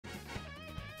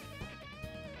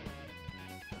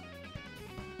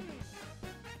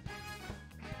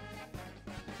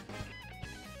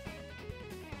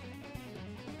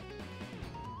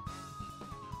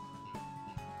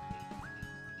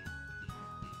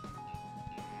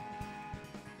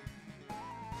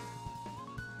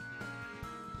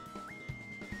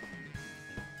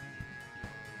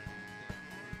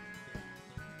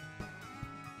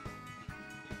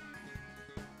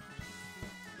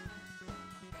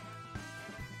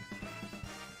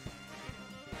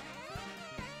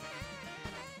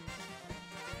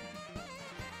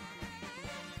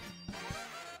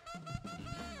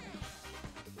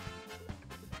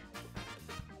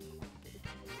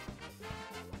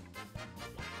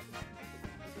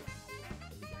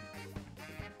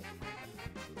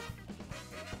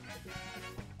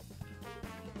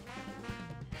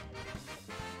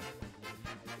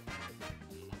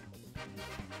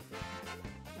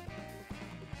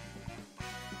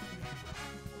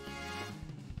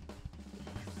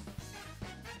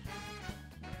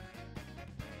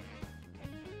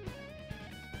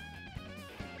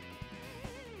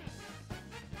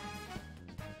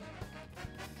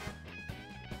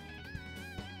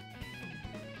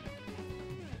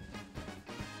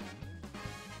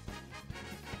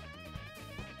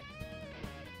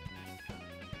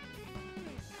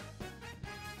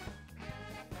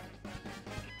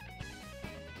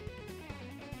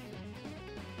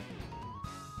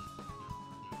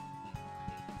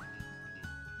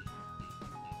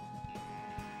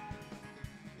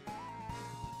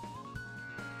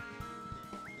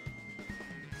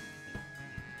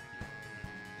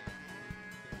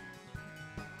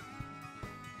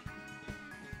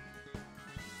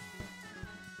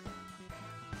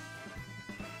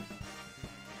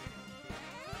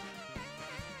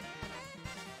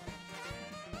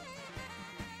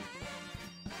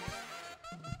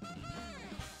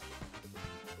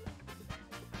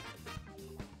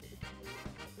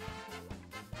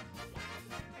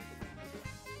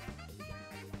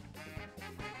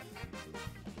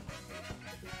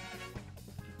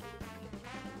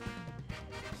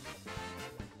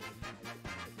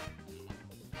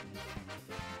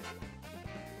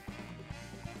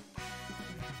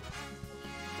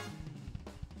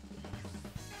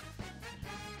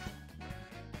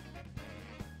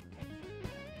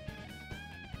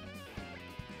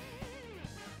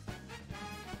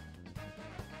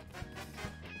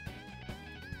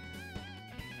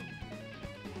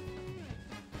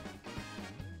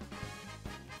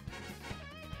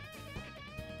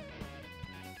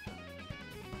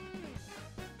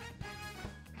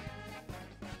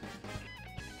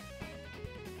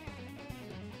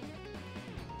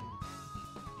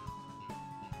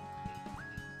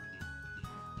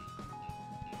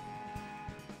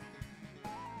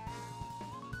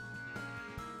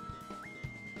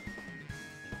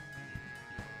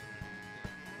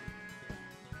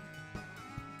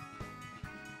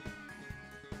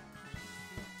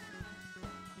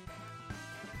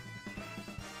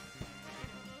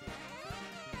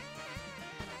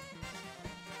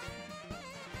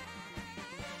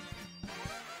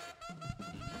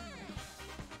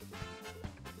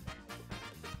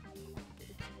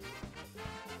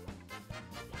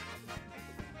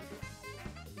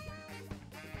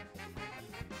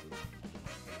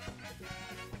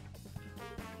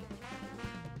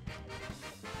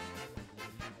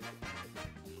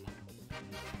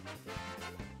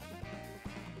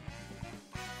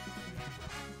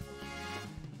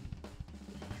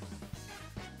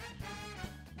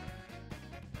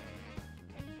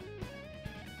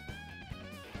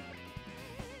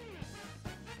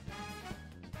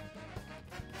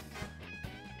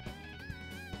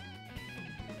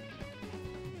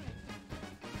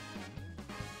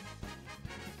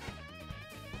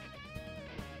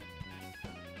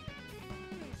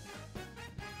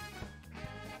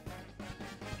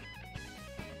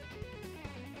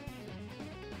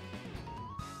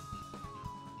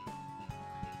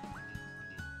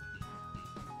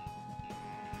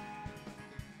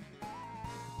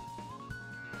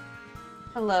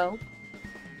Hello.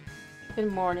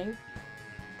 Good morning.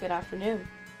 Good afternoon.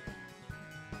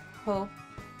 Hope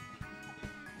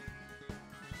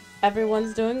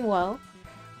everyone's doing well.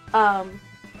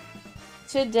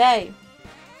 Today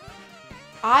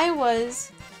I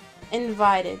was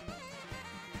invited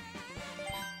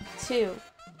to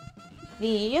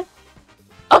the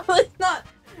oh, it's not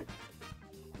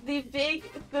the Big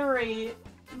 3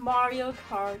 Mario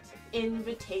Kart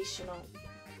Invitational.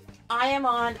 I am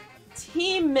on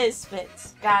Team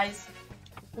Misfits, guys.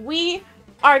 We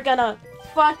are gonna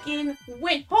fucking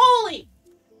win. Holy!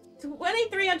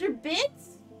 2,300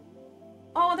 bits?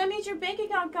 Oh, that means your bank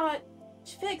account got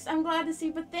fixed. I'm glad to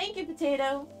see, but thank you,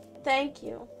 Potato. Thank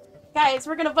you. Guys,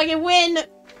 we're gonna fucking win!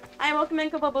 I'm welcome in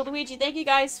Bubble Luigi. Thank you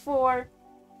guys for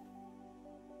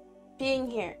being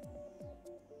here.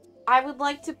 I would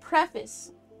like to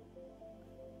preface.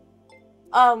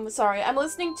 Sorry, I'm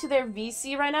listening to their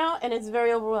VC right now, and it's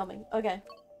very overwhelming. Okay.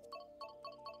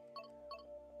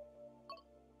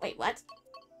 Wait, what?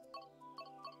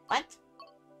 What?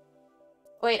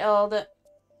 Wait, hold.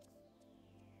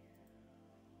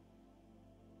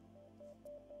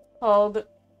 Hold.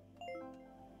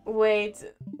 Wait.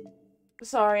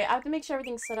 Sorry, I have to make sure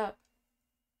everything's set up.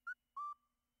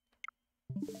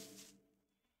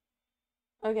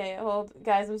 Okay, hold.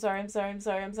 Guys, I'm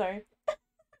sorry.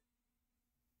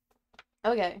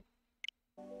 Okay.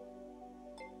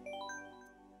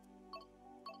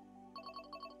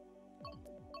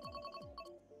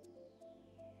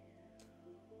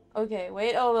 Okay,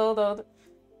 wait, hold.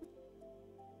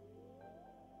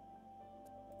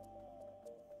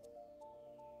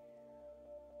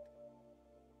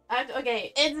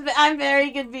 Okay, I'm very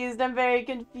confused.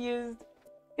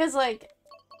 Because, like,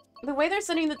 the way they're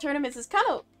setting the tournaments is kind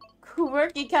of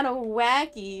quirky, kind of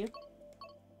wacky.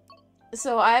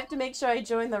 So I have to make sure I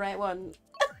join the right one.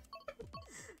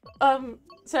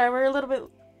 Sorry, we're a little bit...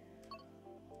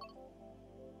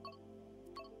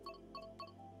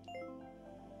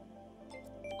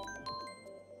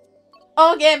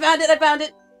 Okay, I found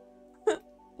it!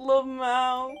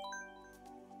 Lamau.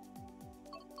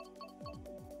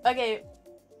 Okay.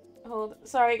 Hold.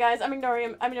 Sorry, guys, I'm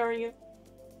ignoring you.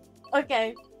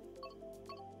 Okay.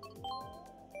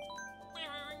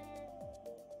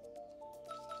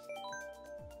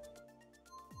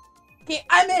 Okay,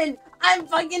 I'm in! I'm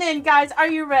fucking in, guys! Are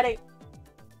you ready?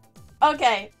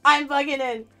 Okay, I'm fucking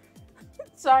in.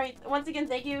 Sorry, once again,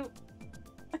 thank you.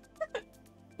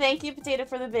 Thank you, Potato,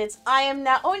 for the bits. I am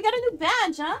now- Oh, you got a new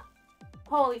badge, huh?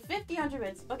 Holy, 1,500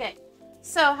 bits. Okay.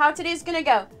 So, how today's gonna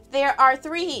go. There are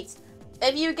 3 heats.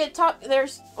 If you get top-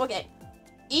 there's- okay.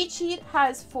 Each heat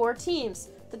has 4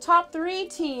 teams. The top 3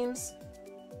 teams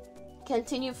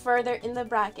continue further in the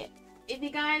bracket. If you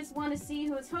guys want to see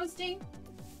who is hosting,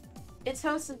 it's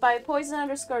hosted by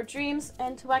Poison_Dreams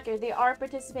and Twecker. They are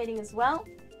participating as well.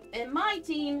 And my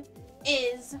team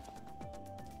is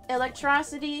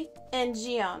Electricity and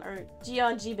Gion, or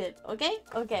Gion Gbib, okay?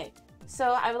 Okay.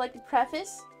 So I would like to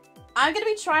preface, I'm gonna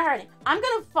be tryharding. I'm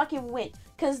gonna fucking win,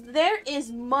 because there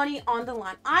is money on the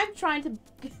line. I'm trying to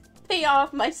pay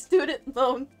off my student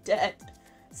loan debt.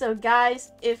 So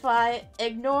guys, if I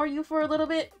ignore you for a little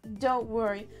bit, don't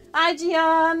worry. Hi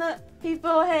Gion!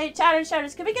 People, hey,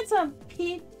 chatters, can we get some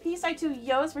peace I2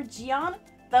 yos for Gion?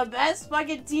 The best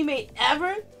fucking teammate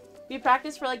ever? We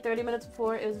practiced for like 30 minutes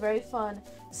before, it was very fun.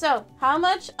 So, how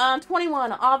much?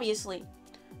 21, obviously.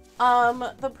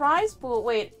 The prize pool,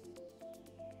 wait.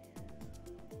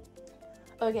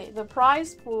 Okay, the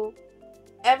prize pool,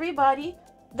 everybody,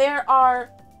 there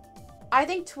are, I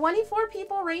think 24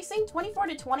 people racing, 24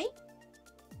 to 20.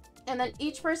 And then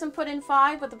each person put in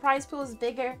 5, but the prize pool is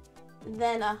bigger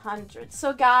than 100.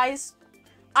 So guys,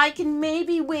 I can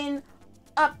maybe win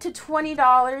up to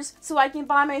 $20 so I can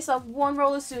buy myself 1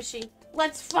 roll of sushi.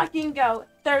 Let's fucking go.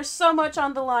 There's so much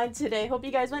on the line today. Hope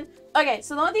you guys win. Okay,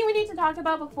 so the only thing we need to talk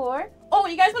about before... Oh,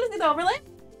 you guys want to see the overlay?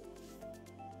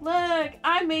 Look,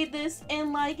 I made this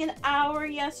in like an hour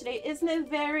yesterday. Isn't it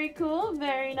very cool?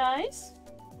 Very nice.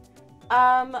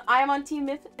 I am on Team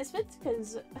Misfits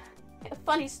because...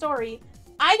 Funny story.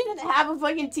 I didn't have a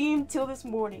fucking team till this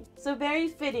morning. So very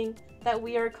fitting that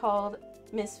we are called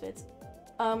Misfits.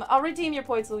 I'll redeem your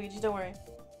points, Luigi. Don't worry.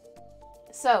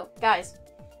 So, guys.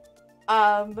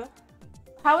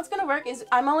 How it's gonna work is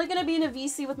I'm only gonna be in a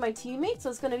VC with my teammates. So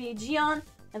it's gonna be Gion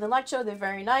and the Leccho. They're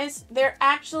very nice. They're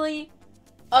actually...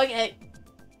 Okay.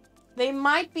 They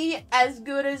might be as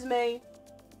good as me.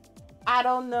 I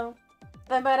don't know.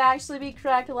 They might actually be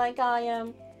cracked like I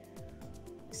am.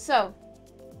 So,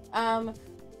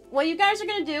 what you guys are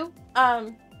gonna do,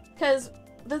 because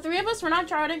the 3 of us, we're not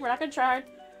tryharding, we're not gonna try hard.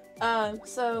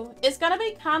 So it's gonna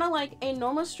be kind of like a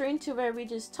normal stream to where we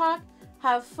just talk,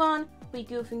 have fun, we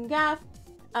goof and gaff.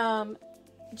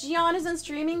 Gion isn't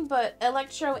streaming, but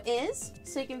Electro is,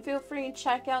 so you can feel free and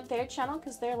check out their channel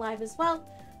because they're live as well.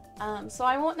 So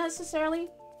I won't necessarily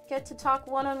get to talk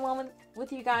one-on-one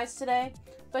with you guys today,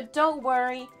 but don't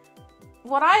worry.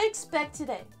 What I expect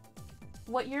today,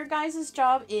 what your guys'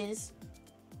 job is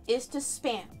to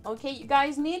spam, okay? You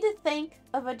guys need to think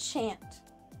of a chant.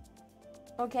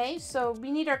 Okay, so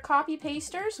we need our copy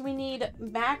pasters. We need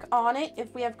Mac on it.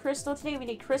 If we have Crystal today, we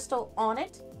need Crystal on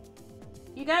it.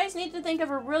 You guys need to think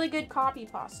of a really good copy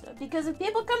pasta. Because if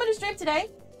people come into stream today,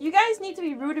 you guys need to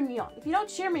be rooting me on. If you don't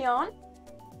cheer me on,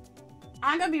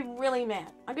 I'm gonna be really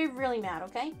mad. I'm gonna be really mad,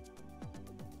 okay?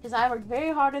 Because I worked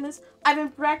very hard on this. I've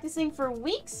been practicing for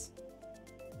weeks.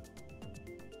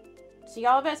 So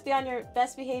y'all best be on your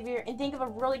best behavior and think of a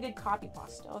really good copy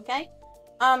pasta, okay?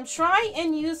 Try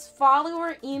and use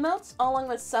follower emotes along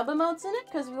with sub emotes in it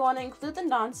because we want to include the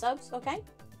non-subs, okay?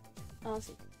 Let's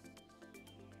see.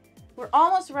 We're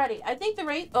almost ready. I think the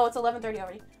race... Oh, it's 11:30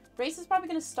 already. Race is probably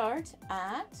going to start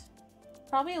at...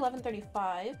 probably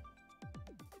 11:35.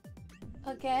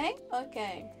 Okay,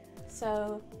 okay.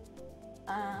 So,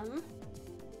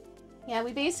 yeah,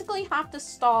 we basically have to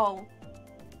stall.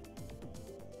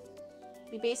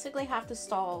 We basically have to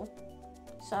stall.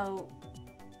 So...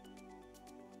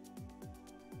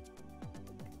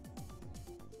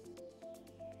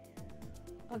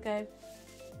 Okay.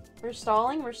 We're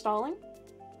stalling, we're stalling.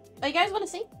 Oh, you guys want to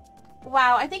see?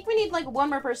 Wow, I think we need like one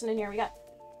more person in here.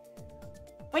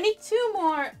 We need two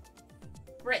more.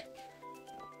 Brick.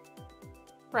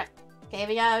 Okay,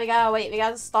 we gotta wait. We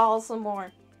gotta stall some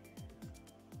more.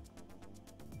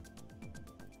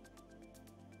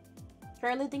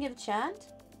 Currently thinking of chat?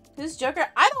 Who's Joker?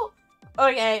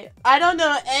 Okay, I don't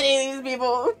know any of these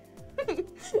people.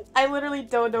 I literally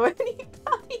don't know anybody.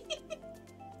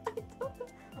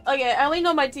 Okay, I only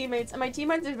know my teammates, and my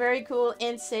teammates are very cool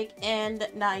and sick and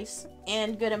nice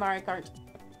and good at Mario Kart.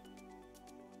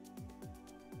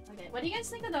 Okay, what do you guys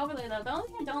think of the overlay though? The only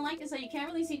thing I don't like is that you can't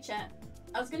really see chat.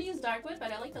 I was gonna use Darkwood,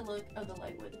 but I like the look of the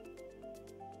Lightwood.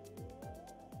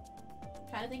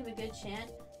 Trying to think of a good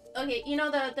chant. Okay, you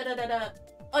know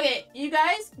Okay, you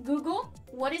guys, Google,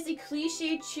 what is a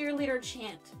cliche cheerleader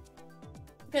chant?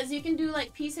 Because you can do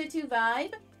like PSA2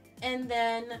 vibe, and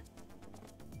then...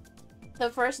 the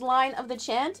first line of the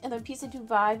chant, and then PSA2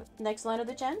 vibe, next line of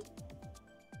the chant.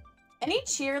 Any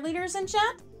cheerleaders in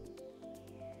chat?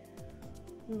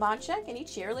 Mod check, any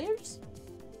cheerleaders?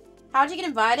 How'd you get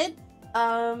invited?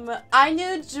 I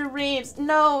knew Dreams.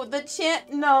 No, the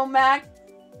chant, no, Mac.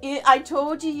 I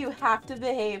told you have to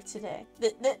behave today.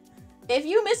 If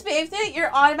you misbehave today,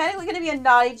 you're automatically gonna be a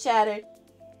naughty chatter.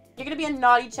 You're gonna be a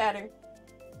naughty chatter.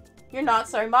 You're not,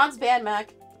 sorry. Mod's banned,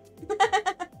 Mac.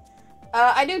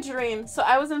 I do Dream, so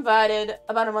I was invited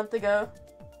about a month ago.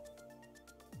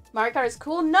 Mario Kart is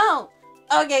cool? No!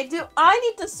 Okay, do I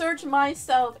need to search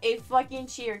myself a fucking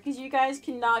cheer, because you guys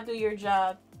cannot do your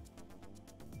job.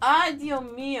 Ah, Dio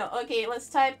mio. Okay, let's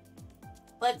type...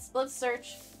 Let's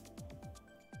search...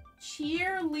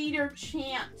 cheerleader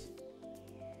chant.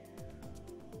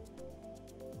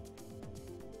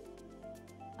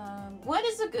 What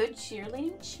is a good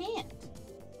cheerleading chant?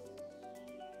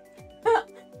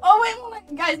 Oh, wait.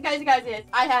 Guys, yes.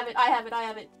 I have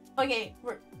it. Okay,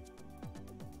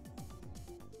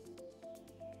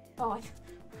 Oh, I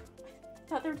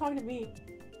thought they were talking to me.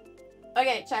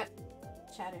 Okay,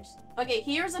 chatters. Okay,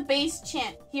 here's a base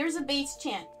chant.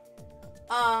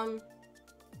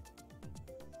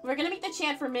 We're gonna make the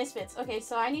chant for Misfits. Okay,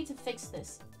 so I need to fix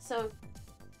this. So,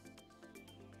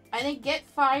 I think get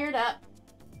fired up.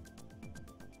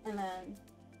 And then,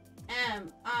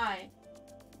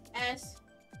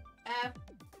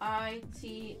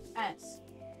 MISFITS.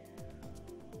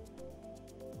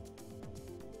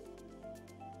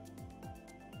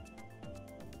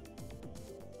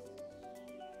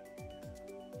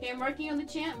 Okay, I'm working on the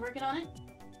chant. I'm working on it.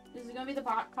 Is it gonna be the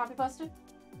copy pasta?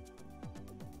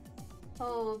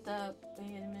 Hold up.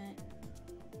 Wait a minute.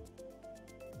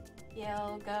 Yeah,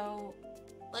 I'll go.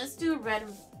 Let's do red.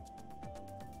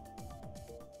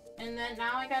 And then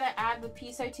now I gotta add the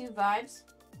PSI2 vibes.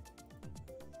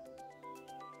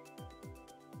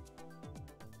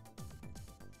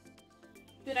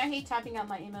 Dude, I hate typing out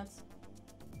my emotes.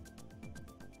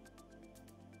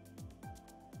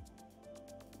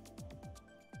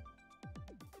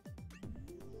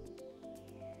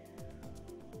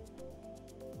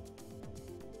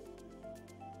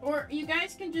 Or you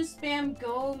guys can just spam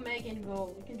go, Megan,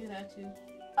 go. We can do that too.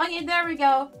 Okay, there we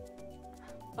go.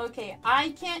 Okay, I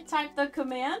can't type the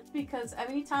command because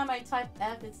every time I type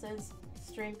F, it says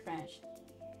stream crash.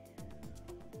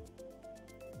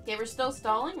 Okay, we're still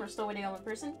stalling. We're still waiting on one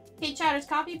person. Okay, chatters,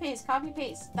 copy paste, copy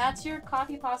paste. That's your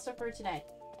copy pasta for today.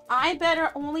 I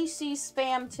better only see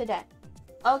spam today.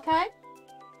 Okay?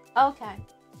 Okay.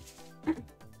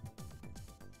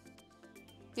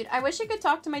 Dude, I wish I could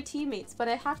talk to my teammates, but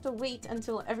I have to wait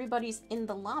until everybody's in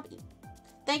the lobby.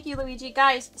 Thank you, Luigi.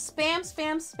 Guys, spam,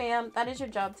 spam, spam. That is your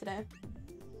job today.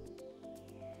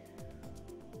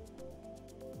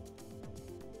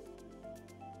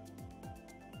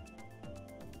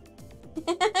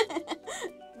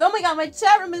 Oh my god, my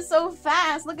chat room is so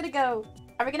fast. Look at it go.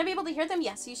 Are we gonna be able to hear them?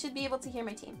 Yes, you should be able to hear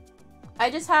my team. I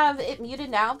just have it muted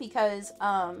now because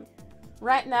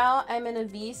right now I'm in a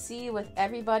VC with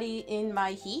everybody in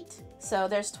my heat. So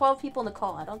there's 12 people in the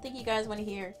call. I don't think you guys want to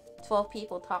hear 12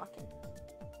 people talking.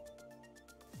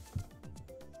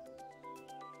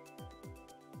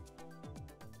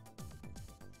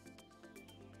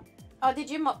 Oh,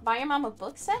 did you buy your mom a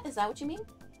book set? Is that what you mean?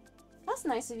 That's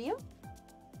nice of you.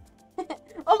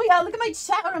 Oh my god, look at my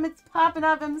chat room. It's popping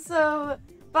up. I'm so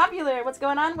popular. What's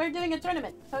going on? We're doing a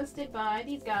tournament hosted by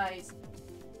these guys.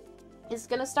 It's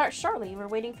gonna start shortly. We're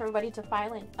waiting for everybody to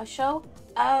file in. A show?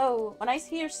 Oh, when I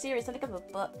hear series, I think of a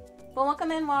book. But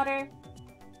welcome in, Water.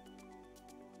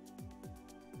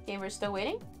 Okay, we're still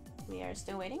waiting. We are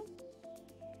still waiting.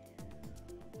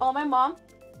 Oh, my mom.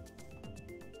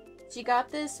 She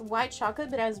got this white chocolate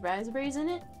that has raspberries in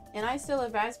it. And I still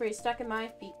have raspberries stuck in my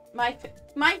feet. My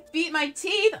feet, my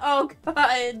teeth. Oh,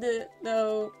 God.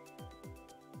 No.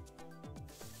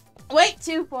 Wait,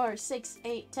 2, 4, 6,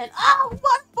 8, 10. Oh,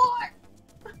 one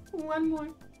more. One more.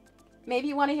 Maybe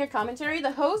you want to hear commentary.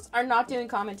 The hosts are not doing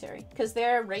commentary because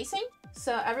they're racing.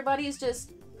 So everybody's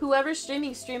just, whoever's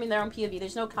streaming their own POV.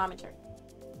 There's no commentary.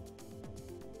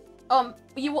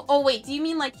 Oh wait, do you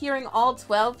mean like hearing all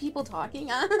 12 people talking?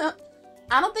 I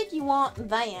don't think you want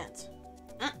that.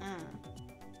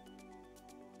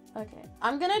 Okay,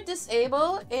 I'm gonna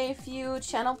disable a few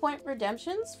channel point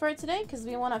redemptions for today because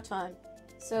we won't have time.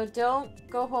 So don't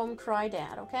go home, cry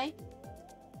dad, okay?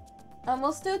 And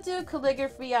we'll still do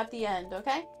calligraphy at the end,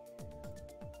 okay?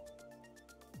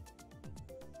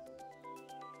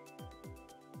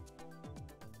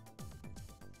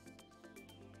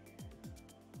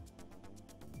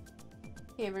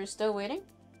 Okay, we're still waiting.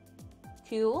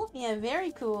 Cool. Yeah,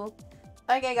 very cool.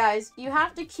 Okay, guys, you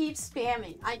have to keep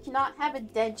spamming. I cannot have a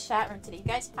dead chat room today. You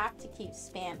guys have to keep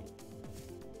spamming.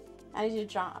 That is your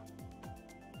job.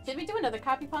 Should we do another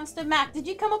copy pasta? Mac, did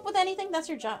you come up with anything? That's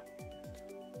your job.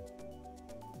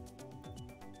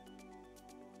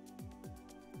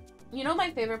 You know my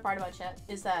favorite part about chat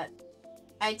is that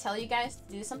I tell you guys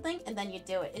to do something and then you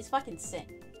do it. It's fucking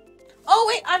sick. Oh,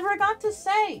 wait, I forgot to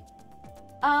say.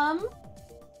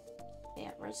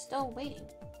 Yeah, we're still waiting.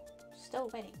 Still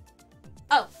waiting.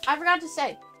 Oh, I forgot to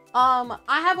say. I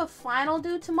have a final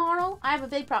due tomorrow. I have a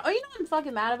big problem. Oh, you know what I'm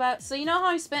fucking mad about? So you know how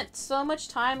I spent so much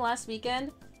time last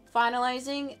weekend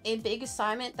finalizing a big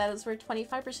assignment that was for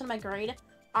 25% of my grade?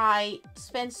 I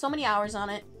spent so many hours on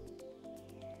it.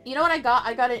 You know what I got?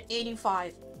 I got an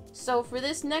 85. So for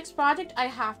this next project, I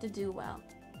have to do well.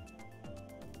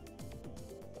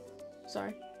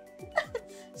 Sorry.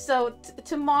 So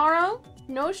tomorrow,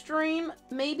 no stream,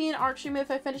 maybe an art stream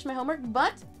if I finish my homework,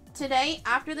 but today,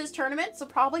 after this tournament, so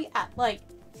probably at like,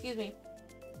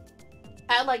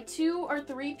 at like 2 or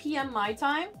 3 p.m. my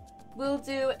time, we'll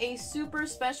do a super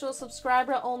special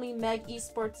subscriber-only Meg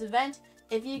Esports event.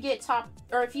 If you get top,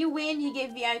 or if you win, you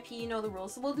get VIP, you know the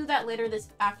rules. So we'll do that later this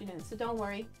afternoon, so don't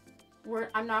worry.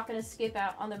 I'm not going to skip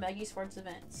out on the Meg Esports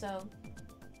event, so.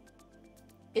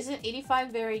 Isn't 85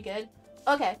 very good?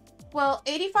 Okay, well,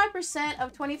 85%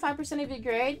 of 25% of your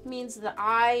grade means that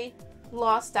I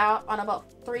lost out on about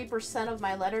 3% of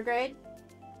my letter grade.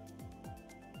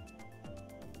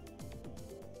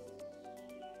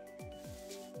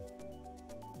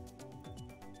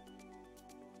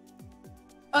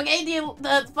 Okay,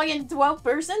 the fucking 12th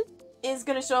person is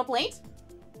gonna show up late.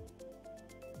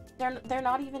 They're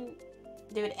not even...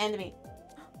 Dude, end me.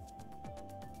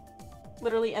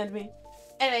 Literally end me.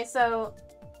 Anyway, so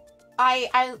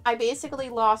I basically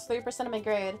lost 3% of my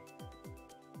grade.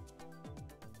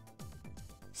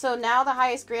 So now the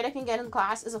highest grade I can get in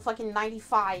class is a fucking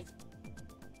 95.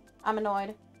 I'm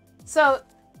annoyed. So,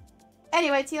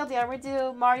 anyway, TLDR, we're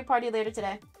do Mario Party later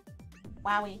today.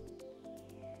 Wowie.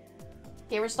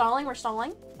 Okay, we're stalling, we're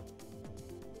stalling.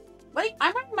 Wait,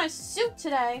 I'm wearing my suit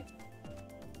today.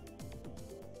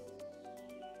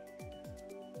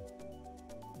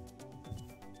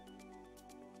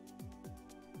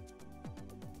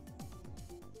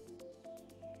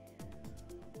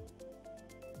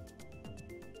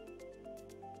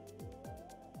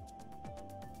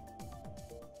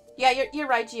 Yeah, you're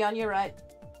right, Gion. You're right.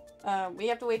 We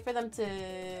have to wait for them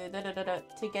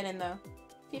to get in though.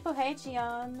 People hate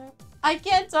Gion. I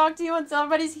can't talk to you until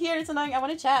everybody's here. It's annoying. I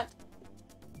want to chat.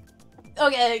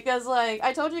 Okay, because like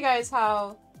I told you guys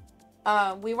how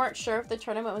we weren't sure if the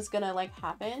tournament was gonna like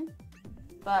happen,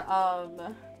 but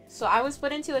so I was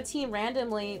put into a team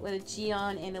randomly with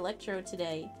Gion and Electro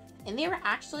today, and they were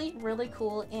actually really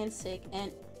cool and sick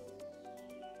and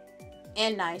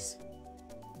nice.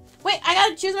 Wait, I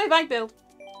gotta choose my bike build.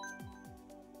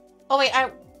 Oh wait,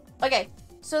 okay.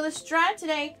 So the strat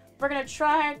today, we're gonna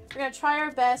try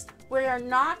our best. We are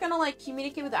not gonna like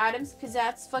communicate with items because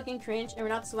that's fucking cringe, and we're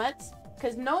not sweats.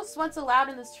 Because no sweats allowed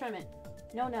in this tournament.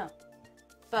 No.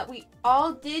 But we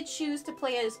all did choose to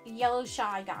play as yellow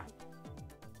shy guy.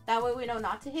 That way we know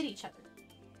not to hit each other.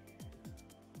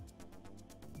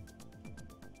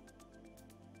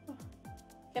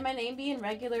 Can my name be in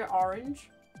regular orange?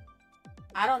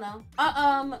 I don't know.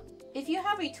 If you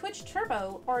have a Twitch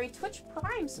Turbo or a Twitch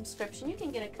Prime subscription, you can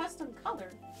get a custom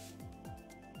color.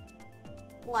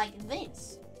 Like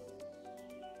this.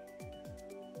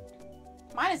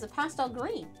 Mine is a pastel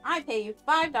green. I pay you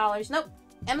 $5. Nope.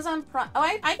 Amazon Prime. Oh,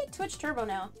 I get Twitch Turbo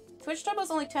now. Twitch Turbo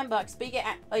is only $10, but you get...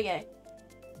 Okay.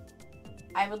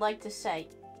 I would like to say,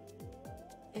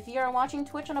 if you are watching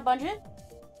Twitch on a budget,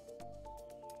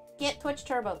 get Twitch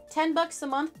Turbo. $10 a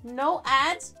month. No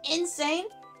ads. Insane.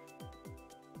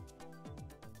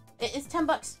 It's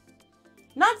 $10.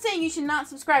 Not saying you should not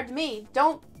subscribe to me.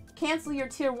 Don't cancel your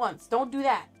tier 1s. Don't do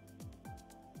that.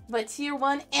 But tier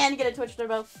 1 and get a Twitch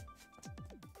Turbo.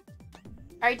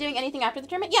 Are you doing anything after the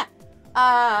tournament?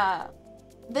 Yeah.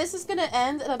 This is gonna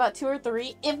end in about 2 or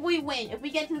 3 if we win. If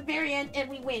we get to the very end and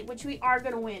we win, which we are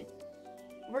gonna win.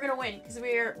 We're gonna win because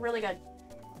we're really good.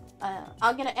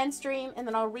 I'm gonna end stream and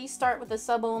then I'll restart with the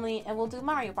sub only and we'll do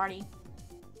Mario Party.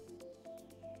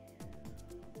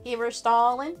 Okay, we're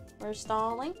stalling. We're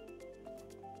stalling.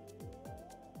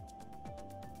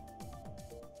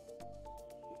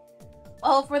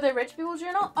 Oh, for the rich people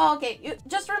journal? Oh, okay.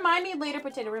 Just remind me later,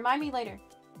 Potato. Remind me later.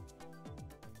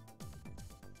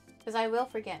 Because I will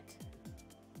forget.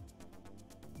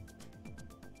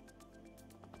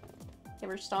 Okay,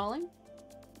 we're stalling.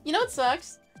 You know what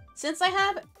sucks? Since I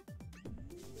have...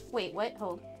 Wait, what?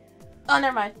 Hold. Oh,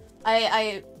 never mind.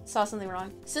 I saw something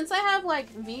wrong. Since I have,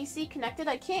 like, VC connected,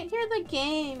 I can't hear the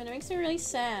game, and it makes me really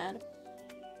sad.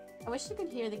 I wish I could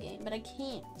hear the game, but I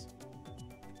can't.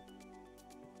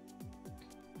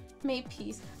 May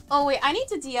peace. Oh, wait, I need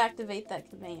to deactivate that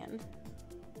command.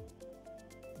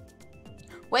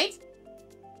 Wait.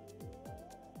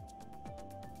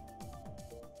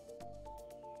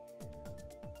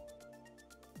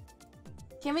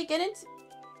 Can we get into...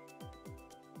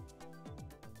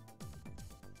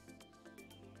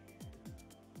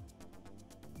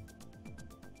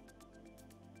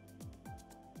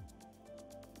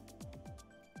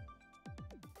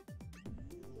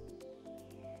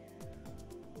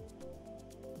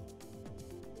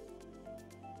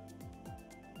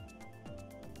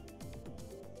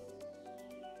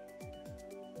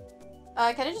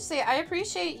 can I just say, I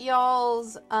appreciate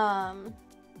y'all's,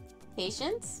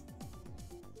 patience.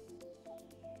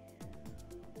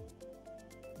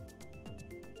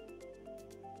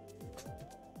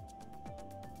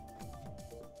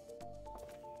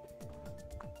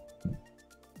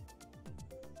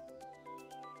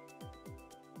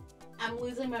 I'm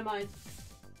losing my mind.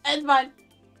 It's fine.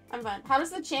 I'm fine. How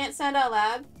does the chant sound out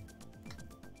loud?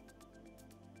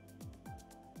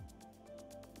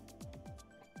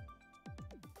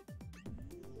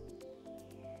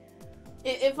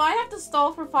 If I have to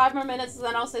stall for 5 more minutes,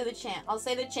 then I'll say the chant. I'll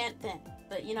say the chant then.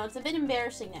 But, you know, it's a bit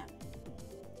embarrassing now.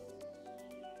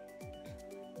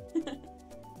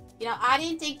 You know, I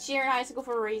didn't take cheer in high school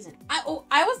for a reason. I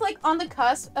was, like, on the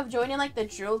cusp of joining, like, the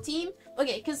drill team.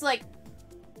 Okay, because, like,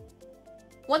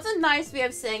 what's a nice way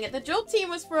of saying it? The drill team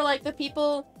was for, like, the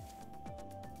people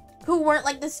who weren't,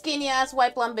 like, the skinny-ass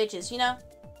white blonde bitches, you know?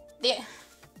 They...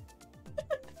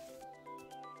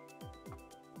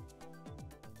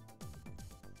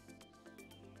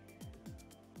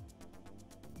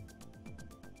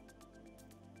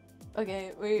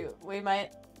 Okay,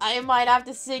 I might have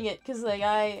to sing it, cause like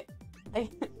I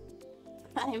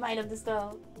might have to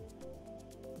stall.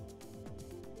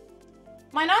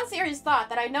 My non-serious thought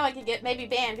that I know I could get maybe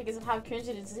banned because of how cringe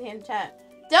it is to see in chat.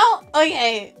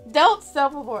 Don't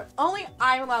self-report. Only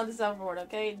I'm allowed to self-report,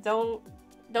 okay? Don't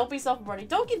be self-reporting.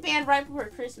 Don't get banned right before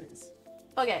Christmas.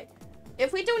 Okay,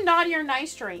 if we do naughty or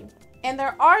nice stream, and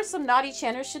there are some naughty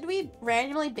channels, should we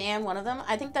randomly ban one of them?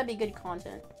 I think that'd be good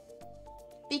content.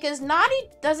 Because naughty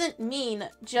doesn't mean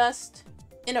just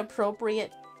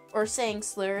inappropriate or saying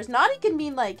slurs. Naughty can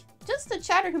mean, like, just a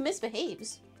chatter who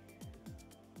misbehaves.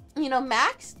 You know,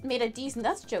 Max made a decent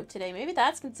nuts joke today. Maybe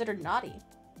that's considered naughty.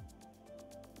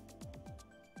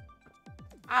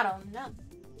 I don't know.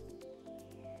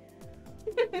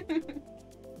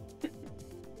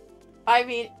 I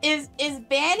mean, is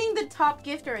banning the top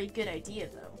gifter a good idea,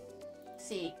 though?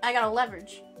 See, I gotta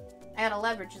leverage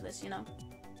this, you know?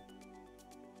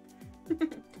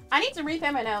 I need to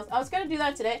repaint my nails. I was gonna do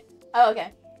that today. Oh,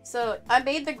 okay. So, I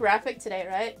made the graphic today,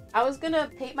 right? I was gonna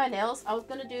paint my nails. I was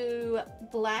gonna do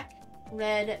black,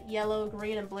 red, yellow,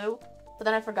 green, and blue. But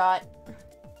then I forgot.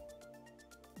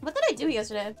 What did I do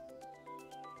yesterday?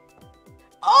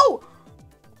 Oh!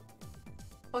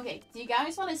 Okay, do you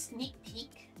guys want a sneak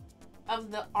peek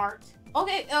of the art?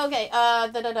 Okay,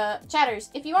 chatters,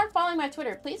 if you aren't following my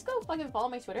Twitter, please go fucking follow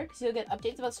my Twitter, because you'll get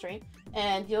updates about stream,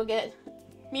 and you'll get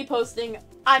me posting,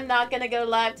 I'm not gonna go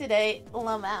live today,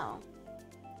 Lamau.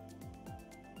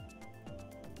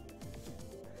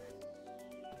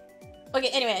 Okay,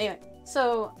 anyway,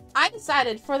 so I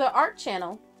decided for the art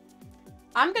channel,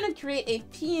 I'm gonna create a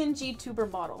PNG tuber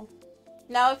model.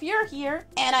 Now, if you're here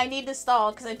and I need to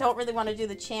stall because I don't really want to do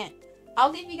the chant,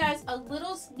 I'll give you guys a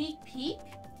little sneak peek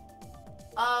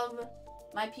of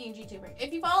my PNG tuber.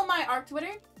 If you follow my art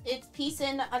Twitter, it's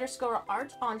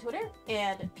peacin_art on Twitter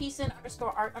and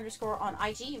peacin_art_ on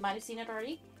IG. You might have seen it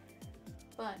already,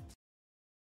 but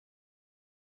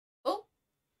oh.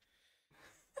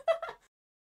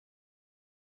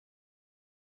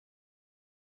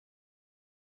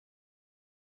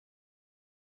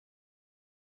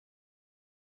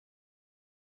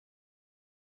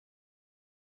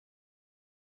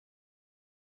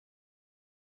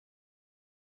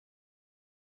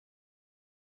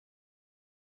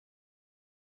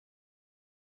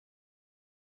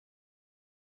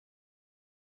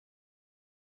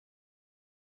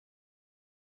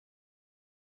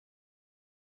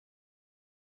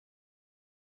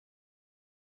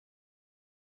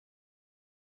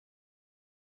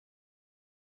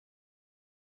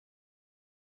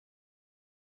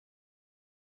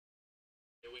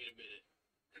 Wait a minute.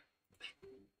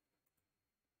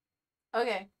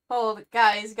 Okay, hold,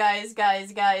 guys.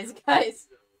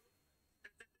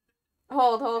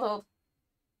 Hold.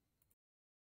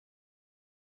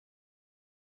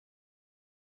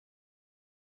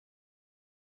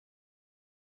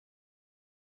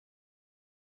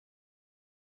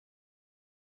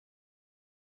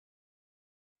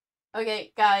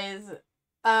 Okay, guys.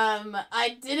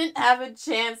 I didn't have a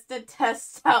chance to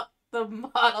test out the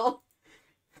model.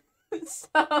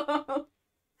 So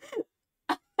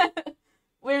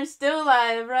we're still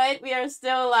live, right? We are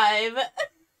still live.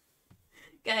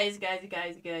 Guys.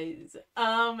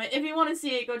 If you want to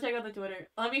see it, go check out the Twitter.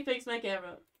 Let me fix my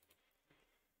camera.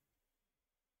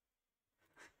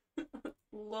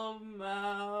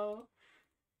 Lomao.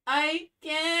 I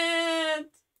can't.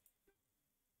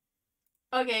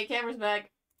 Okay, camera's back.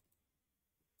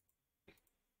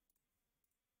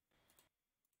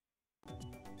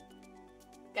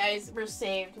 Guys, we're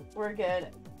saved. We're good.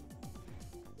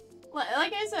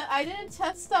 Like I said, I didn't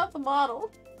test out the model.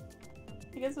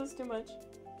 I guess it was too much.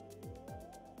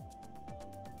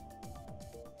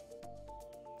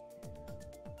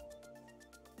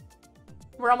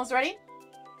 We're almost ready?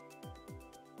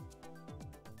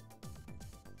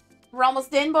 We're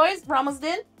almost in, boys. We're almost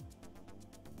in.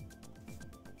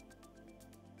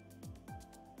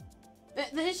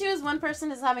 The issue is one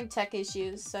person is having tech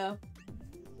issues, so...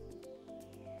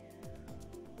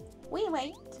 We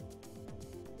wait.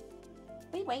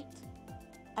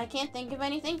 I can't think of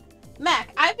anything.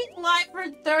 Mac, I've been live for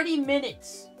 30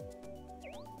 minutes.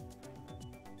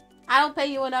 I don't pay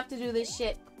you enough to do this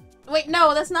shit. Wait,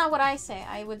 no, that's not what I say.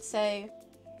 I would say...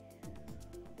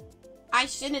 I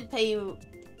shouldn't pay you.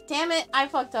 Damn it, I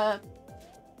fucked up.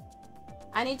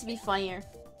 I need to be funnier.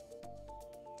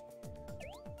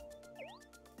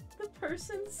 The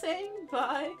person saying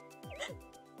bye.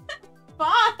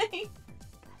 Bye!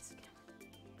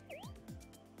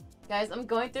 Guys, I'm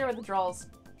going through with the draws.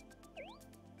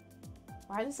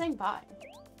 Why are they saying bye?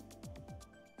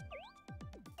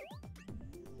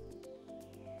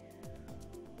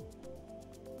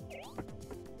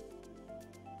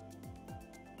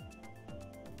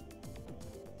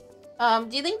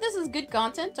 Do you think this is good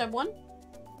content, everyone?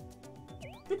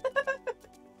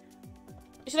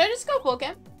 Should I just go full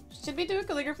cam? Should we do a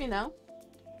calligraphy now?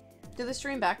 Do the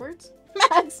stream backwards?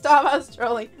 Matt, stop! I was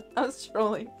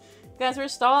trolling. Guys, we're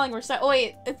stalling. Oh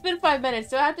wait, it's been 5 minutes.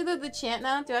 Do I have to do the chant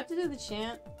now? Do I have to do the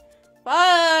chant?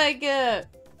 Fuck!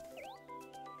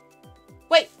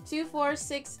 Wait, 2, 4,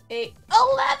 6, 8,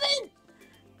 11!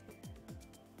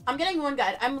 I'm getting one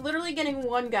guide. I'm literally getting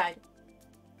one guide.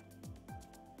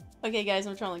 Okay, guys,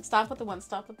 I'm trolling. Stop with the one.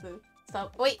 Stop with the...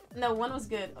 Stop. Wait, no, one was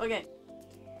good. Okay.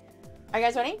 Are you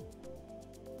guys ready?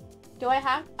 Do I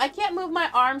have... I can't move my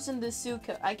arms in the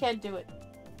suka. I can't do it.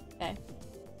 Okay.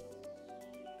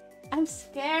 I'm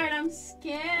scared. I'm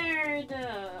scared.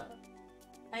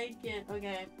 I can't.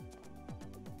 Okay.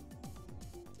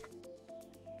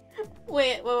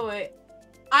 Wait.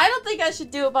 I don't think I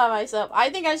should do it by myself. I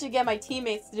think I should get my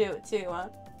teammates to do it too, huh?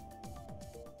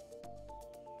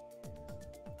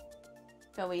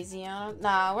 Go easy on them.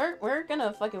 Nah, we're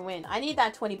gonna fucking win. I need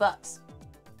that 20 bucks.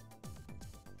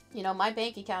 You know, my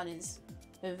bank account is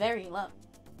very low.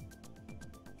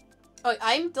 Oh,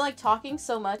 I'm like talking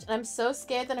so much, and I'm so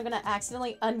scared that I'm gonna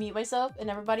accidentally unmute myself, and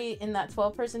everybody in that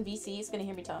 12-person VC is gonna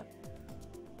hear me talk.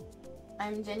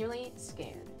 I'm genuinely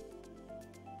scared.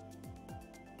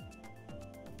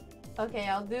 Okay,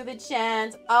 I'll do the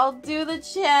chant. I'll do the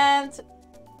chant.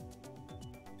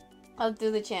 I'll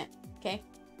do the chant. Okay.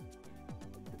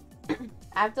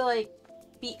 I have to like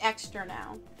be extra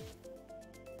now.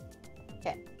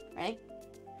 Okay, ready?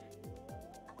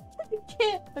 I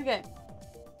can't. Okay.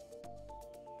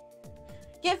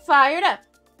 Get fired up.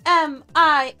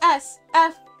 MISFITS.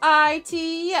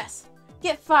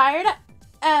 Get fired up.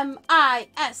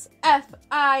 MISFITS.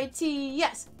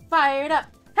 Fired up.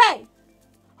 Hey!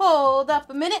 Hold up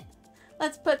a minute.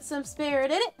 Let's put some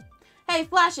spirit in it. Hey,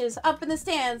 flashes up in the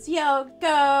stands. Yo,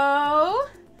 go.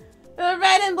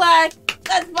 Red and black.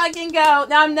 Let's fucking go.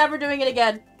 Now I'm never doing it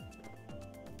again.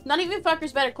 Not even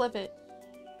fuckers better clip it.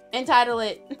 Entitle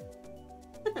it.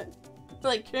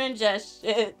 Like cringe ass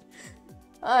shit.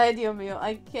 Ay, Dios mío.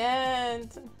 I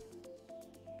can't.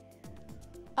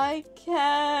 I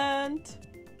can't.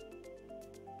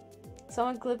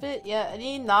 Someone clip it? Yeah,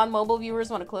 any non-mobile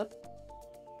viewers want to clip?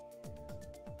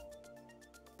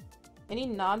 Any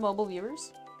non-mobile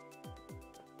viewers?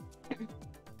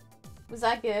 Was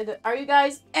that good? Are you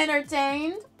guys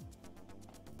entertained?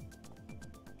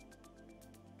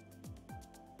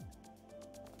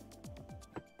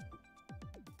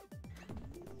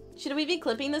 Should we be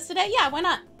clipping this today? Yeah, why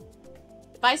not?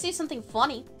 If I say something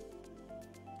funny,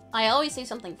 I always say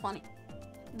something funny.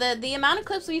 The amount of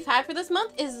clips we've had for this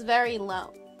month is very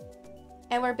low.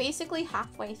 And we're basically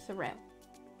halfway through.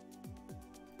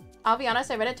 I'll be honest,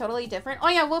 I read it totally different. Oh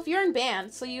yeah, well if you're in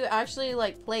band, so you actually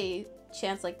like play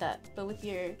chants like that. But with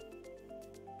your...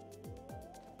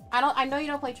 I know you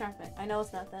don't play trumpet. I know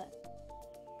it's not that.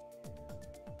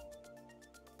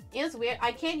 It's weird.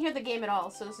 I can't hear the game at all,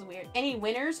 so this is weird. Any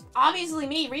winners? Obviously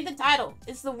me. Read the title.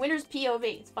 It's the winner's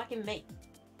POV. It's fucking me.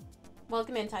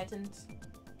 Welcome in, Titans.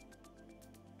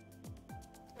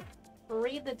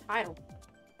 Read the title.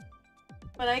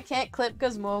 But I can't clip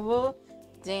because mobile.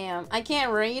 Damn. I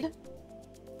can't read.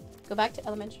 Go back to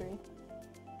elementary.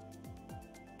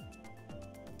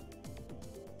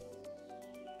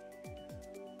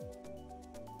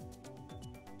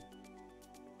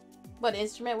 What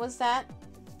instrument was that?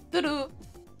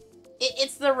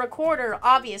 It's the recorder,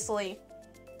 obviously.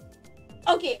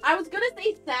 Okay, I was gonna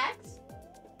say sax,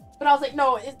 but I was like,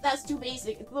 no, that's too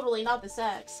basic. It's literally not the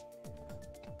sax.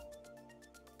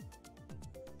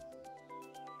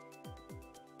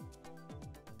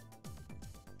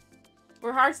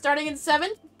 We're hard starting in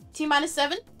 7?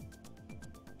 T-7?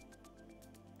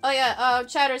 Oh yeah,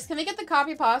 chatters, can we get the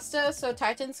copy pasta so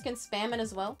Titans can spam it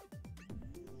as well?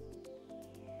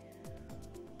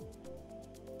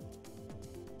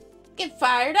 Get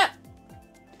fired up!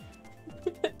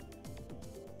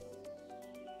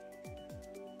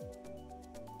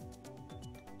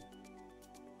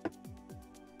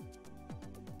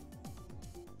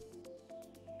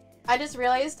 I just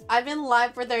realized I've been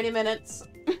live for 30 minutes.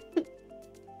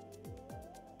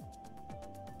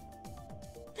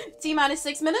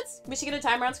 T-6 minutes? We should get a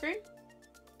timer on screen.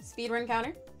 Speedrun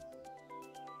counter.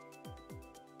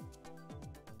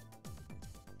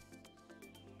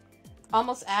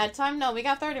 Almost ad time? No, we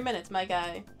got 30 minutes, my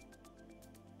guy.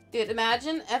 Dude,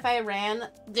 imagine if I ran...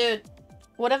 Dude,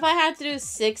 what if I had to do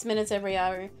 6 minutes every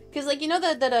hour? Because, like, you know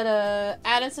the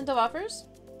ad incentive offers?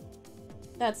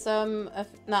 That's,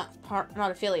 not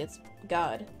affiliates.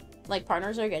 God. Like,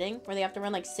 partners are getting, where they have to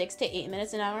run, like, 6 to 8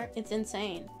 minutes an hour? It's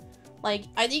insane. Like,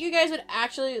 I think you guys would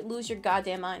actually lose your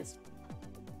goddamn minds.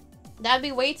 That'd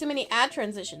be way too many ad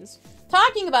transitions.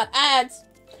 Talking about ads!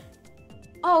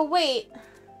 Oh, wait.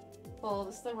 Oh,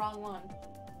 this is the wrong one.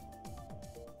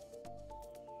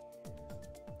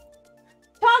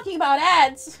 Talking about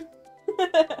ads!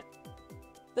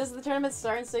 Does the tournament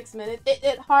start in 6 minutes?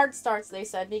 It hard starts, they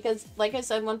said, because, like I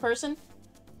said, one person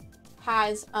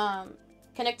has,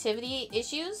 connectivity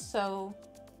issues, so...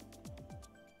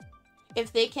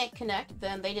 If they can't connect,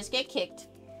 then they just get kicked.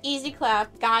 Easy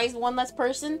clap. Guys, one less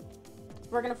person.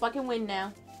 We're gonna fucking win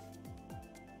now.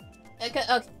 Okay.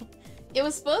 It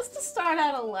was supposed to start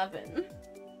at 11.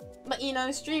 But, you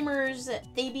know, streamers,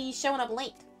 they be showing up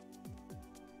late.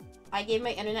 I gave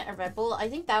my internet a Red Bull. I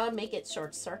think that would make it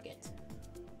short circuit.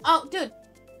 Oh, dude.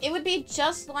 It would be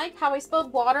just like how I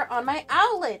spilled water on my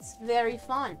outlets. Very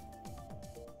fun.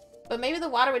 But maybe the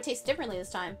water would taste differently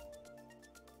this time.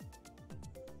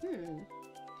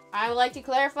 I would like to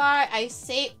clarify, I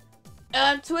say...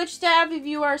 Twitch tab, if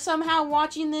you are somehow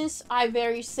watching this, I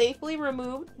very safely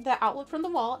removed the outlet from the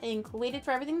wall and waited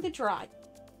for everything to dry.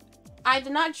 I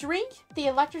did not drink the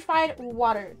electrified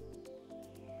water.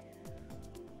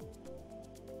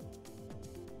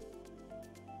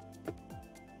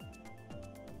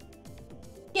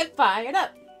 Get fired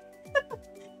up.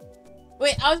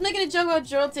 Wait, I was making a joke about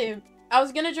drill team. I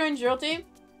was gonna join drill team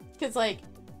because, like,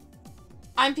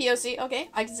 I'm POC. Okay,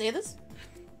 I can say this.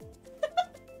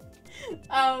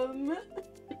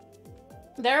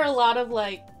 There are a lot of,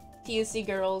 like, POC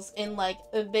girls and, like,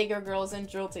 bigger girls in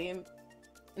drill team,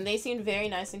 and they seemed very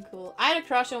nice and cool. I had a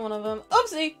crush on one of them.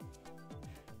 Oopsie.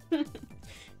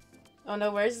 Oh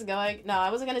no, where's this going? No,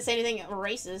 I wasn't gonna say anything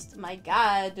racist. My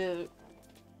god, dude.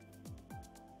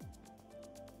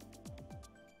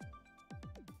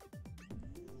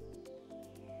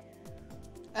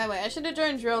 Anyway, I should have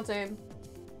joined drill team.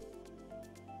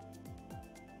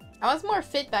 I was more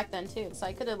fit back then too, so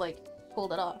I could have, like,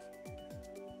 pulled it off.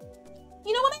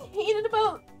 You know what I hated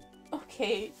about...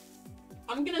 Okay.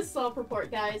 I'm gonna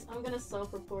self-report, guys. I'm gonna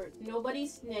self-report. Nobody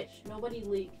snitch. Nobody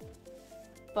leak.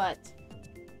 But...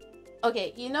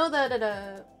 Okay, you know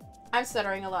that... I'm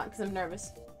stuttering a lot because I'm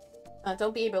nervous.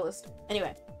 Don't be ableist.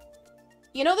 Anyway.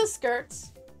 You know the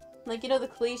skirts? Like, you know the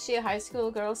cliche high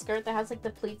school girl skirt that has, like, the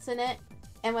pleats in it?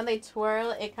 And when they twirl,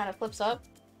 it kind of flips up?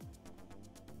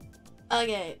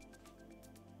 Okay.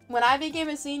 When I became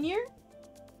a senior,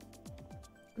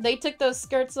 they took those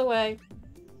skirts away.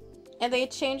 And they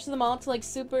changed them all to, like,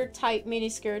 super tight mini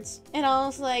skirts. And I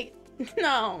was like,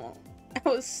 no. I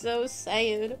was so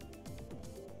sad.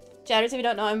 Chatters, if you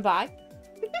don't know, I'm bi.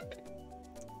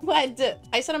 What?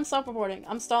 I said I'm self-reporting.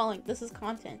 I'm stalling. This is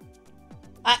content.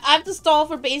 I have to stall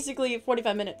for basically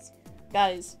 45 minutes.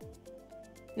 Guys.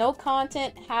 No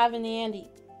content, having the Andy.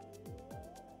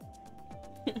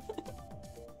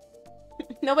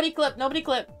 Nobody clip, nobody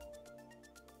clip.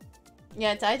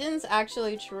 Yeah, Titan's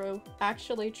actually true.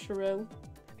 Actually true.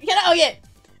 You know, yeah.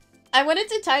 I went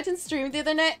into Titan's stream the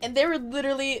other night and they were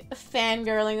literally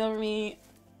fangirling over me.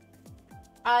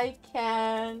 I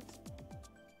can't.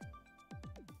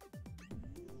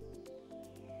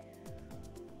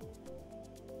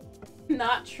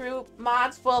 Not true.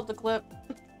 Mods pull up the clip.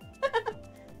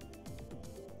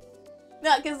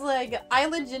 No, because, like, I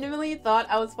legitimately thought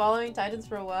I was following Titans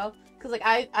for a while. Because, like,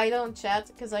 I don't chat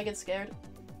because I get scared.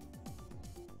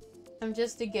 I'm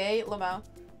just a gay Lamau.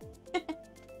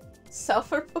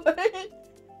 Self-reported?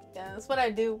 Yeah, that's what I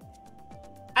do.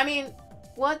 I mean,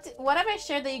 what have I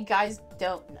shared that you guys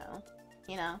don't know?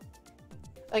 You know?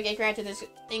 Okay, granted, there's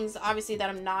things, obviously, that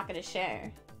I'm not going to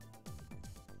share.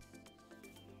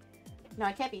 No,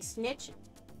 I can't be snitching.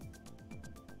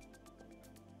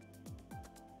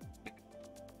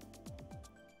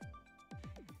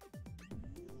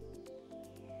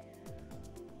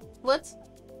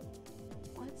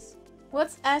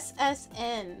 What's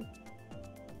SSN?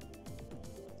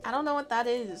 I don't know what that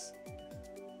is.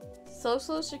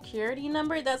 Social security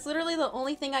number? That's literally the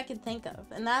only thing I can think of,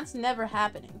 and that's never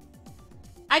happening.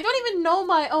 I don't even know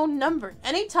my own number.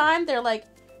 Anytime they're like,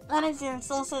 what is your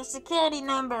social security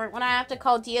number? When I have to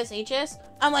call DSHS,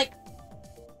 I'm like,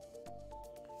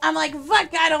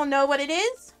 fuck, I don't know what it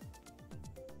is.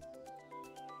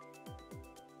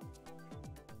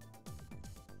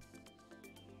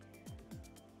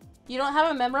 You don't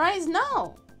have it memorized?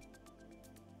 No.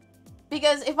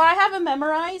 Because if I have it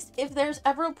memorized, if there's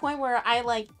ever a point where I,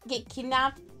 like, get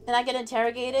kidnapped and I get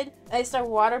interrogated and they start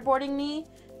waterboarding me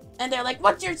and they're like,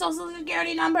 what's your social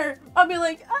security number? I'll be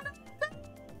like, I don't know.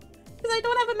 Because I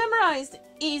don't have it memorized.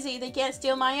 Easy. They can't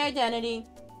steal my identity.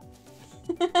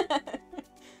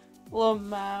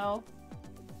 Lamau.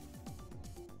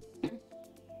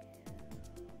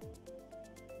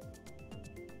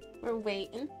 We're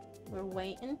waiting. We're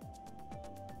waiting.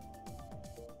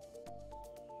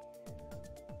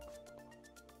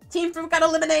 Team Fruit got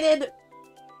eliminated!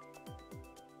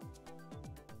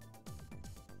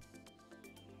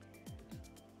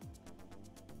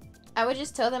 I would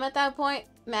just tell them at that point,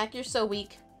 Mac, you're so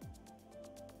weak.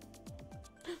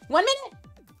 1 minute!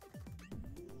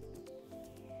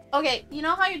 Okay, you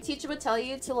know how your teacher would tell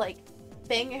you to, like,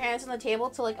 bang your hands on the table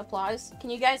to like applause? Can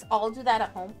you guys all do that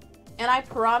at home? And I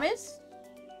promise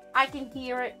I can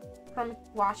hear it from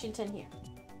Washington here.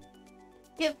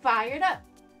 Get fired up.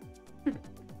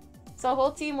 So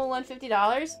whole team will win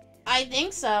 $50? I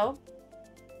think so.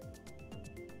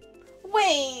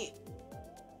 Wait.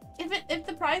 If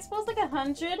the prize pool's like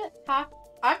 100, I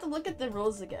have to look at the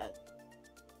rules again.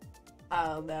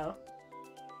 Oh no.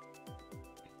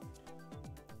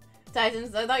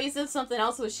 Titans, I thought you said something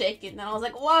else was shaking, and I was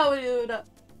like, whoa, dude.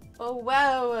 Oh,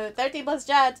 wow. 13 plus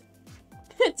chat.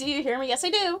 Do you hear me? Yes, I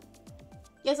do.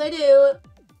 Yes, I do.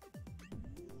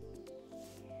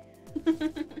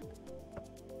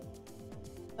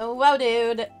 Oh, wow,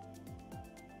 dude.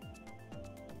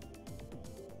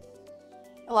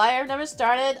 A liar, I've never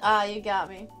started. Ah, you got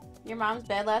me. Your mom's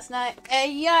bed last night. Hey,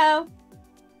 yo.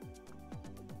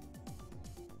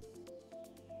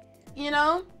 You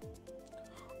know?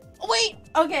 Wait!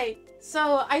 Okay,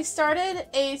 so I started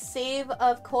a save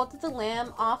of Cult of the Lamb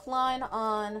offline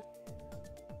on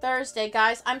Thursday.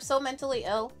 Guys, I'm so mentally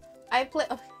ill. I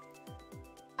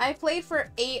played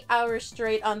for 8 hours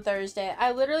straight on Thursday.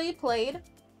 I literally played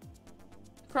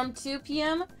from 2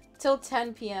 p.m. till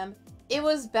 10 p.m. It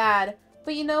was bad.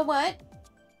 But you know what?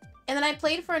 And then I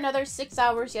played for another 6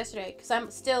 hours yesterday because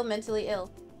I'm still mentally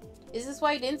ill. Is this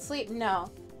why I didn't sleep?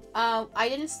 No. I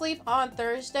didn't sleep on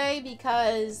Thursday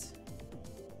because...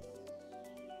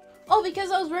 Oh,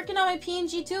 because I was working on my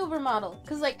PNG tuber model.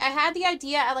 Because, like, I had the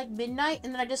idea at, like, midnight,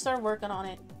 and then I just started working on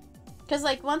it. Because,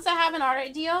 like, once I have an art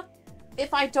idea,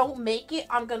 if I don't make it,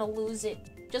 I'm gonna lose it.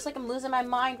 Just like I'm losing my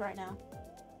mind right now.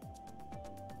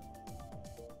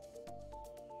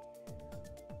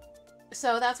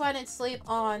 So that's why I didn't sleep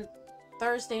on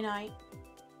Thursday night.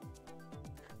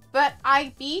 But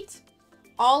I beat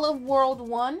all of World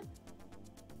 1.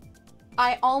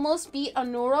 I almost beat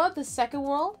Anura, the second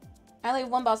world. I only have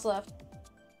one boss left.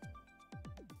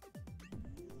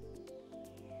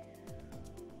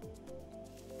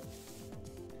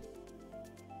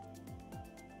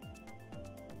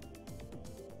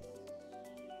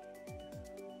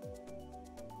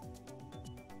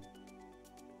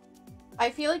 I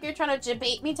feel like you're trying to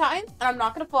debate me, Titan, and I'm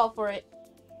not gonna fall for it.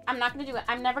 I'm not gonna do it.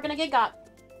 I'm never gonna get got.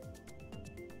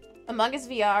 Among Us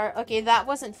VR. Okay, that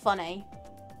wasn't funny.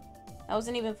 That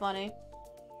wasn't even funny.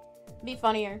 Be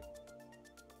funnier.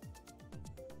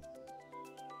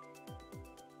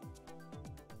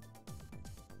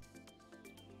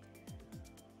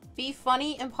 Be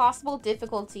funny, impossible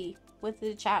difficulty with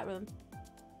the chat room.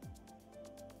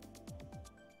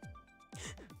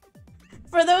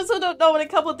 For those who don't know what a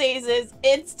couple days is,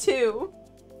 it's 2.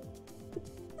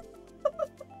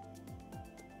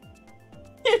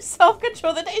 Your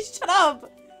self-control the day. Shut up.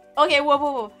 Okay,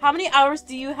 whoa. How many hours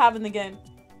do you have in the game?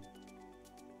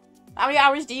 How many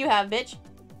hours do you have, bitch?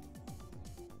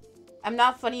 I'm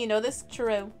not funny, you know this?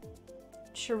 True.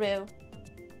 True.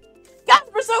 God,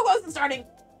 we're so close to starting.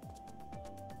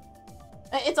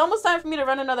 It's almost time for me to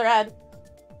run another ad.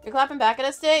 You're clapping back at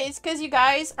us today? It's because you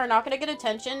guys are not going to get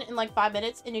attention in like 5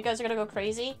 minutes and you guys are going to go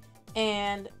crazy.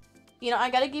 And, you know,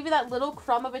 I got to give you that little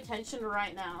crumb of attention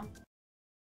right now.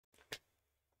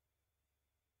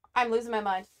 I'm losing my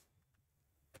mind.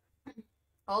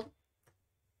 Hold.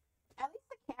 At least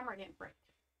the camera didn't break.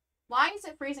 Why is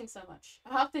it freezing so much?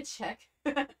 I'll have to check.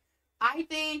 I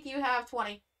think you have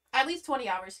 20. At least 20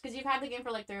 hours because you've had the game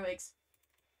for like 3 weeks.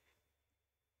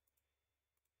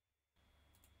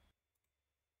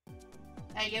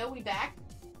 Hey yo, we back?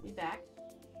 We back.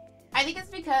 I think it's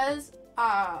because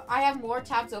I have more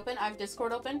tabs open. I have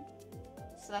Discord open.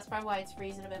 So that's probably why it's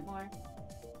freezing a bit more.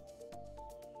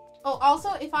 Oh,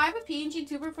 also, if I have a PNG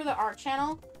tuber for the art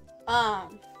channel,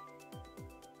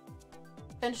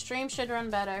 then stream should run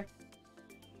better.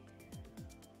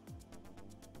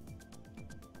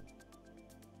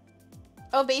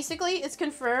 Oh, basically, it's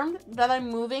confirmed that I'm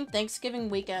moving Thanksgiving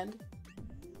weekend.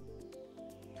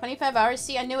 25 hours?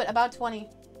 See, I knew it. About 20.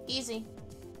 Easy.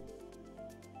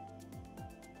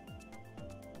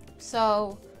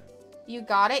 So, you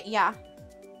got it? Yeah.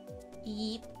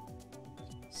 Yeep.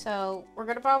 So, we're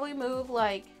gonna probably move,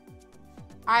 like,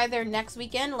 either next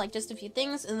weekend, like, just a few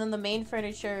things, and then the main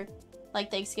furniture, like,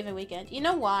 Thanksgiving weekend. You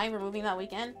know why we're moving that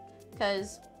weekend?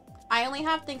 Because I only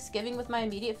have Thanksgiving with my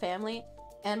immediate family,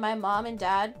 and my mom and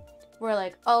dad were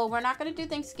like, oh, we're not gonna do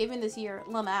Thanksgiving this year,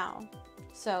 lamau.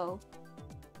 So,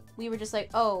 we were just like,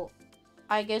 oh,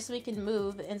 I guess we can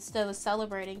move instead of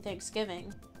celebrating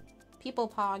Thanksgiving. People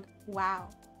pog. Wow.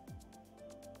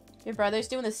 Your brother's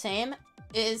doing the same?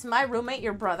 Is my roommate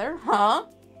your brother? Huh?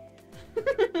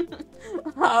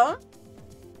 Huh?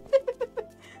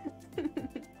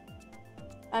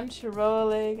 I'm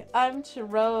trolling. I'm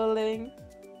trolling.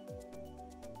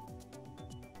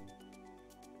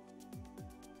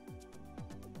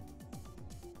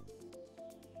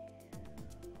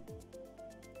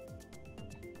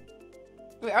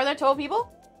 Wait, are there 12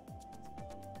 people?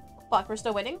 Fuck, we're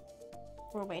still waiting?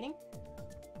 We're waiting?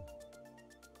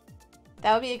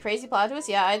 That would be a crazy plot twist?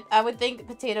 Yeah, I would think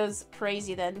Potato's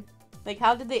crazy then. Like,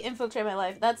 how did they infiltrate my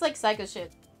life? That's like psycho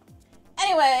shit.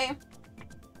 Anyway.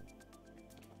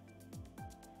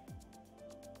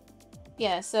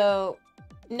 Yeah, so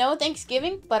no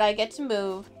Thanksgiving, but I get to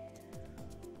move.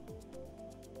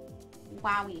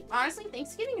 Wowie. Honestly,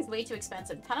 Thanksgiving is way too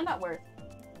expensive. Kind of not worth.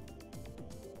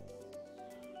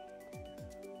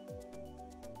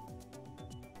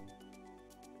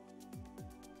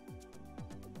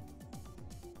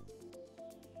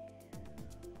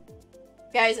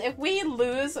 Guys, if we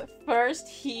lose first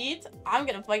heat, I'm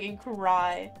gonna fucking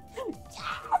cry. Yes!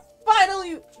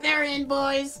 Finally! They're in,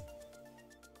 boys!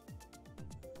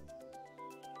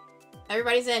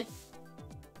 Everybody's in.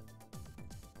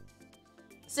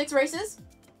 6 races.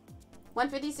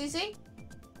 150cc.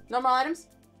 Normal items.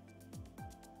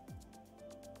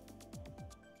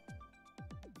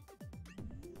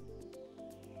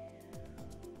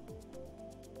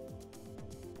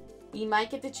 We might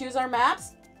get to choose our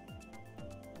maps.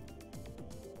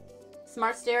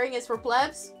 Smart steering is for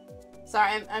plebs.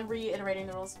 Sorry, I'm reiterating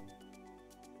the rules.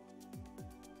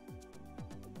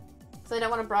 So I don't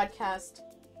want to broadcast.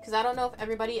 Because I don't know if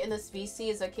everybody in this VC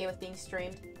is okay with being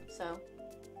streamed. So.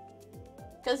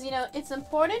 Because, you know, it's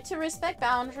important to respect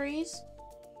boundaries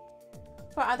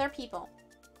for other people.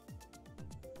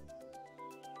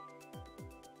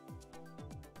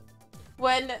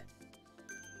 When...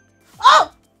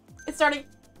 Oh! It's starting.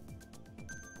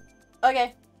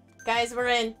 Okay. Guys, we're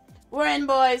in. We're in,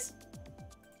 boys.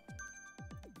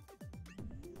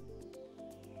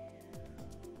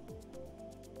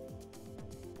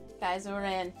 Guys, we're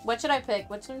in. What should I pick?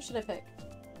 Which one should I pick?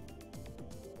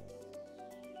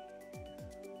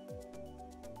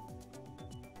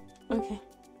 Okay.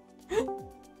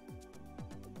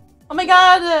 Oh my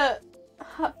god!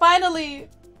 Finally!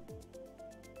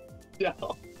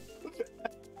 No.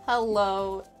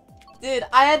 Hello. Dude,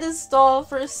 I had to stall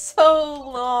for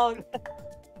so long.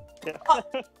 Oh.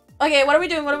 Okay, what are we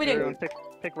doing? What are we doing?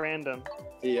 Pick random.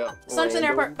 Yeah. Sunshine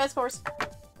Airport, best course.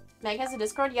 Meg has a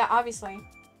Discord? Yeah, obviously.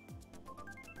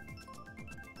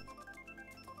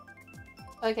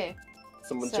 Okay.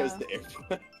 Someone so... chose the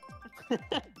airport.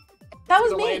 That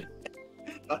was me!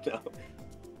 Oh no.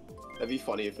 That'd be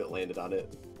funny if it landed on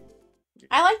it.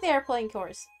 I like the airplane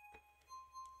course.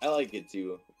 I like it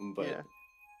too, but... Yeah.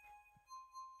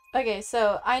 Okay,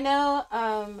 so I know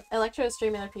Electro is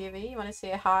streaming their POV. You want to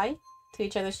say a hi to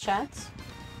each other's chats?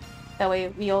 That way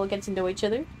we all get to know each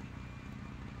other.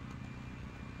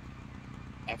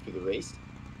 After the race?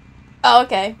 Oh,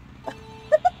 okay.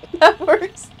 That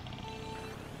works.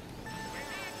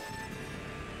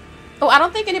 Oh, I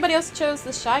don't think anybody else chose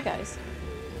the Shy Guys.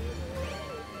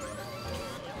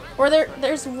 Or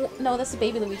there's... No, that's the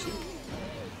Baby Luigi.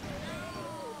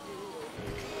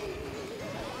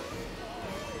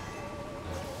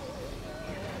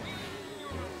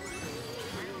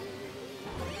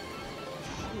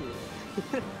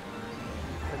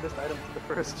 I missed items for the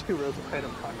first 2 rows of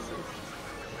item boxes.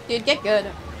 Dude, get good.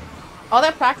 All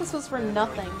that practice was for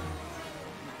nothing.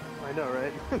 I know,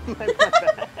 right? My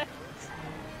bad.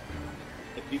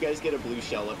 If you guys get a blue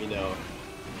shell, let me know.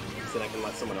 So then I can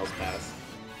let someone else pass.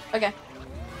 Okay.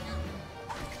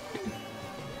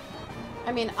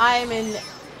 I mean, I'm in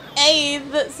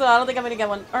 8th, so I don't think I'm gonna get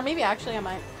one. Or maybe actually I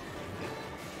might.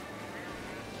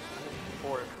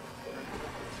 4th.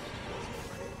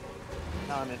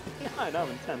 No, I'm in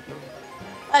 10th.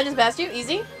 I just passed you,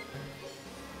 easy.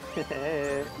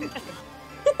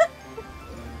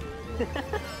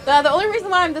 The only reason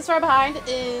why I'm this far behind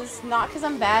is not because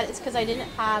I'm bad, it's because I didn't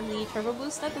have the turbo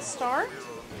boost at the start.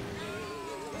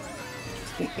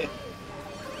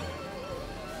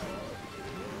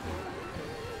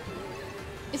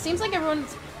 It seems like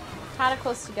everyone's kind of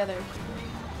close together.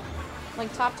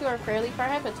 Like, top 2 are fairly far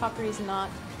ahead, but top 3 is not.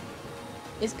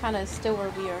 Is kind of still where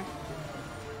we are.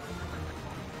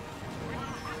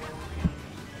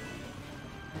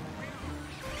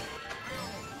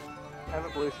 I have a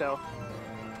blue shell.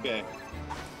 Okay.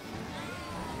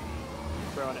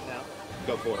 Throwing it now.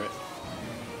 Go for it.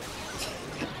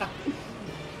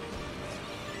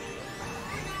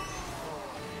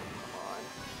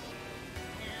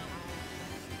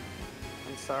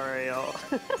 I'm sorry, y'all.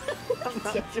 I'm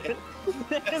not doing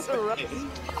it. It's a rough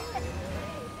spot.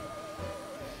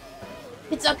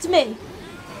 It's up to me.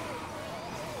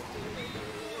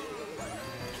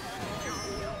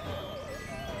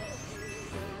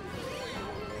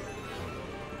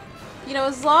 You know,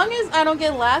 as long as I don't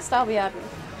get last, I'll be happy.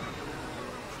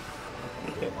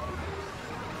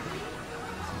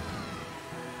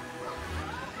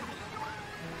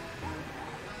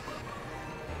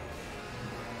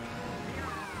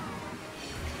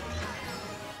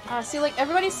 See, like,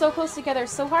 everybody's so close together.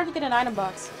 It's so hard to get an item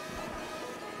box.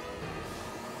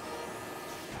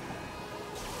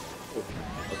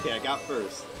 Okay, I got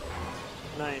first.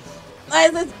 Nice.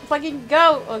 Let's fucking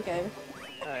go! Okay.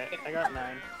 Alright, I got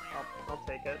 9. I'll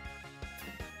take it.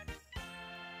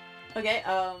 Okay,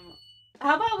 how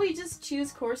about we just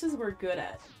choose courses we're good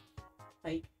at?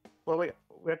 Like... Well, we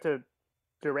have to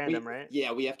do random, right?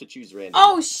 Yeah, we have to choose random.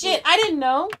 Oh shit! I didn't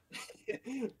know!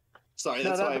 Sorry,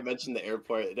 that's why I mentioned the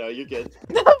airport. No, you're good.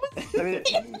 I mean,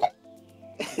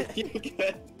 You're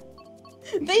good.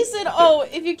 They said, oh,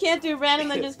 if you can't do random,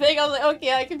 then just pick. I was like,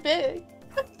 okay, I can pick.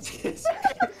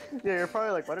 yeah, you're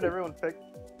probably like, why did everyone pick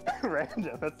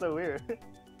random? That's so weird.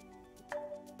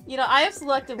 You know, I have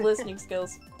selective listening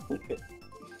skills.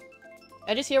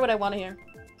 I just hear what I want to hear.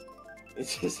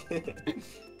 It's just...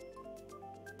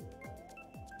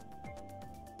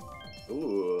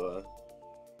 Ooh.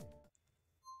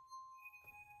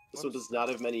 This one does not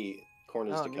have many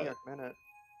corners to New cut. York Minute.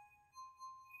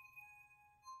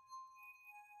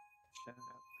 Shut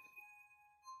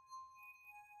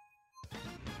up.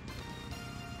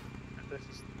 This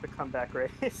is the comeback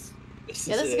race.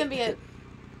 Yeah, this is gonna be it.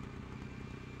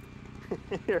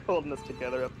 You're holding us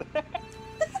together up there.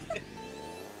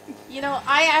 You know,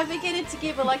 I advocated to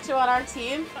keep Electro on our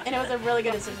team, and it was a really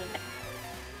good decision.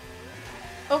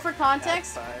 Oh, for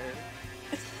context,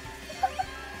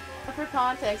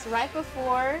 right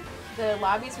before the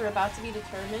lobbies were about to be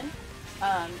determined,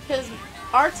 because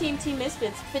our team, Team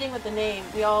Misfits, fitting with the name,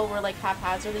 we all were like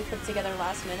haphazardly put together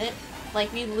last minute.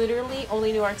 Like, we literally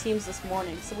only knew our teams this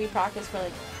morning, so we practiced for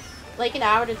like an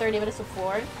hour to 30 minutes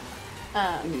before.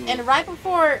 And right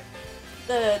before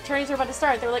the tourneys were about to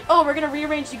start, they were like, oh, we're gonna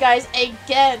rearrange you guys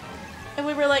again. And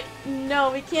we were like,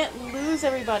 no, we can't lose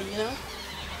everybody, you know?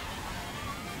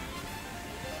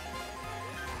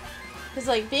 Because,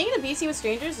 like, being in a BC with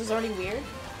strangers is already weird.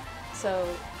 So,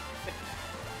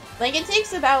 like, it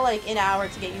takes about, like, an hour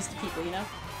to get used to people, you know?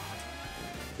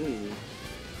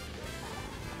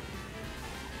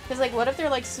 Because, like, what if they're,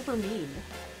 like, super mean?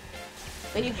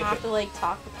 Then you have to, like,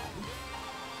 talk with them.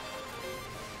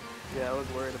 Yeah, I was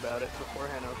worried about it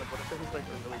beforehand. I was like, what if it was like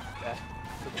really bad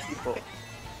for the people?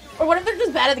 Or what if they're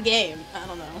just bad at the game? I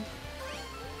don't know.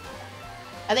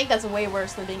 I think that's way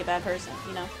worse than being a bad person,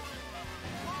 you know?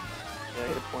 Yeah,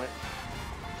 good point.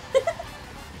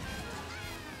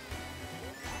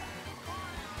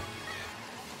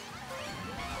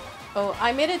 Oh,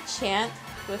 I made a chant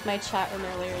with my chat room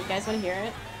earlier. You guys want to hear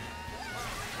it?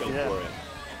 Go for it.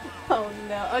 Oh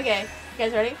no. Okay, you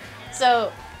guys ready?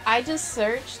 So, I just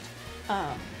searched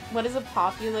what is a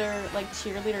popular, like,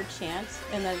 cheerleader chant,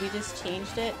 and then we just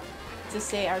changed it to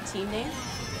say our team name.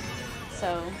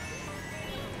 So,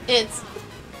 it's,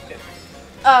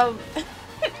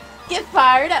 get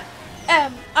fired up!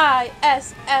 M-I-S-F-I-T-S!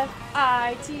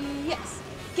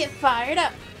 Get fired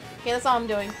up! Okay, that's all I'm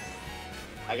doing.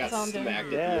 I got smacked at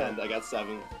the end. I got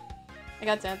 7. I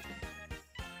got 10.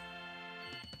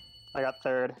 I got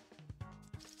 3rd.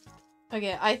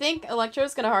 Okay, I think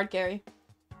Electro's gonna hard carry.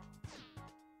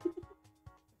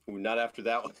 Ooh, not after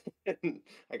that one.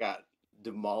 I got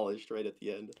demolished right at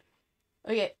the end.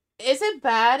 Okay, is it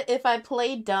bad if I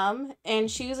play dumb and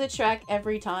choose a track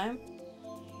every time?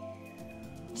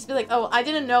 Just be like, oh, I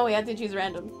didn't know we had to choose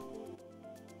random.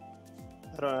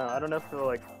 I don't know. I don't know if they'll,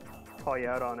 like, call you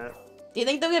out on it. Do you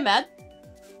think they'll get mad?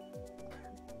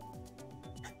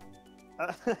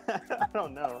 I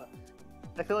don't know.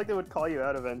 I feel like they would call you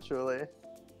out eventually.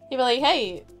 You'd be like,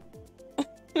 hey.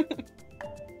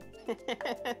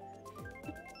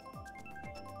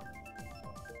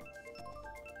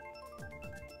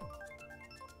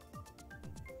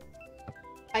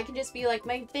 I can just be like,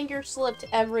 my finger slipped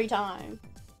every time.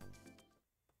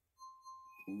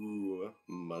 Ooh,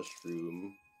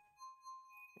 mushroom.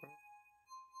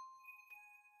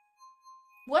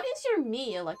 What is your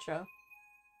me, Electro?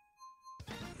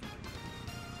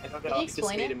 I don't know. Can you I just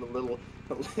explain made it? him a little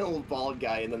bald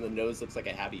guy, and then the nose looks like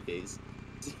a happy face.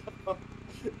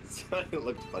 So it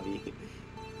looked funny.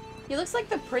 He looks like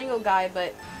the Pringle guy,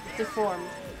 but deformed.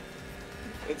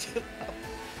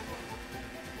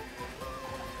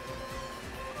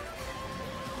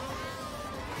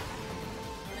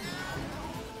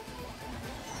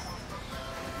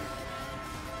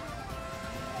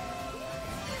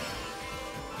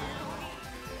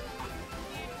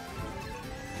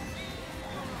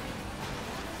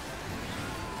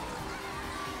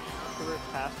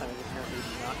 Pastime is apparently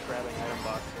not grabbing item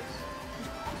boxes.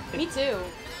 Me too.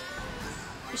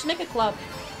 We should make a club.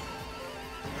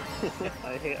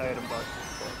 I hate item boxes.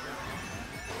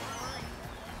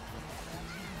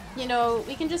 You know,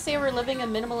 we can just say we're living a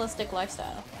minimalistic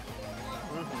lifestyle.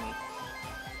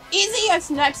 Easy! I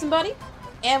sniped somebody!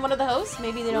 And one of the hosts.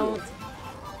 Maybe they don't...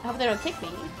 I hope they don't kick me.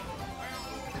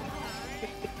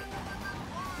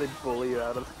 They bully you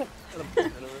out of the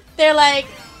tournament. They're like,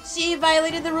 she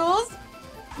violated the rules?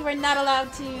 You are not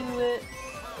allowed to...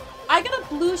 I got a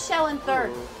blue shell in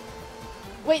third. Ooh.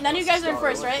 Wait, none of you guys are in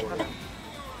first, right?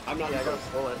 I'm not. Yeah, I got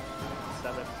a bullet.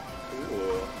 7.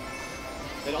 Ooh.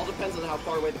 It all depends on how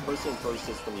far away the person in first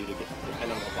is from you to get,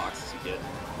 depending on what boxes you get.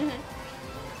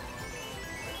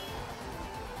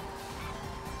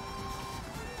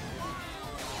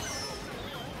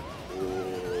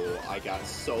 Ooh, I got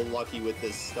so lucky with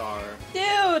this star.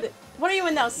 Dude! What are you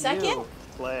in now, second? You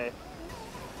play.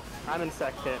 I'm in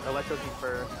second. Electro's in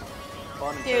first. Well,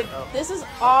 I'm in Dude, third. Oh. this is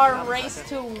our I'm race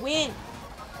second. to win.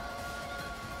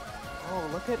 Oh,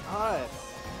 look at us.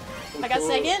 I got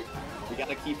second. We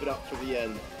gotta keep it up for the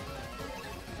end.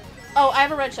 Oh, I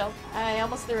have a red shell. I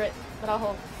almost threw it, but I'll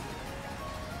hold.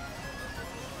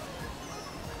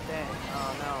 Dang.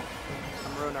 Oh no.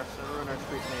 I'm ruining our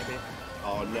streak maybe.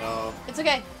 Oh no. It's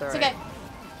okay. It's okay.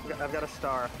 I've got a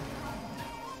star.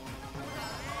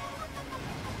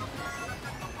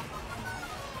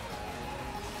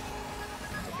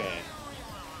 Okay.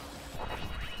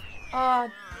 Oh,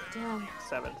 damn.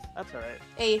 7th. That's alright.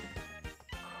 8th.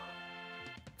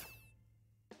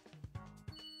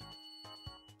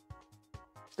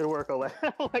 Good work,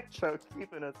 Electro,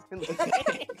 keeping us in the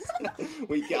game.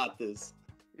 We got this.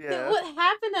 Yeah. What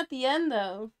happened at the end,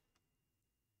 though?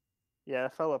 Yeah,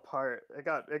 it fell apart. It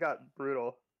got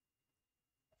brutal.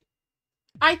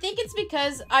 I think it's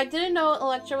because I didn't know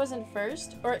Electra was in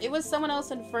first, or it was someone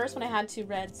else in first when I had 2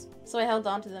 reds, so I held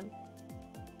on to them.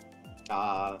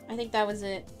 I think that was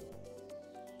it.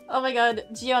 Oh my god,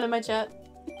 Gion in my chat.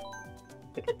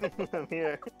 I'm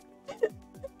here.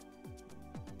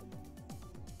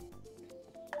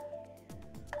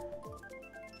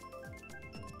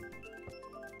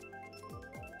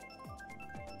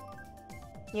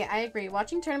 Yeah, I agree.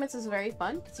 Watching tournaments is very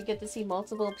fun because you get to see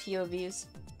multiple POVs.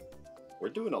 We're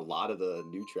doing a lot of the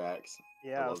new tracks.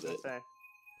 Yeah, I was love gonna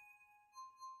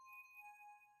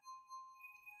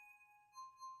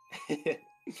it. say.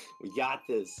 We got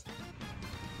this.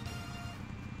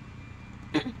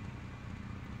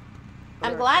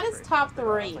 I'm glad it's top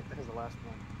 3. Like, this is the last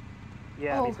one.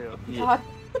 Yeah, me too. God.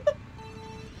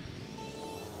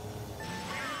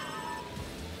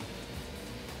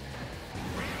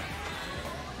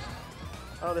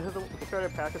 Oh, we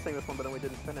started practicing this one, but then we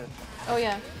didn't finish. Oh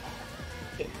yeah.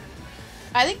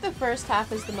 I think the first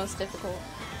half is the most difficult.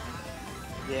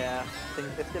 Yeah, I think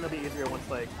it's gonna be easier once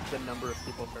like the number of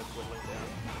people starts whittling down.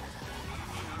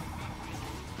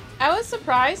 I was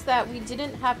surprised that we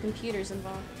didn't have computers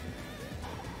involved.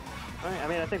 I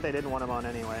mean, I think they didn't want them on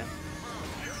anyway.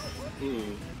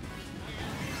 Hmm.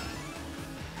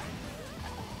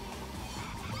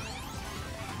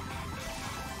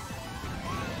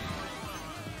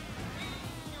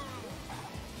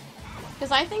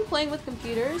 Because I think playing with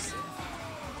computers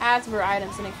adds more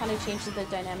items and it kind of changes the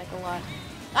dynamic a lot.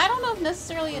 I don't know if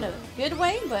necessarily in a good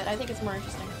way, but I think it's more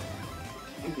interesting.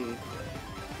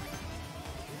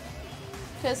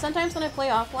 Because sometimes when I play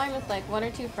offline with like 1 or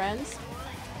 2 friends,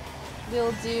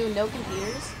 we'll do no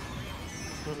computers.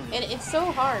 And it's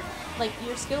so hard. Like,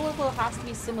 your skill level has to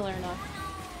be similar enough.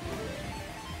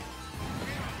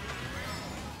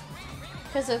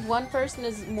 Because if one person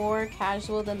is more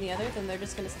casual than the other, then they're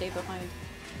just going to stay behind.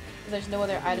 There's no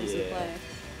other items to play.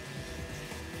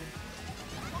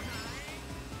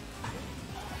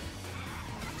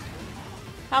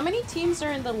 How many teams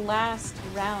are in the last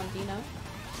round, do you know?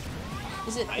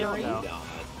 Is it 3? I don't know.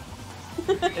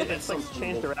 It's like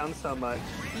changed around so much.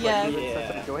 Yeah. Like, even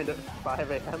since I joined at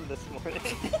 5 AM this morning.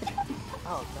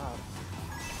 Oh god.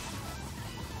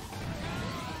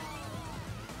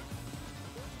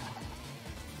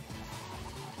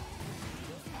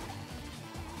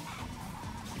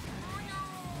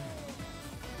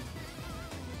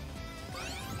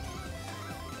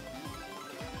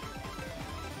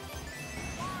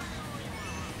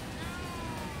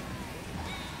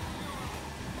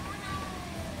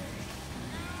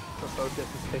 The focus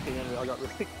is kicking in, we all got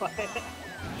really quiet.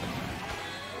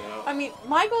 I mean,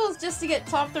 my goal is just to get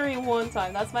top 3 one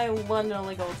time. That's my one and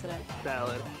only goal today.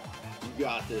 Valid. You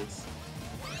got this.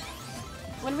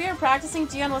 When we were practicing,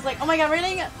 Gian was like, oh my god, we're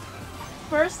getting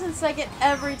first and second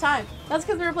every time. That's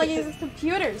because we were playing against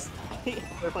computers.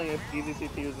 We're playing against easy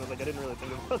CPUs and I was like, I didn't really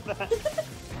think about that.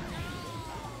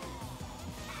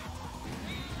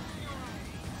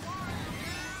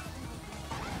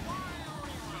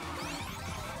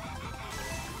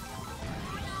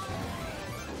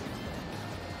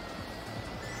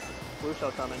 Blue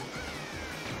shell coming.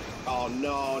 Oh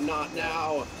no, not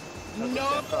now.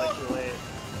 No! Probably too late.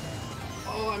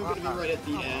 Oh, I'm gonna be right at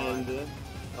the end.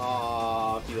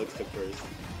 Aw, Felix took first.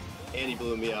 And he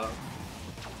blew me up.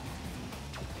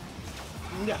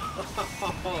 No!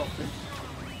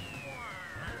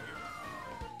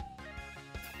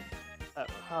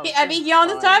 Okay, I beat you on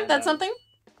this time. That's something.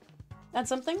 That's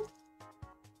something.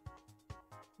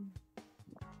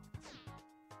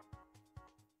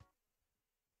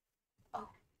 Oh.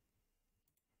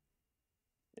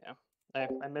 Yeah,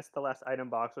 I missed the last item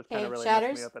box, which kind of really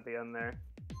Shatters. messed me up at the end there.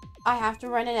 I have to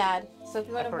run an ad. So if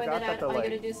you want I to run forgot an that ad, the all you like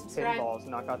gotta do is subscribe. pinballs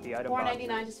knock out the item boxes.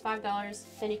 $4.99, just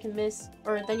 $5. Then you can miss,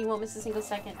 or then you won't miss a single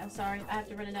second. I'm sorry, I have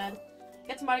to run an ad.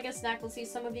 Get tomorrow, get a snack. We'll see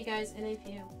some of you guys in a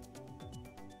few.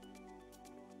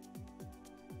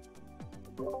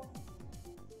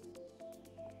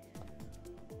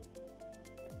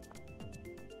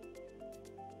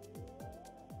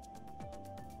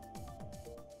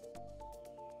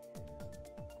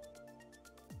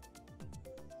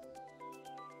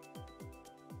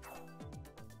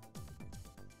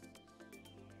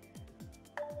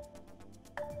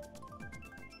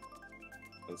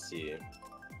 Let's see.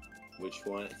 Which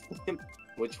one?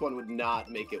 Which one would not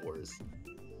make it worse?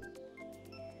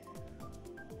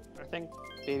 I think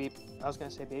I was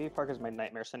gonna say Baby Park is my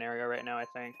nightmare scenario right now. I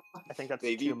think that's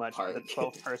Baby too much for the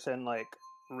Park. 12-person like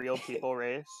real people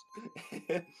race.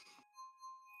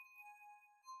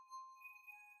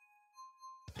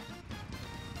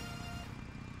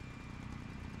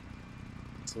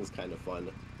 This one's kind of fun.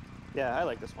 Yeah, I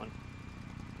like this one.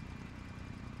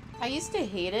 I used to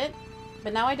hate it,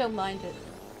 but now I don't mind it.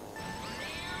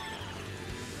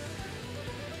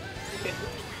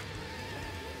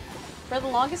 For the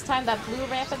longest time, that blue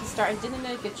ramp at the start, I didn't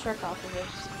make a trick off of it.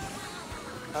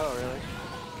 Oh, really?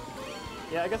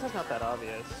 Yeah, I guess it's not that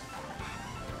obvious.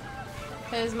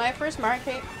 Because my first Mario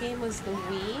Kart game was the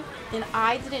Wii, and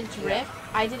I didn't drift,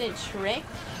 I didn't trick,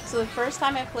 so the first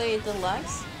time I played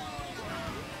Deluxe,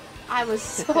 I was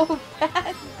so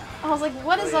bad. I was like,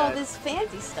 what is all this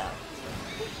fancy stuff?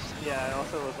 Yeah, I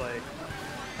also was like,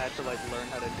 I had to like learn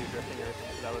how to do drifting or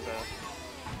something.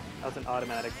 That was an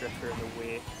automatic drifter in the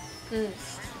Wii.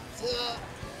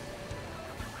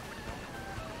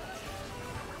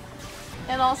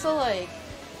 And also like,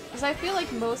 because I feel like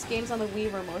most games on the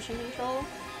Wii were motion control,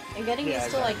 and getting used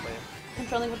to like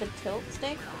controlling with a tilt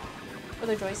stick, or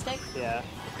the joystick,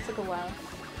 took a while.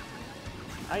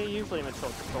 I usually am a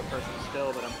tilt control person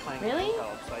still, but I'm playing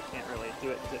handheld, so I can't really do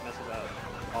it because it messes up.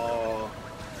 Oh.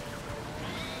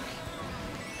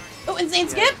 Oh, insane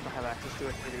skip! I don't have access to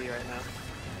a TV right now.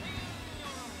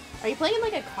 Are you playing in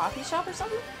like a coffee shop or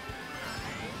something?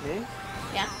 Me?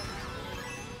 Yeah.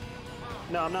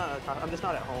 No, I'm not. I'm just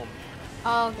not at home.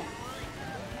 Oh, okay.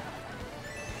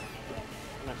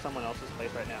 I'm at someone else's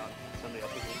place right now. Somebody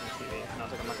else is using the TV, and I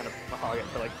was like, I'm not gonna hog it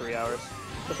for like 3 hours.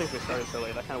 Especially if we started so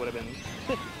late, that kind of would have been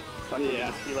fucking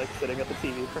just be like sitting at the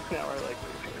TV for an hour, like.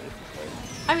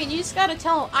 I mean, you just gotta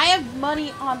tell them, I have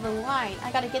money on the line.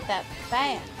 I gotta get that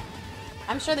bag.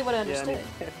 I'm sure they would have understood. Yeah,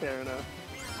 I mean, fair enough.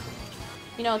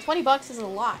 You know, $20 is a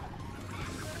lot.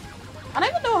 I don't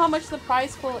even know how much the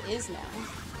prize pool is now.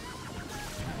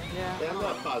 Yeah, I'm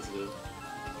not positive.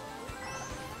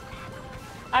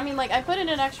 I mean, like, I put in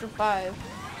an extra 5,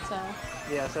 so.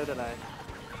 Yeah, so did I.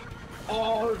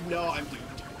 Oh no, I'm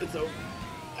doomed. It's over.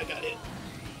 I got it.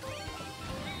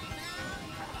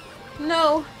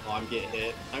 No. Oh, I'm getting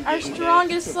hit. Our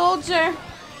strongest soldier.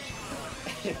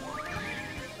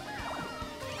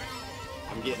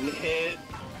 I'm getting hit.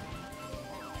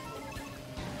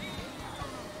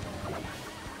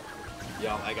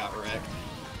 Yo, I got wrecked.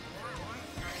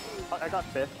 I got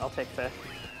 5th. I'll take 5th.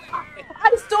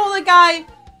 I stole the guy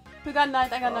who got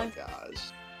 9th. I got 9th. Oh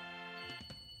gosh.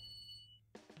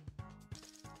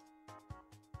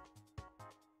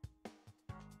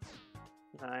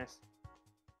 Nice.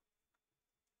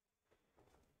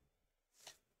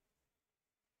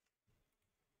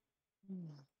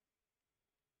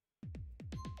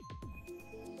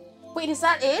 Wait, is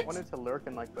that it? I wanted to lurk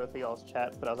in like both of y'all's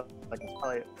chats, but I was like, it's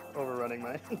probably overrunning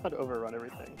my, not overrun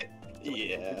everything.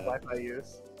 Yeah. Wi-Fi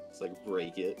use. It's like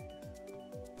break it.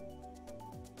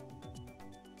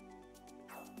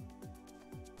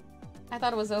 I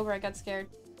thought it was over. I got scared.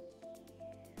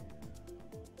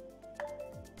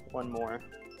 One more.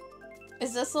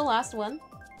 Is this the last one?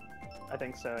 I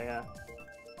think so, yeah.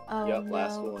 Oh, Yep, no.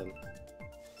 last one.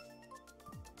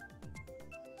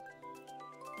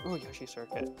 Ooh, Yoshi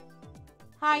Circuit.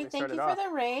 Hi, thank you for the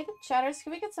raid. Chatters,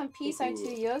 can we get some peace out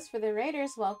to Yos for the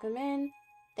raiders? Welcome in.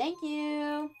 Thank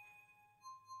you.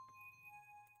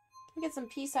 Can we get some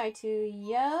peace out to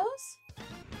Yos?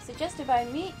 Suggested by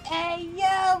me. Hey,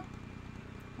 yo!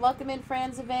 Welcome in,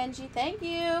 friends of Angie. Thank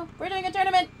you. We're doing a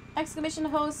tournament! Exclamation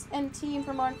host and team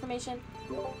for more information.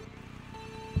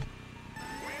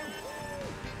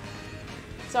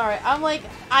 Sorry, I'm like,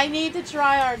 I need to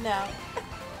try hard now.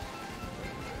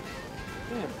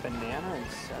 Yeah, banana and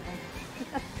 7.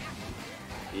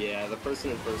 Yeah, the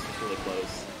person in first is really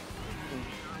close.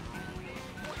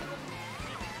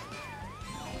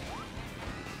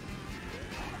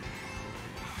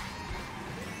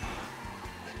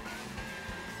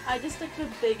 I just took the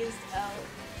biggest L.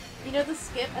 You know the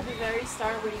skip at the very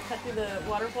start where you cut through the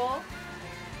waterfall?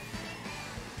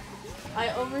 I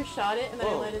overshot it and then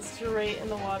I landed straight in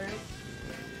the water.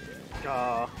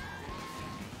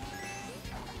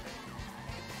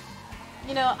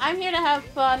 You know, I'm here to have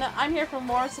fun. I'm here for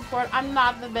more support. I'm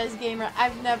not the best gamer.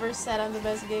 I've never said I'm the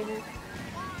best gamer.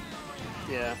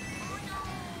 Yeah.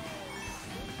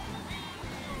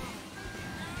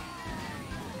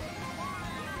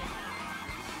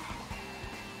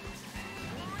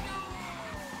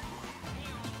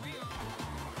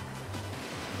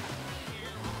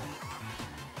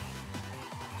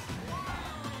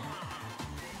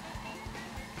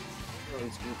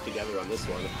 Everyone's grouped together on this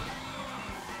one.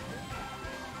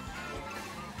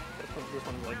 This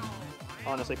one's like,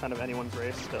 honestly, kind of anyone's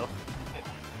race still.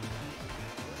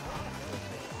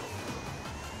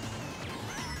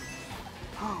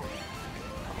 Oh,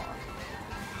 come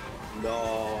on.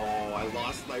 No, I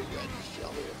lost my red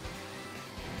shovel.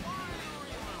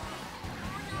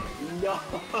 No!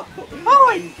 Oh!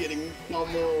 I'm getting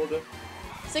pummeled.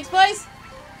 6th place?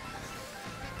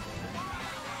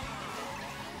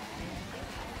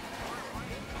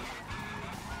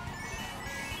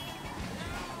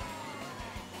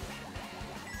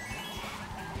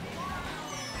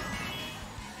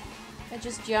 I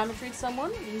just geometried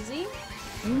someone. Easy.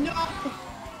 No!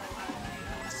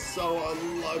 So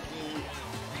unlucky.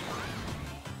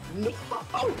 No!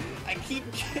 I keep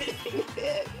getting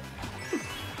hit.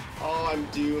 Oh, I'm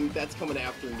doomed. That's coming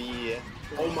after me.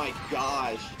 Oh my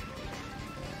gosh.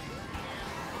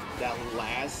 That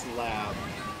last lap.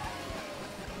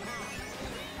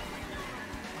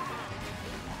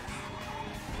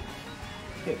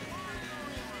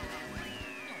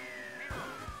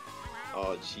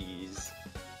 Oh, jeez.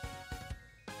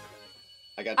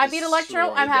 I beat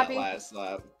Electro. I'm happy. Last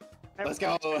lap. Let's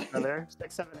go. Another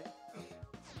 6, 7, 8.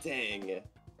 Dang.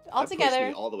 All That pushed together.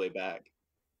 me all the way back.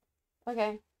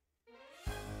 Okay.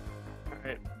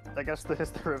 Alright, I guess this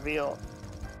is the reveal.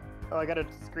 Oh, I gotta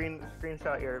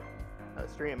screenshot your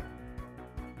stream.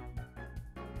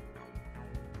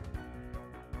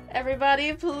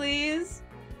 Everybody, please.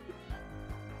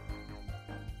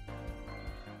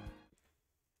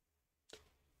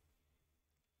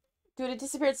 Dude, it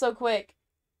disappeared so quick.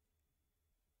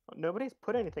 Nobody's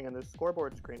put anything in the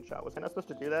scoreboard screenshot. Was I not supposed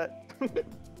to do that?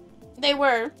 They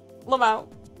were. Lamau.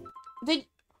 Did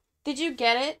you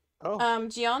get it? Oh.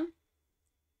 Gion?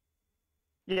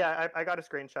 Yeah, I got a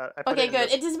screenshot. I put Okay, it in good.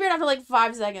 the... It disappeared after like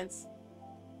 5 seconds.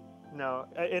 No,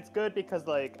 it's good because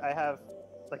like I have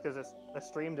like there's a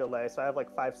stream delay, so I have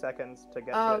like 5 seconds to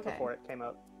get to it before it came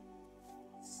up.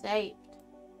 Saved.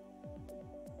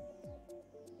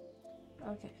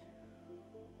 Okay.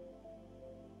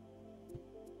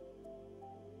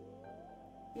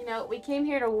 You know, we came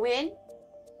here to win.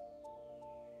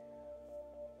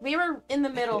 We were in the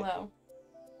middle though.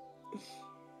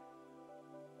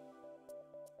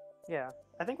 Yeah,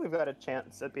 I think we've got a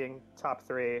chance at being top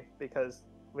 3 because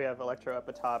we have Electro up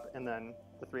the top and then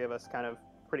the 3 of us kind of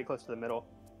pretty close to the middle.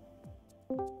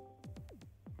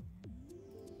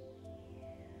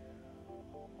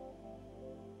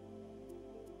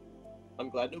 I'm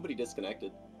glad nobody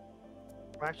disconnected.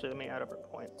 Actually, let me add up our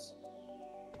points.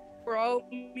 We're all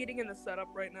meeting in the setup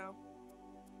right now.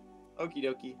 Okie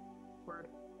dokie. Word.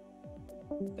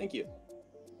 Thank you.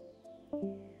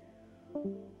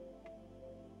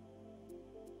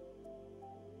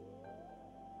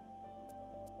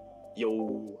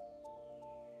 Yo.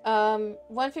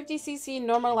 150cc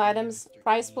normal items,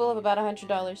 price pool of about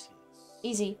 $100.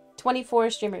 Easy.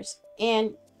 24 streamers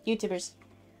and YouTubers.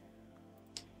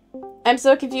 I'm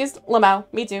so confused. Lamau.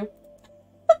 Me too.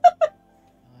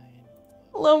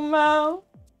 Lamau.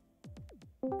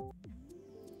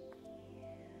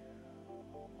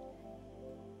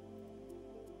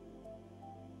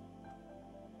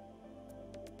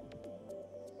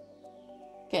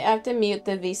 Okay, I have to mute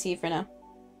the VC for now.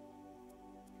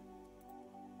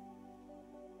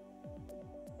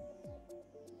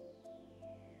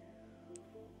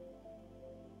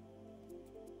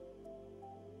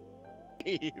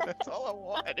 That's all I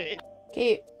wanted.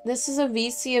 Okay, this is a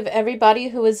VC of everybody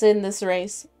who was in this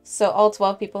race. So all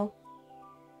 12 people.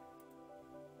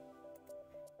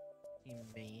 Team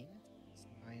main is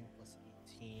 9 plus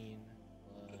 18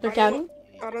 plus... They're counting?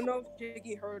 I don't know if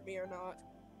Jiggy heard me or not.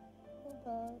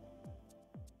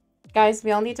 Guys,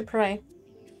 we all need to pray.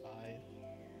 85.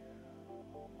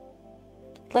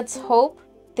 Let's hope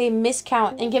they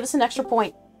miscount and give us an extra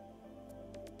point.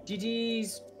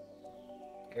 GG's.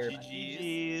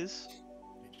 GG's.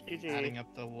 GG. Adding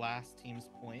up the last team's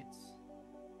points.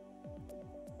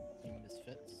 Team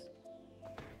Misfits.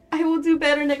 I will do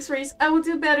better next race. I will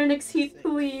do better next heat,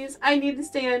 please. I need to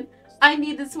stand. I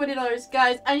need the $20.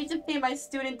 Guys, I need to pay my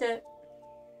student debt.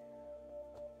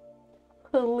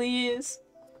 Please.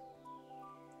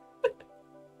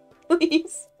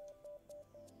 Please.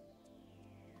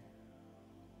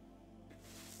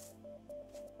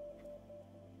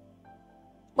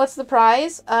 What's the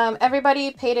prize?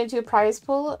 Everybody paid into a prize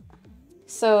pool.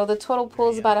 So the total pool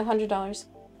is about $100.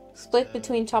 Split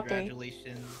between top 3.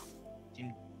 Congratulations,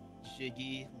 Team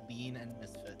Jiggy, Lean, and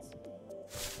Misfits.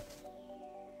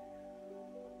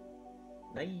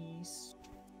 Nice.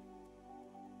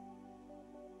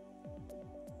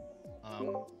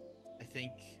 I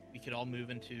think we could all move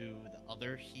into the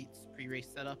other heats pre-race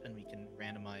setup, and we can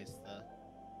randomize the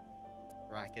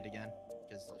bracket again,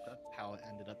 because of how it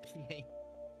ended up being.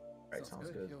 Alright,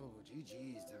 sounds good. Yo,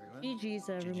 GG's everyone. GG's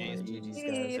everyone. GG's,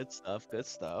 guys. Good stuff. Good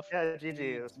stuff. Yeah, GG.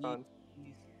 It was fun.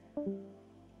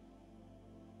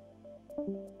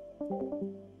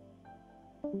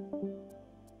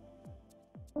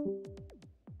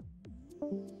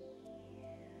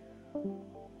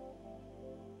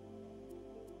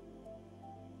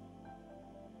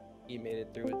 He made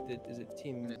it through it. Is it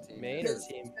team Team main or Misfits.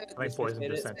 team? I think Poison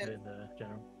made just it? sent it in the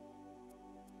general.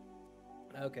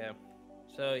 Okay.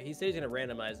 So he said he's gonna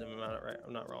randomize them.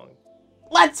 I'm not wrong.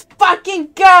 Let's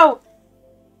fucking go!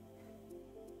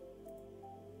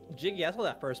 Jiggy, I saw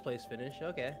that first place finish.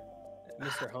 Okay.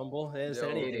 Mr. Humble. They didn't say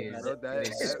Yo, anything bro, about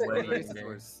it. those races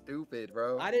were stupid,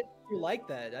 bro. I didn't know you like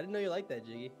that. I didn't know you like that,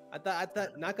 Jiggy. I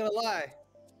thought, not gonna lie,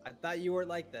 I thought you weren't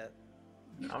like that.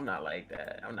 I'm not like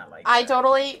that. I'm not like I that.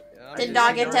 totally Yeah, did I'm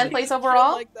not just get saying. 10th place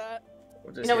overall. Like that.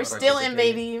 You know, we're still in,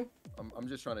 baby. I'm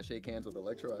just trying to shake hands with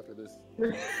Electro after this.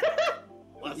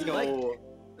 Let's You go. like-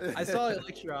 I saw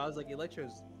Electro. I was like,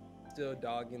 Electro's still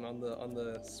dogging on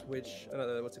the Switch.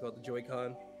 What's it called? The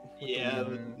Joy-Con. Yeah.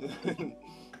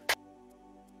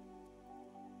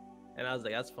 And I was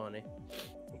like, that's funny.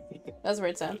 That's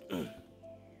weird sound.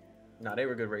 Nah, they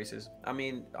were good races. I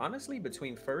mean, honestly,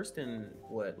 between first and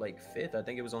what, like fifth, I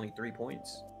think it was only 3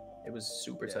 points. It was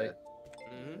super Yeah. tight.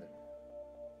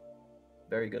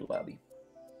 Very good lobby.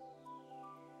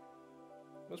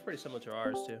 It was pretty similar to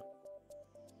ours too.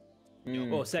 Mm.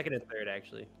 Well, second and third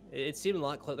actually. It seemed a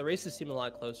lot close. The races seemed a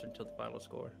lot closer until the final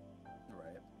score.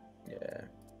 Right. Yeah.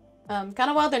 Kind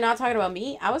of while they're not talking about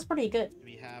me, I was pretty good.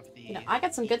 We have the You know, I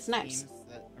got some good eight snacks. teams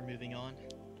that are moving on.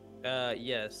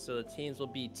 Yes. So the teams will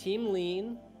be Team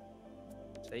Lean.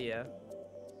 Say yeah.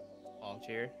 All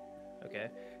cheer. Okay.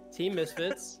 Team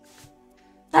Misfits.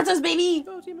 That's us, baby!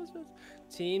 Go Team Misfits.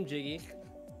 Team Jiggy.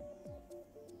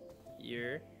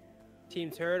 Year. Team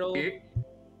Turtle.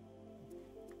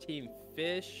 Team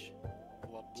Fish.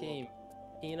 Team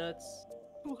Peanuts.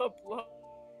 Blup, blup.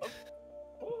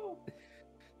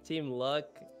 Team Luck.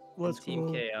 Let's and Team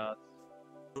go. Chaos.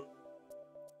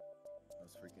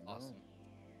 That's freaking Awesome.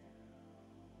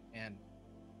 And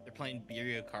they're playing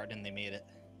Mario Kart, and they made it.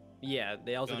 Yeah,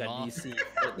 they also Going got off. DC.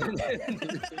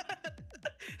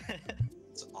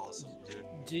 It's awesome, dude.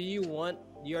 Do you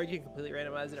already completely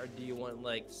randomize it, or do you want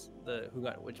like the who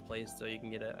got which place so you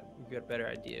can get a better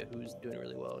idea who's doing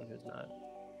really well and who's not?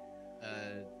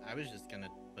 I was just gonna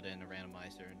put in a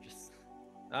randomizer and just.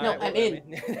 No, I'm in.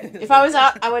 If I was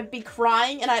out, I would be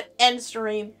crying and I'd end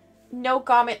stream. No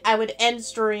comment, I would end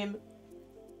stream.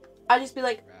 I'd just be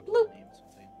like, grab bloop. the names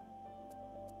and say,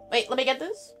 Wait, let me get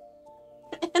this.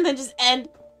 And then just end.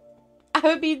 I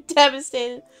would be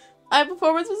devastated. My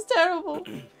performance was terrible. It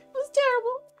was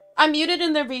terrible. I'm muted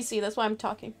in their VC, that's why I'm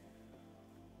talking.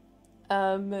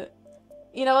 You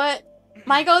know what?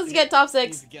 My goal is to get top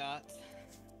 6. We've got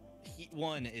Heat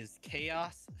 1 is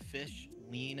Chaos, Fish,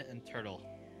 Lean, and Turtle.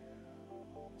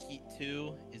 Heat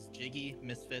 2 is Jiggy,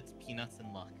 Misfits, Peanuts,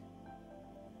 and Luck.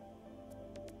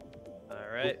 All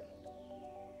right.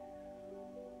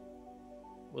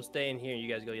 We'll stay in here. You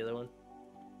guys go the other one.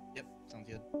 Yep, sounds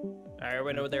good. All right,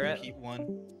 everyone know where they're at. Heat 1,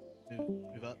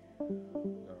 move up.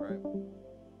 All right.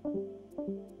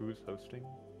 Who's hosting?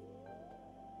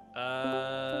 Wait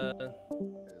a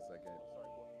second. Sorry.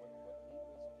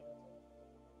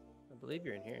 I believe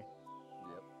you're in here.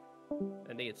 Yep.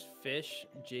 I think it's Fish,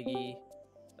 Jiggy,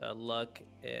 Luck,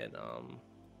 and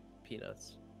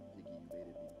Peanuts. Jiggy, you baited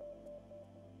me.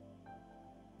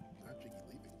 Not Jiggy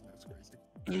leaving. That's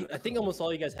crazy. I think almost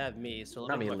all you guys have me, so let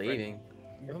Not me me put my leaving.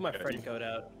 Put my friend code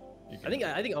out. You I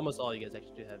can- think almost all you guys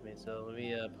actually do have me. So let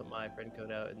me put my friend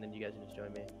code out, and then you guys can just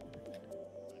join me.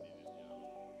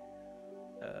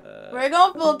 We're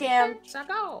going full cam.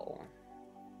 Go.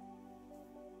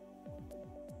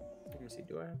 Let me see.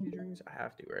 Do I have these rings? I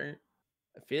have to, right?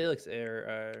 Felix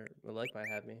or Malek might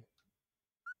have me.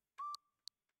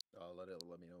 Let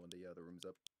me know when the room's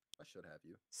up. I should have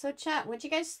you. So chat, what'd you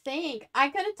guys think? I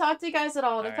couldn't talk to you guys at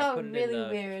all. It Alright, I felt put it really in,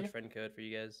 weird. friend code for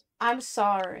you guys. I'm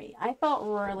sorry. I felt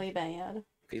really bad.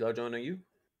 Philo joining you?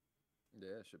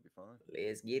 Yeah, it should be fine.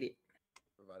 Let's get it.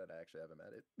 Provided I actually have him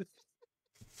at it.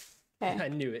 Okay. I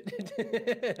knew it.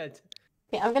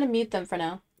 Okay, I'm gonna mute them for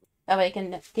now. That way I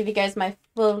can give you guys my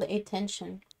full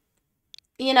attention.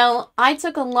 You know, I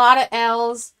took a lot of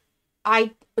L's.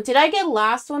 Did I get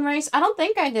last one race? I don't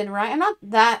think I did, right? I'm not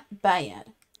that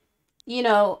bad. You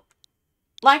know,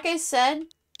 like I said,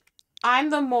 I'm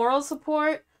the moral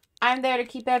support. I'm there to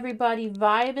keep everybody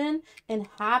vibing and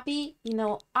happy. You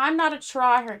know, I'm not a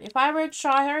tryhard. If I were a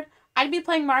tryhard, I'd be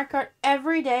playing Mario Kart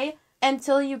every day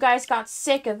until you guys got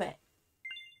sick of it.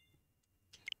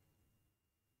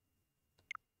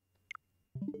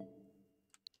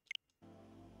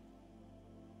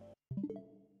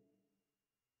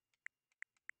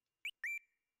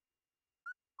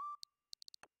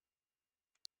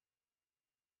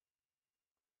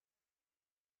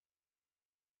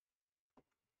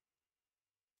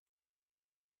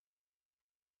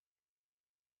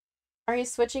 Are you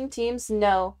switching teams?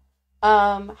 No.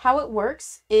 How it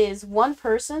works is one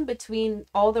person between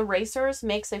all the racers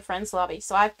makes a friends lobby.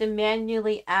 So I have to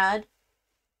manually add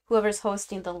whoever's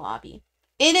hosting the lobby.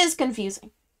 It is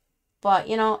confusing. But,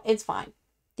 you know, it's fine.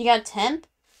 You got 10th?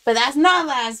 But that's not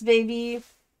last, baby.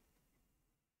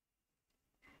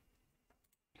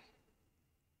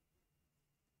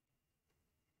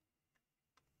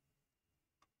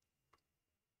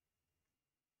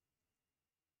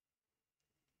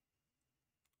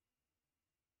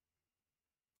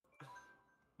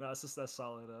 No, that's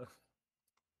solid.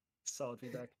 Solid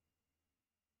feedback.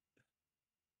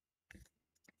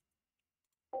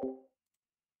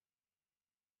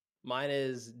 Mine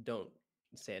is don't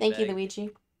sandbag. Thank you, Luigi.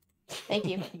 Thank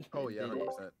you. Oh yeah,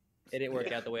 100%. It didn't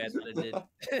work out the way I thought it did.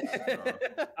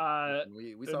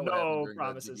 We saw what no happened during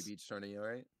promises. the Jiggy Beach tourney,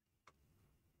 alright?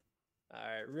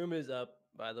 Alright, room is up,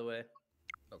 by the way.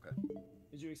 Okay.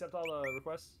 Did you accept all the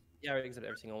requests? Yeah, I already accepted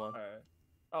every single one. Alright.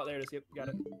 Oh, there it is. Yep, got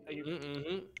it. Thank you.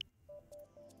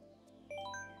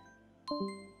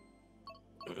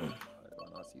 I do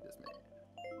not see this man.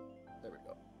 There we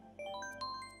go.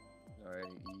 Alright,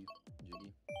 Eve,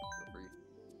 Jiggy,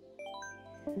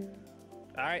 feel free.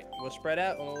 Alright, we'll spread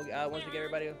out. And once we get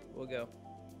everybody, we'll go.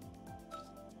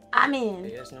 I'm in.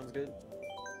 Yeah, sounds good.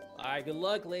 Alright, good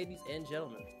luck, ladies and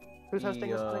gentlemen. Who's hosting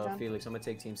this one again? Felix, I'm gonna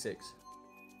take team 6.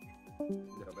 Yeah,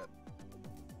 bet.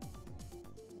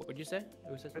 What would you say?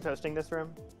 Who's hosting this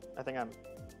room? I think I'm.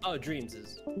 Oh, Dreams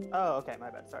is. Oh, okay, my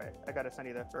bad. Sorry, I gotta send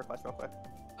you the request real quick.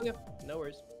 Okay, no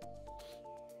worries.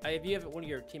 If you have one of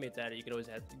your teammates at it, you can always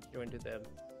join to them.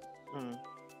 Hmm.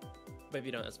 But if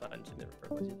you don't, that's fine. Just never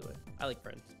request either way. I like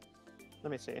friends.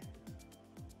 Let me see.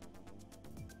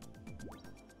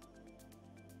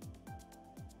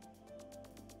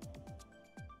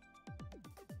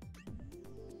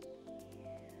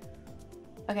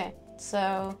 Okay,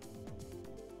 so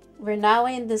we're now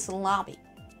in this lobby.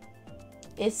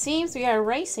 It seems we are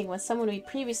racing with someone we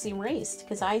previously raced,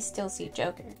 because I still see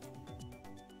Joker.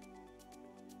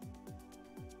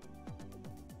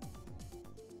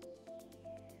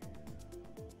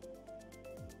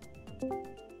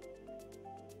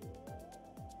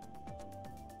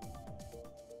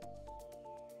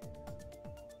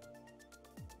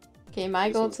 Okay, my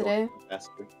This goal one's going today.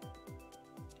 faster.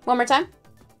 One more time?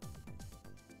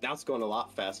 Now it's going a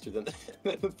lot faster than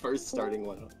the first starting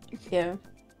one. Yeah.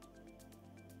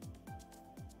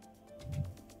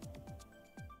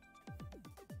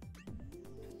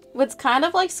 What's kind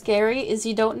of like scary is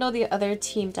you don't know the other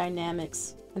team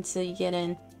dynamics until you get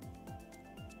in.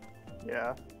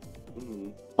 Yeah.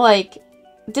 Like,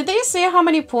 did they say how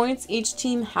many points each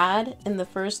team had in the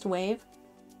first wave?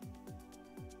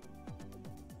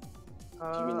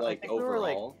 Do you mean like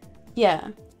overall? Yeah.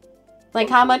 Like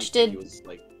how much did... It was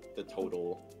like the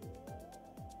total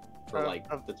for like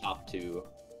the top two.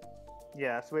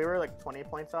 Yeah, so we were like 20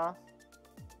 points off.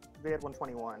 They had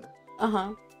 121.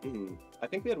 Uh-huh. I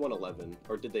think we had 111,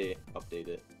 or did they update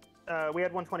it? We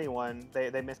had 121.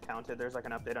 They miscounted. There's like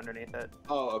an update underneath it.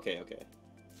 Oh, okay.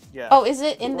 Yeah. Oh, is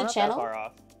it in We're the not channel? That far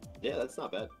off. Yeah, that's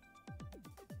not bad.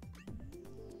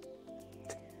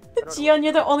 Gion,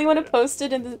 you're the only one who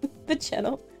posted in the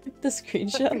channel the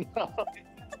screenshot.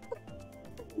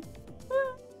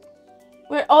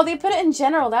 Where? Oh, they put it in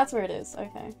general. That's where it is.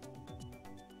 Okay.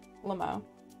 Lamo.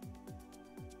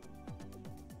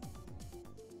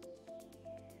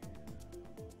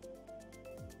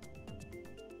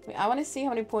 Wait, I want to see how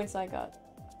many points I got.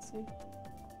 Let's see.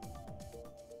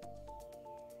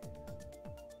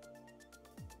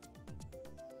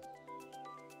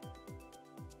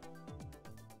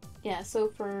 Yeah, so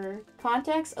for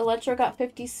context, Electro got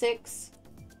 56,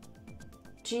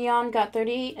 Gion got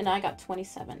 38, and I got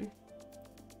 27.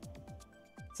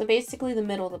 So basically the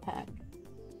middle of the pack.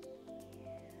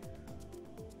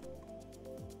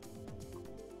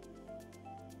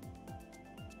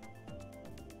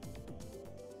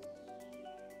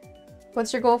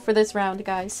 What's your goal for this round,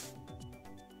 guys?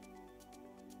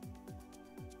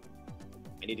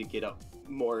 I need to get up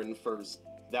more in first.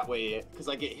 That way, because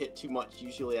I get hit too much,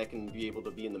 usually I can be able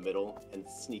to be in the middle and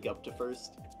sneak up to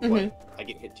first. But I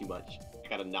get hit too much. I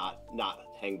gotta not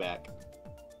hang back.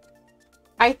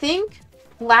 I think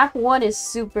lap 1 is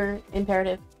super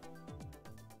imperative.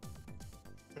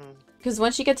 Because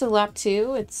once you get to lap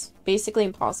 2, it's basically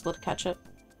impossible to catch up.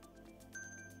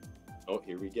 Oh,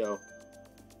 here we go.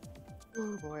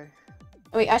 Oh boy.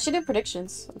 Wait, I should do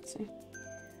predictions. Let's see.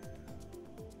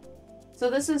 So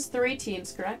this is 3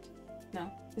 teams, correct? No.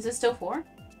 Is it still 4?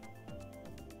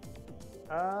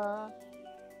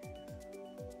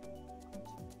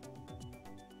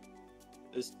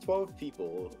 There's 12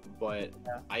 people, but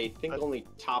I think only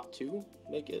top 2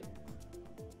 make it.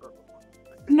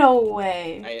 No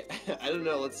way. I don't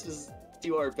know. Let's just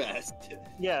do our best.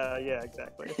 Yeah,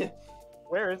 exactly.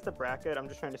 Where is the bracket? I'm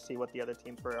just trying to see what the other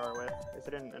teams are with. Is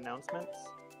it in announcements?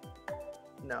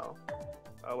 No.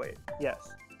 Oh wait.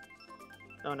 Yes.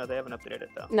 Oh no, they haven't updated it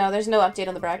though. No, there's no update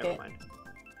on the bracket. Never mind.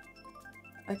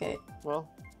 Okay. Well,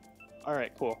 all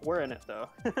right, cool. We're in it though,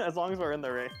 as long as we're in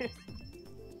the race.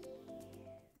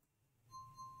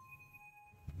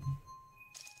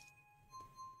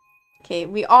 Okay,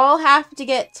 we all have to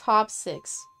get top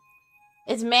 6.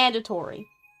 It's mandatory.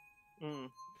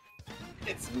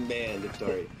 It's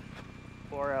mandatory.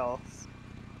 Or else.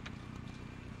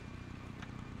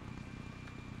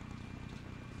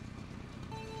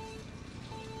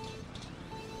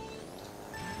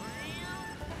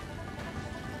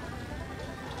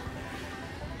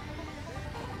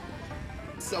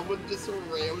 Someone just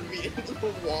rammed me into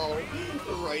the wall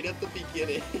right at the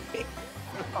beginning.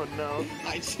 Oh no.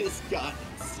 I just got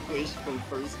squished from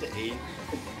first to 8th.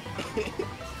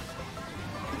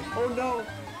 Oh no!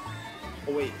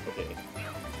 Oh wait, okay.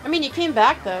 I mean, you came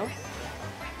back though.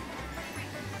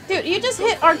 Dude, you just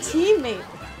hit our teammate.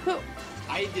 Who?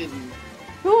 I didn't.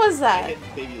 Who was I that?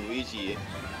 hit Baby Luigi.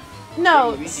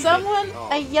 No, Baby Luigi someone, did. Oh.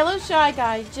 a yellow shy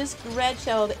guy just red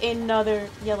shelled another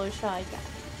yellow shy guy.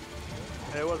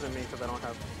 It wasn't me because I don't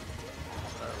have.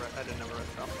 I didn't have a red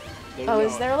shell. No,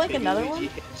 is there like Baby another Luigi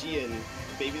one? Hit Gian.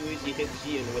 Baby Luigi hit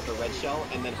Gian with a red shell,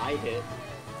 and then I hit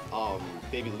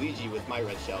Baby Luigi with my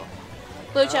red shell.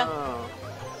 Blue shell. Oh.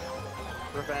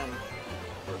 Revenge.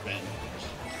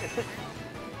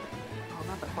 Oh,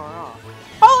 not that far off.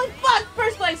 Holy fuck!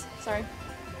 First place! Sorry.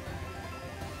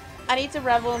 I need to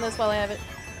revel in this while I have it.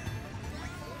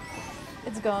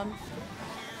 It's gone.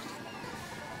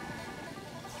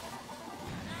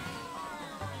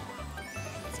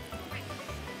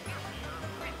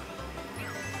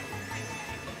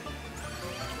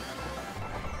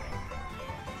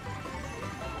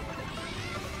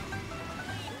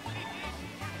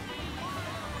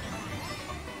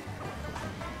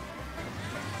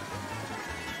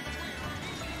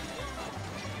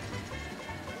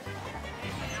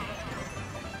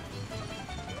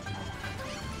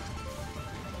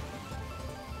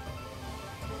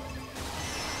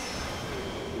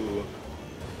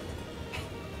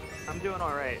 I'm doing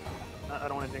alright. I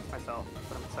don't want to jinx myself,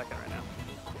 but I'm second right now.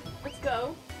 Let's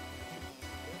go.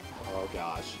 Oh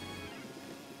gosh.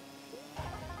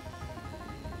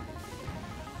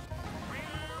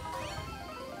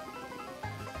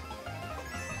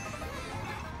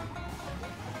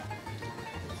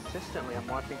 Consistently, I'm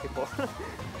watching people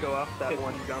go off that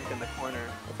one jump in the corner.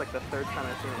 It's like the 3rd time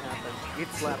I've seen it happen.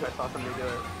 Each lap I saw somebody do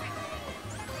it.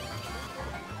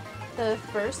 The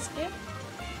first skip?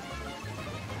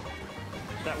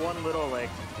 That one little, like,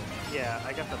 yeah,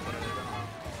 I guess that's what it is.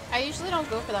 I usually don't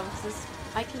go for them because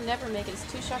I can never make it. It's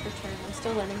too sharp a turn. I'm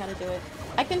still learning how to do it.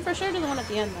 I can for sure do the one at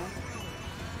the end though.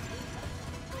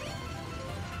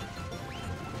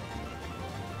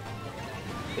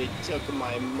 They took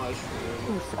my mushroom.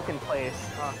 Ooh, second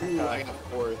place. Oh, my Ooh, God. I got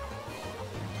fourth.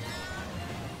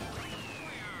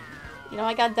 You know,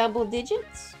 I got double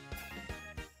digits.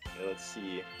 Okay, let's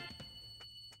see.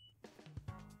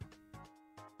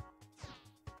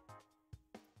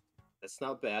 That's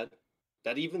not bad.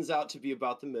 That evens out to be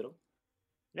about the middle.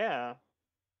 Yeah.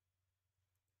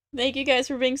 Thank you guys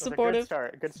for being It was a supportive. good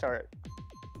start. Good start.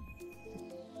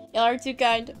 Y'all are too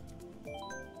kind.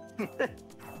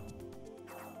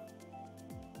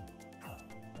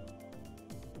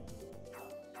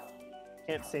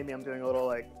 Can't see me. I'm doing a little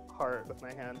like heart with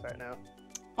my hands right now.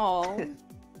 Oh.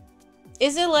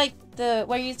 Is it like the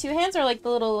where you use two hands, or like the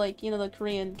little like the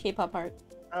Korean K-pop heart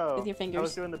Oh, with your fingers? I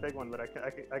was doing the big one, but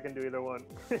I can do either one.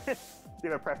 Do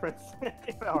you have a preference?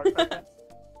 A heart preference?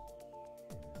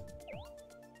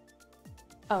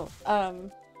 Oh,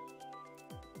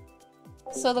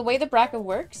 so the way the bracket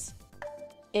works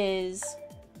is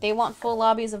they want full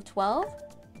lobbies of 12.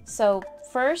 So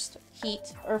first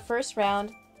heat, or first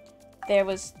round, there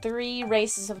was 3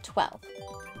 races of 12.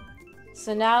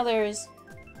 So now there's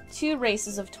 2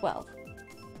 races of 12.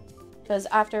 Because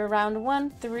after round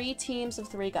 1, 3 teams of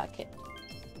 3 got kicked.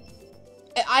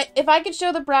 If I could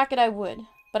show the bracket, I would.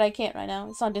 But I can't right now.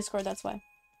 It's on Discord, that's why.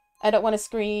 I don't want to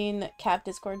screen cap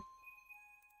Discord.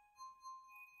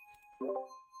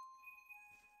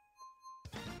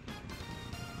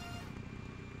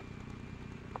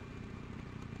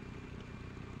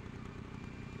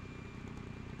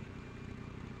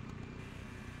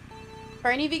 Are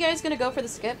any of you guys gonna go for the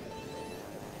skip?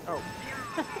 Oh.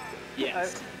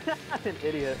 Yes. I'm an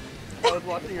idiot. I was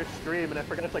watching your stream and I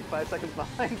forgot it's like 5 seconds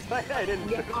behind, so I didn't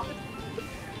do it.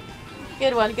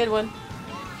 Good one, good one.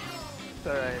 It's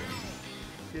alright.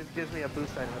 Just gives me a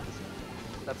boost item at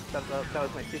this. That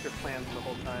was my secret plan the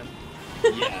whole time.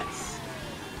 Yes.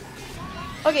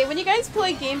 Okay, when you guys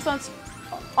play games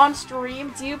on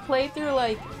stream, do you play through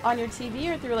like on your TV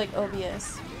or through like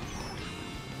OBS?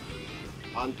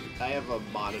 I have a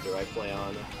monitor I play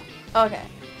on. Okay.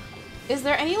 Is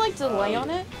there any like delay on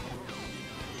it?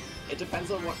 It depends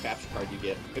on what capture card you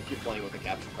get, if you're playing with a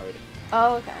capture card.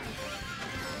 Oh, okay.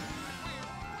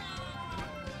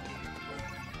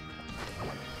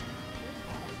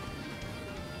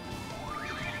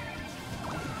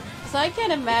 So I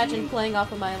can't imagine playing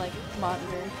off of my like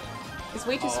monitor. It's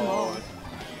way too small.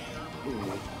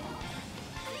 Ooh.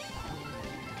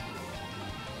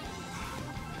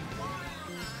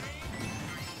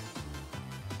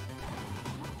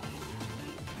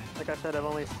 Like I said, I've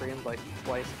only streamed like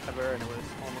twice ever, and it was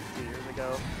almost 2 years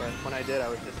ago. But when I did, I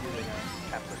was just using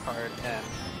a capture card and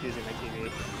using my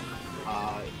TV.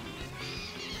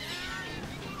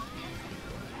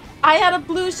 I had a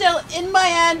blue shell in my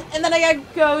hand, and then I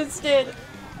got ghosted.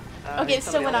 Okay, it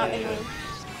still went out anyway.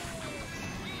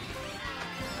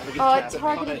 Oh, it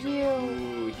targeted you.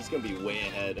 Ooh, he's gonna be way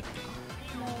ahead.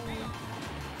 No.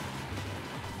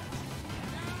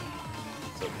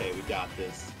 It's okay, we got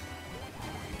this.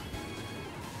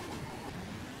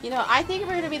 You know, I think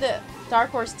we're gonna be the Dark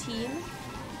Horse team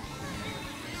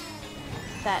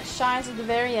that shines at the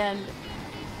very end.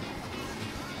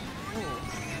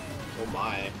 Oh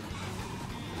my.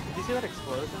 Did you see that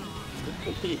explosion?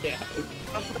 Yeah.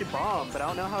 That was like a bomb, but I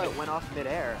don't know how it went off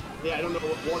midair. Yeah, I don't know.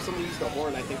 Once somebody used the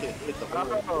horn, I think it hit the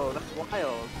horn. Oh, that's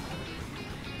wild.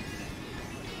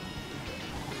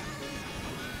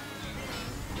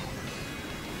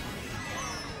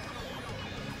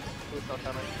 Please don't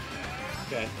tell me.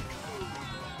 Okay.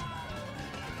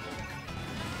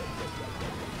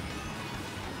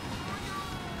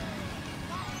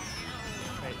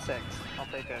 Wait, 6. I'll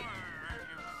take it.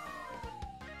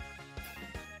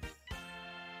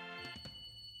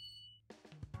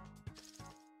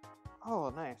 Oh,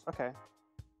 nice. Okay.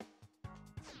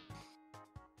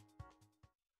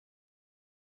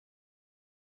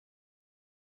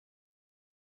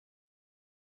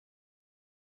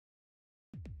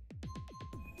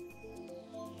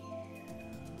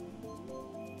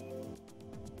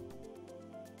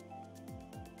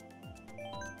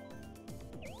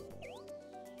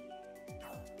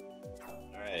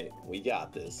 Alright, we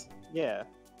got this. Yeah.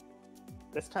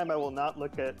 This time I will not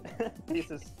look at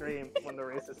Peace's stream when the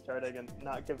race is starting and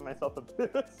not give myself a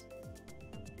boost.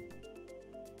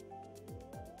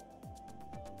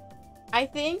 I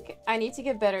think I need to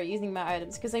get better at using my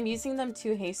items because I'm using them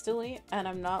too hastily and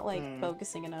I'm not like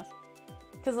focusing enough.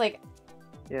 Because like,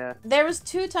 yeah, there was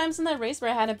 2 times in that race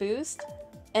where I had a boost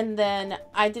and then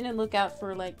I didn't look out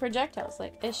for like projectiles,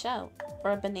 like a shell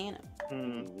or a banana.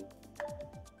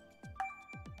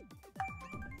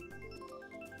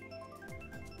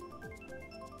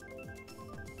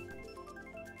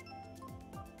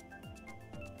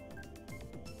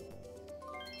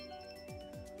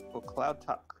 Cloud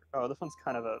Top. Oh, this one's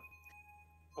kind of a.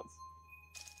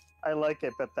 I like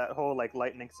it, but that whole like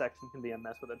lightning section can be a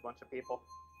mess with a bunch of people.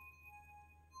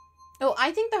 Oh,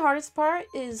 I think the hardest part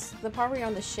is the part where you're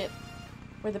on the ship,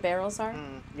 where the barrels are.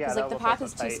 Yeah, because like the path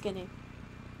is too tight. skinny.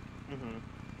 Mm-hmm.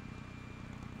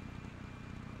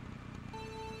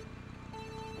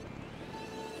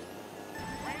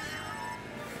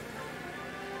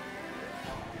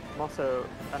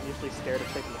 I'm usually scared of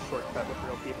taking the shortcut with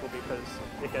real people because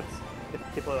if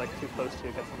people are like too close to you,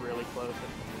 it gets really close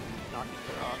and knock each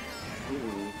other off.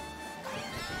 Ooh.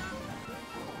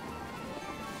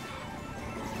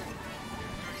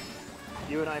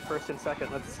 You and I first and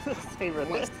second, let's savor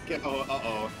this. Let's go.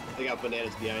 Uh-oh. They got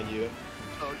bananas behind you.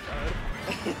 Oh god.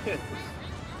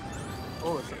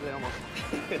 Oh, they almost...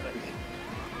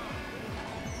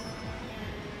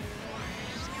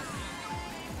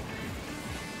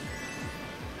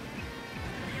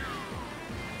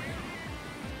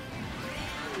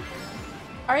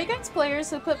 Are you guys players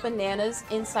who put bananas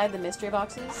inside the mystery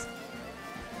boxes?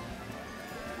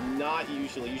 Not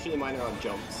usually. Usually mine are on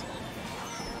jumps.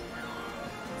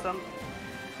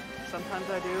 Sometimes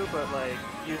I do, but like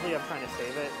usually I'm trying to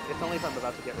save it. It's only if I'm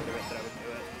about to get rid of it that I would do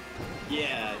it.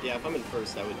 Yeah. If I'm in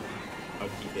first, I would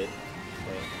keep it.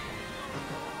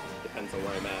 But depends on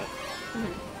where I'm at.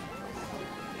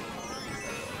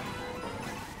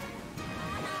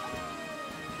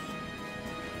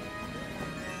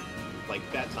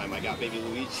 Like that time, I got Baby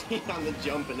Luigi on the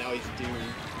jump, and now he's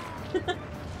doomed.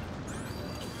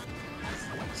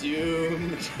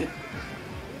 Doomed.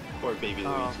 Poor Baby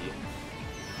Luigi.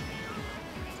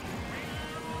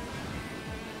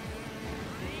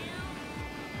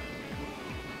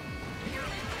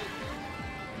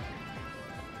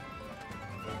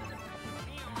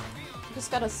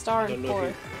 Just got a star in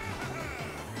fourth.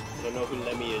 I don't know who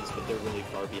Lemmy is, but they're really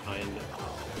far behind.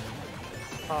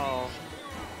 Oh.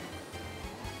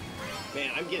 Man,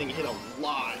 I'm getting hit a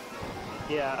lot.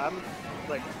 Yeah, I'm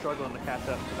like struggling to catch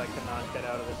up because I cannot get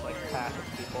out of this like pack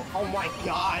of people. Oh my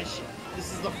gosh!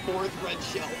 This is the fourth red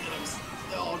shell, and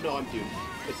oh no, I'm doomed.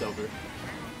 It's over.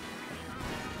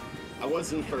 I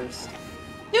was in first.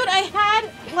 Dude, I had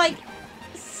like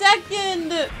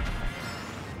second.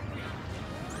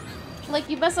 Like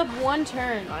you mess up one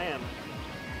turn. I am.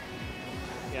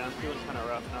 Yeah, I'm feeling kind of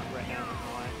rough right now. Not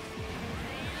gonna lie.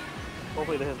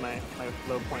 Hopefully this is my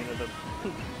low point of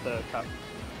the cup.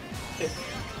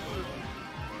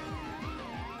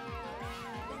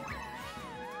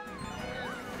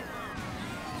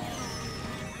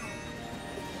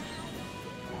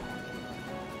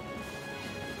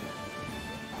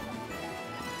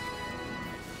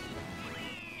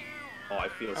 Oh, I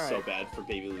feel so bad for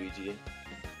Baby Luigi.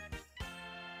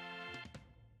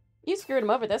 You screwed him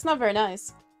over. That's not very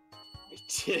nice. I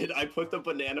did. I put the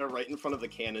banana right in front of the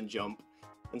cannon jump.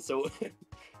 And so,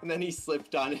 and then he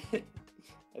slipped on it.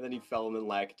 And then he fell and then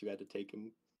Lakitu had to take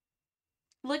him.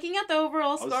 Looking at the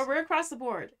overall score, we're across the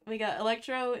board. We got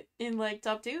Electro in like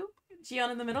top 2,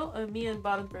 Gion in the middle, and me in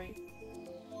bottom 3.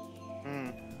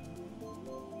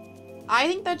 I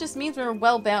think that just means we're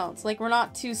well balanced. Like we're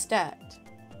not too stacked.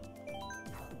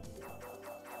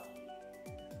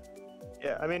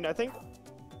 Yeah, I mean, I think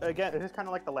again, this is kind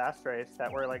of like the last race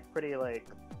that we're like pretty like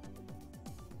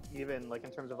even like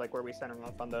in terms of like where we center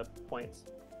off on the points.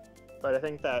 But I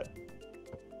think that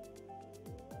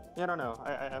I don't know.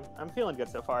 I'm feeling good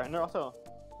so far, and they're also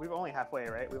we've only halfway,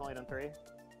 right? We've only done 3.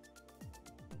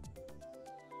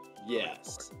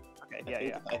 Yes.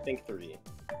 Okay. I think 3.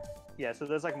 Yeah, so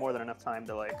there's like more than enough time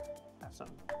to like have some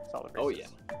solid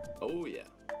races. Oh yeah.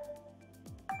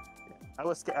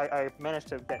 I managed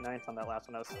to get 9th on that last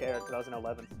one. I was scared because I was in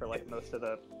 11th for like most of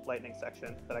the lightning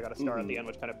section. But I got a star at the end,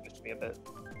 which kind of pushed me a bit.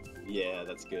 Yeah,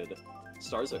 that's good.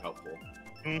 Stars are helpful.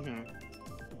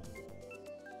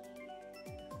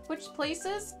 Which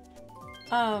places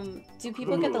do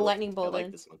people get the lightning bolt I in?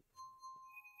 like this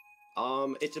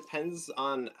one. It depends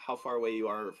on how far away you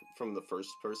are from the first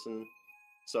person.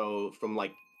 So from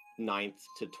like 9th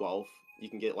to 12th, you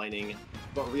can get lightning.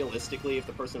 But realistically, if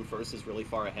the person first is really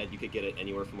far ahead, you could get it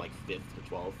anywhere from like 5th to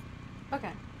 12th.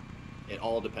 Okay. It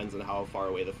all depends on how far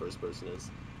away the first person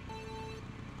is.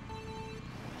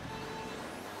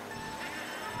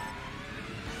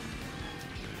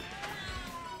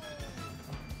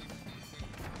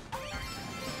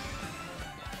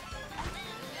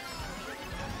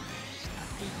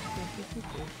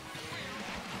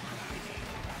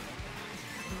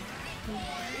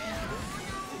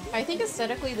 I think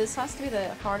aesthetically this has to be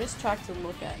the hardest track to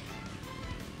look at.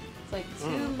 It's like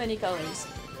too many colors.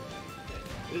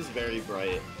 It is very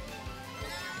bright.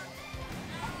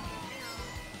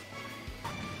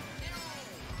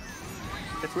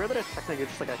 It's weird that it's technically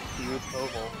just like a huge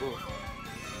oval. Ooh.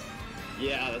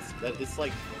 Yeah, it's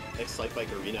like Excite Bike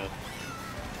Arena,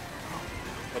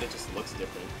 but it just looks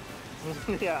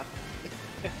different. Yeah.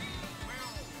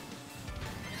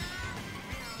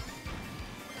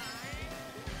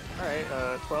 Alright,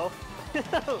 12.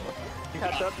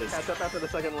 Catch up after the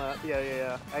second lap.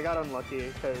 Yeah. I got unlucky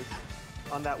because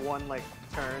on that one like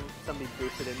turn, somebody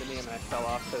boosted into me and I fell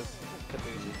off because the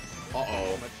boost had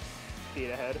so much speed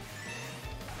ahead.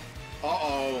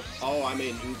 Oh, I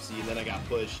made an oopsie and then I got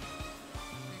pushed.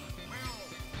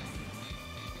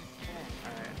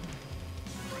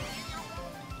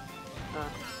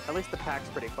 Alright. At least the pack's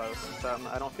pretty close, so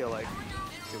I don't feel like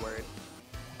too worried.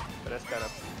 But I just gotta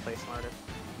play smarter.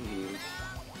 Ooh,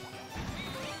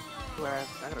 I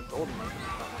got a golden one.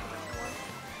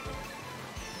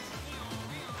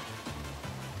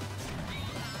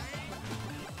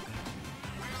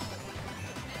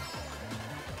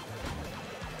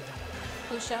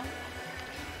 Pusha.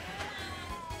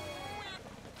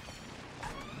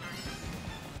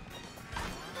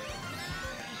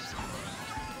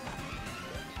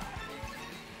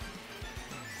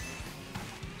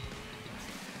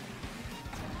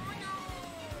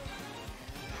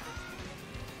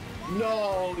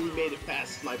 No, he made it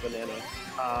past my banana.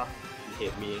 He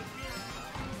hit me.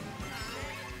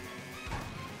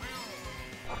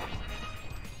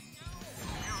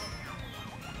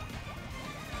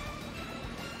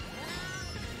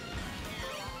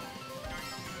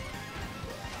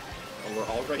 And we're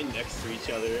all right next to each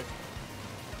other.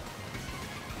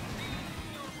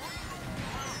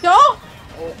 No!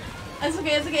 Oh. It's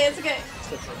okay.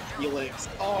 Such a Felix.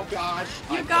 Oh gosh.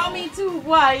 You got me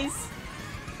twice.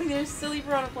 There's silly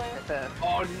piranha plant.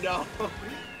 Oh no.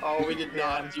 Oh, we did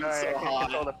not do so I can't hot.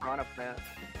 control the piranha plant.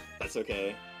 That's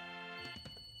okay.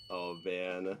 Oh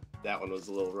man, that one was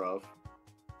a little rough.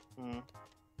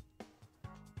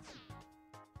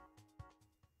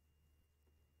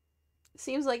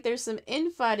 Seems like there's some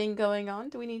infighting going on.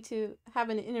 Do we need to have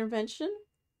an intervention?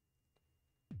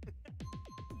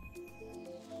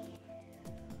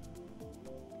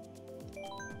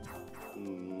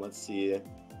 Let's see.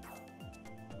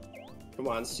 Come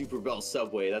on, Super Bell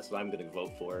Subway. That's what I'm gonna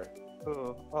vote for.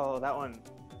 Ooh, oh, that one.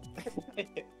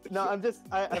 No, I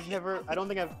don't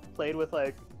think I've played with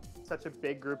like such a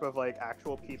big group of like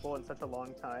actual people in such a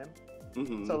long time.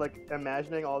 So like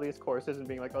imagining all these courses and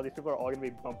being like, oh, these people are all gonna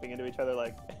be bumping into each other,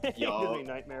 like it gives me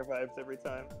nightmare vibes every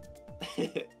time.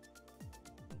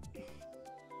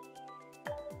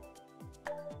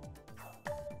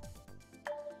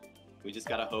 We just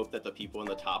gotta hope that the people in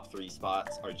the top 3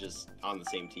 spots are just on the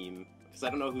same team. Because I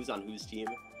don't know who's on whose team.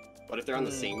 But if they're on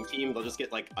the same team, they'll just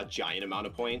get like a giant amount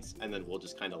of points, and then we'll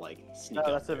just kind of like sneak up.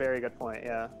 That's a very good point,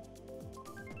 yeah.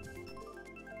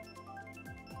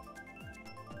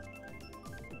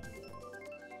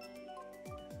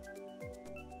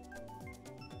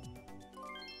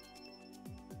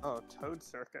 Oh, Toad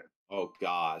Circuit. Oh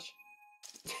gosh.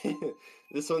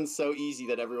 This one's so easy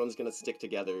that everyone's gonna stick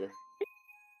together.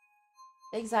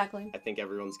 Exactly. I think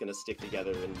everyone's gonna stick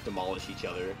together and demolish each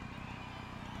other.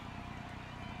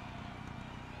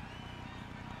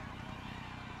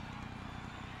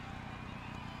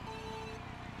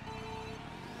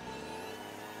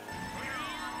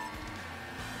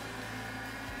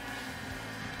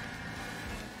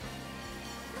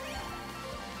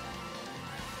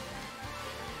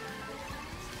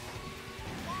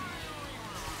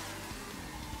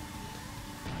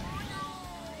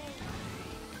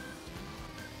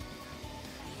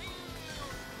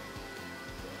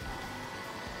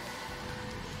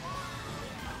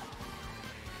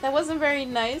 That wasn't very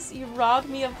nice. You robbed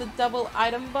me of the double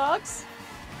item box.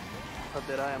 Oh,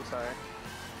 did I? I'm sorry.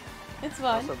 It's I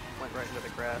fine. also went right into the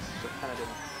grass, so it kind of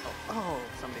didn't. Oh,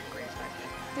 somebody green sniped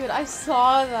me. Dude, I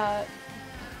saw that.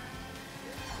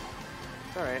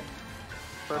 It's alright.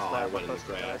 First I lap, went in we're the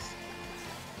close to grass.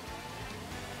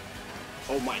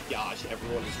 Oh my gosh,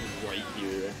 everyone is right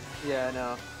here. Yeah, I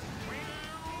know.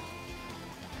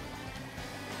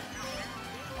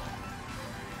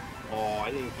 Oh,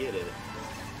 I didn't get it.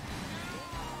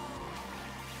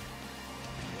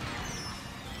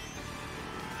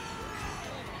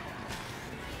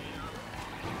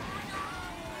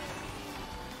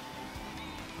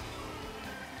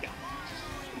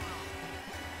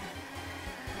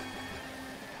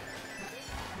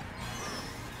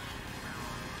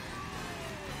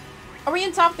 Are we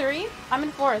in top 3? I'm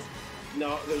in 4th.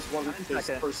 No, there's one. There's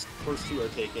first 2 are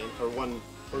taken, or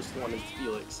first one is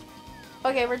Felix.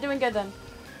 Okay, we're doing good then.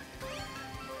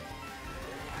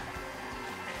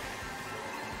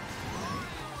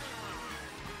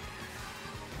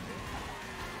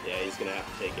 Yeah, he's gonna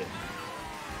have to take it.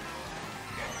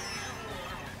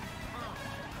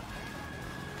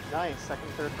 Nice, second,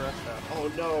 third for us though.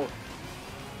 Oh no!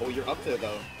 Oh, you're up there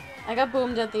though. I got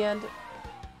boomed at the end.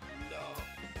 No.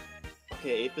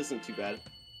 Okay, 8th isn't too bad.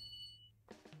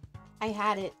 I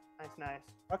had it. Nice, nice.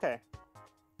 Okay.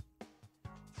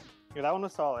 Yeah, that one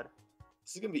was solid.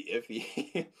 This is gonna be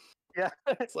iffy. Yeah.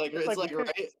 It's like right.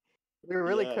 We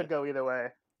really Yeah. could go either way.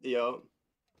 Yo.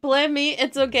 Blame me.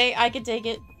 It's okay. I can take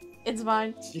it. It's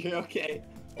fine. You're okay.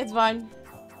 It's fine.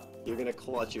 You're gonna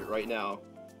clutch it right now.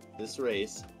 This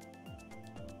race.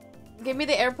 Give me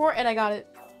the airport and I got it.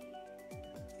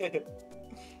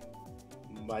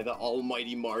 By the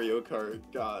almighty Mario Kart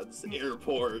gods,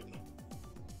 airport.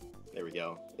 There we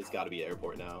go. It's gotta be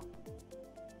airport now.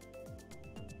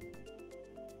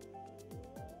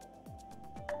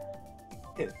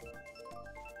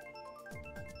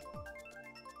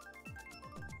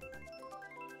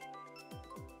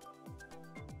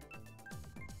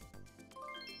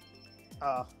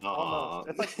 Almost.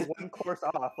 It's like one course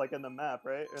off, like in the map,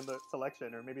 right? In the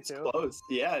selection, or maybe It's two. close.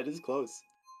 Yeah, it is close.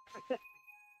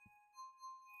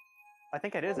 I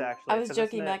think it is actually. I was 'cause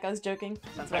joking isn't back. it I was joking.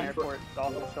 Sunshine Airport,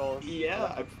 Dolphin Shoals.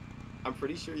 Yeah, I'm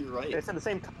pretty sure you're right. It's in the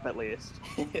same cup at least.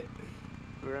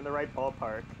 We're in the right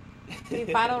ballpark. The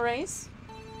final race.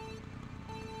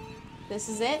 This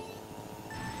is it.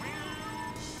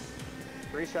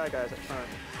 3 Shy Guys at front.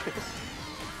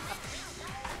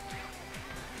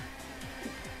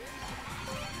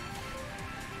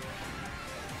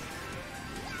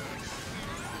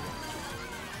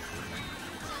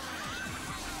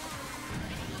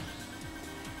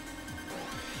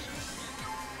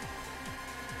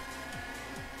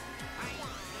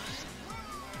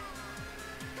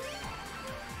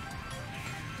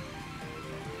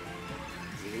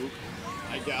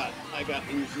 I got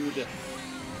injured.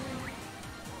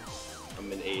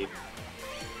 I'm an 8th.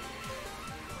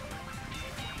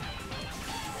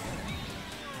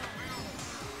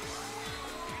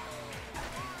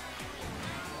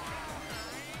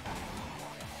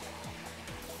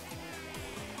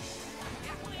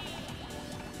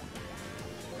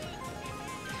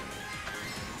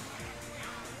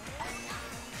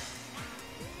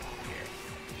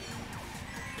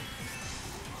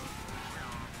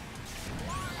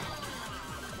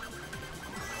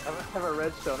 I have a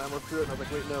red stone, I almost threw it and I was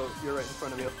like, wait, no, you're right in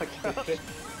front of me. Like,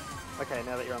 okay,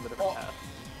 now that you're on the different path.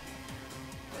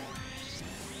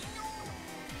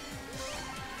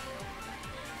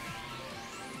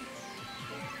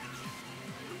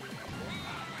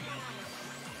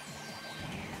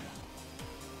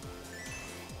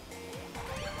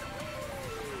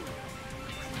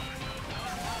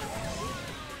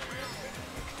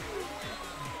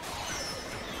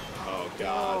 Oh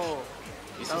gosh. Oh,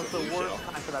 This that is was a the blue worst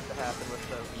shell. time for that to happen with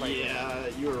the lightning. Yeah,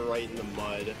 you were right in the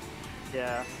mud.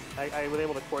 Yeah, I was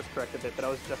able to course correct a bit, but I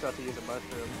was just about to use a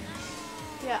mushroom.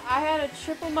 Yeah, I had a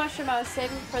triple mushroom I was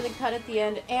saving for the cut at the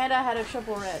end, and I had a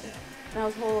triple red. And I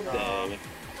was holding. Dang.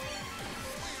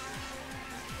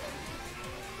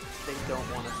 They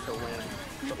don't want us to win,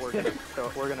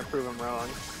 but we're gonna prove them wrong.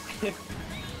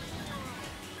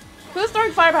 Who's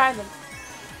throwing fire behind them?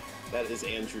 That is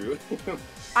Andrew.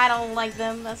 I don't like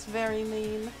them. That's very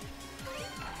mean.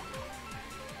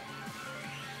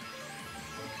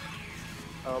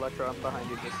 Oh, Electro, I'm behind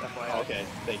you, just FYI. Okay,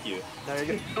 thank you. No, you're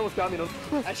good. Almost got me.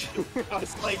 Actually,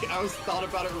 I was thought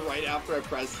about it right after I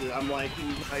pressed it. I'm like,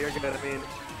 No, you're good. I mean,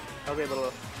 I was able to,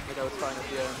 like, I was fine at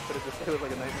the end, but it was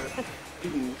like a nightmare.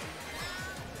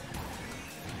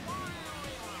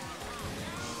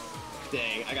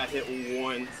 Dang, I got hit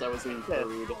once. I was in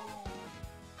third.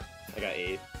 I got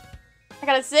 8th. I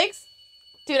got a 6.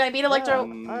 Dude, I beat Electro.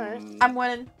 Alright. I'm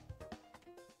winning.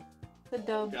 The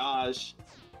dub. Gosh.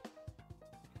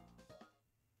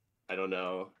 I don't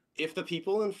know. If the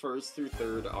people in 1st through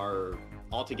 3rd are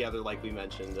all together, like we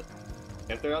mentioned,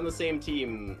 if they're on the same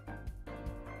team,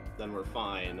 then we're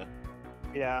fine.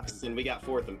 Yeah. Then we got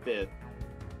 4th and 5th.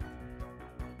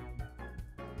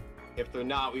 If they're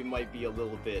not, we might be a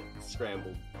little bit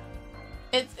scrambled.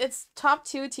 It's top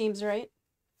 2 teams, right?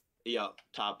 Yep,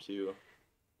 top 2.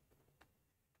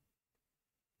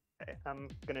 Okay, I'm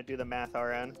gonna do the math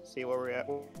RN, see where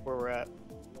we're at.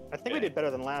 I think we did better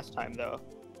than last time, though.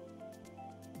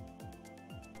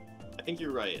 I think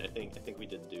you're right. I think we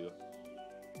did do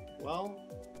well.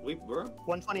 We were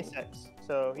 126.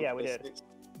 So yeah, we did.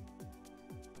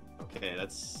 Okay,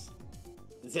 that's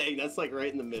dang. That's like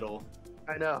right in the middle.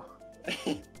 I know.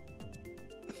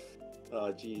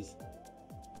 Oh jeez.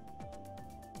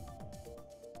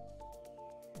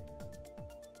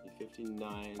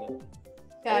 59.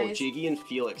 Guys, oh, Jiggy and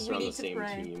Felix we are on need the to same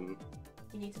pray. team.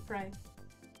 You need to pray.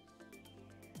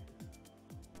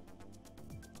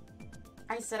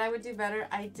 I said I would do better.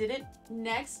 I did it.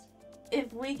 Next,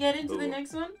 if we get into the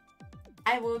next one,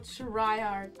 I will try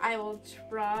hard. I will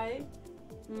try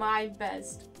my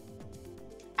best.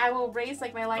 I will race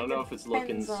like my life. I don't know if it's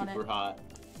looking super hot.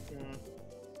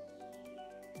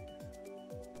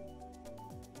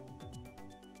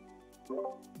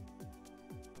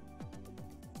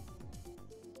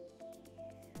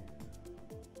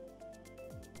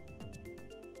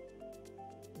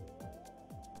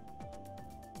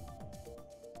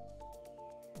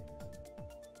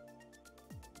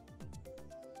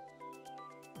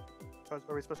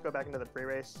 Are we supposed to go back into the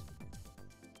pre-race?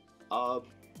 I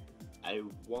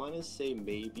want to say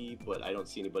maybe, but I don't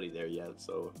see anybody there yet,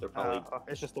 so they're probably.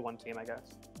 It's just the one team, I guess.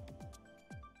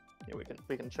 Yeah, we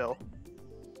can chill.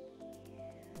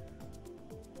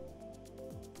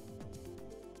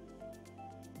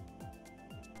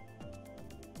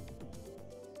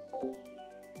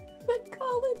 The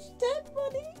college debt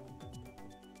money.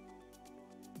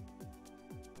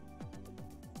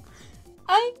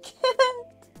 I can't.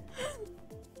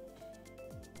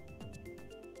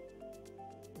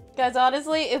 Guys,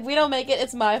 honestly, if we don't make it,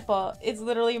 it's my fault. It's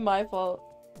literally my fault.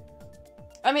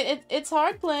 I mean, it's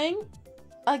hard playing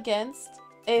against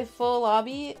a full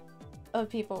lobby of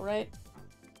people, right?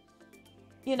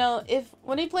 You know,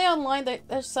 when we play online,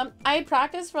 there's some... I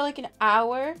practiced for like an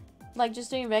hour, like just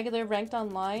doing regular ranked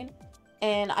online,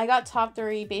 and I got top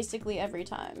 3 basically every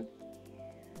time.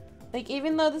 Like,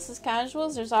 even though this is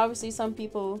casuals, there's obviously some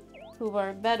people who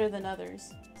are better than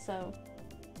others, so...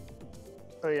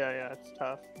 Oh yeah, it's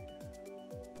tough.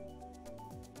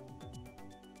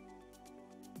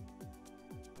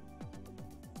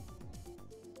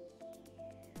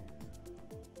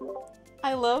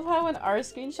 I love how in our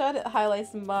screenshot it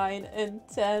highlights mine in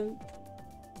 10th.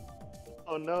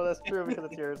 Oh no, that's true because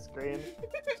it's your screen.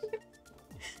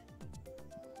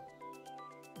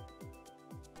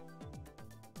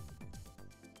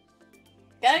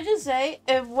 Can I just say,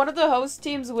 if one of the host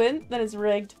teams win, then it's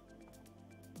rigged.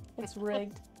 It's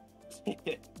rigged.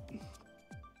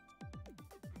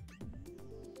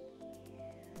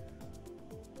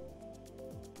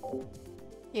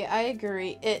 Yeah, I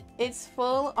agree. It's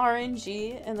full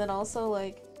RNG, and then also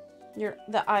like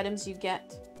the items you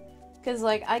get. Cause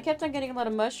like I kept on getting a lot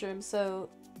of mushrooms, so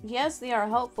yes, they are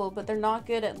helpful, but they're not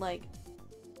good at like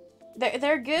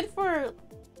they're good for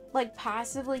like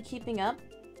passively keeping up,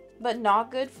 but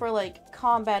not good for like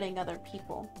combating other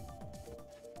people.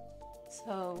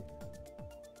 So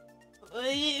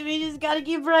we just gotta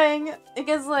keep praying,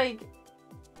 because like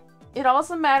it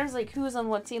also matters like who's on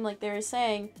what team. Like they were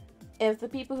saying, if the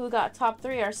people who got top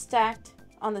 3 are stacked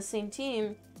on the same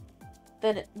team,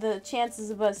 then the chances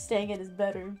of us staying in is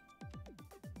better.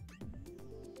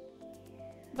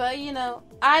 But you know,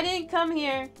 I didn't come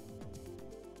here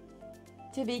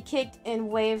to be kicked in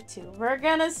wave 2. We're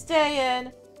gonna stay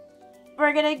in.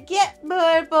 We're gonna get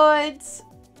more points.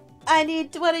 I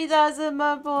need 20,000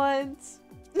 more points.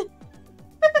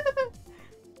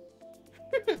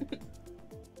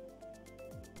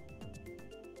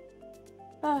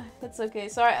 Oh, it's okay.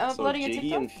 Sorry, I'm uploading a TikTok.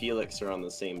 Jiggy and Felix are on the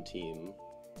same team,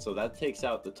 so that takes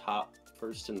out the top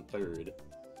 1st and 3rd.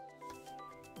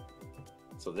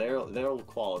 So they'll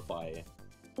qualify.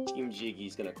 Team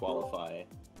Jiggy's gonna qualify.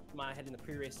 Mind heading the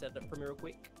pre-race setup for me real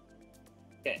quick.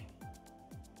 Okay.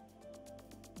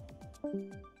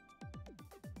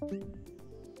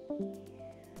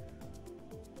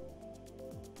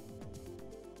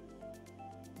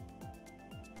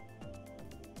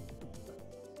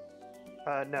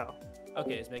 No.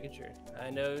 Okay, just making sure.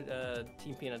 I know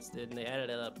Team Peanuts did, and they added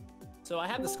it up. So I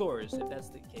have the scores, if that's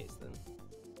the case,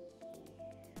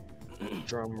 then.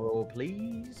 Drum roll,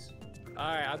 please.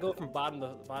 Alright, I'll go from bottom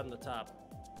to top.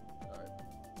 Alright.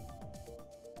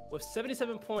 With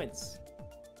 77 points,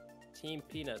 Team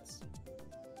Peanuts.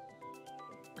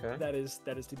 Okay. That is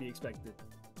to be expected.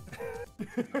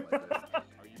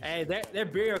 Hey, they're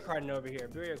burial carding over here.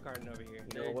 Burial carding over here.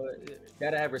 You know what?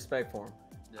 Gotta have respect for him.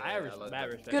 I have mad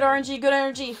respect. Good RNG, good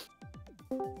energy.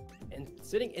 And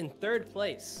sitting in 3rd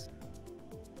place,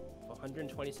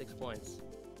 126 points,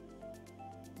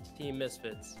 Team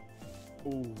Misfits.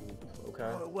 Ooh, okay.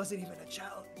 Oh, it wasn't even a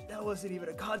challenge. That wasn't even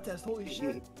a contest. Holy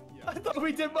shit. I thought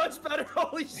we did much better.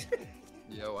 Holy shit.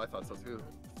 Yo, I thought so too.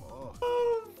 Oh,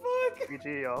 fuck.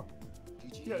 GG, y'all.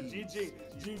 GG. Yeah, GG.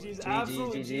 GG's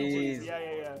absolutely GG's.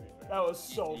 Yeah. That was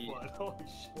so fun. Holy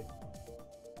shit.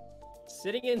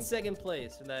 Sitting in 2nd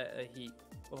place in that heat,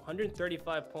 with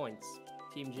 135 points,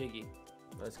 Team Jiggy.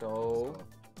 Let's go.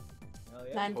 Hell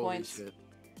yeah. 9 points. Shit.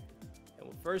 And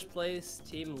with 1st place,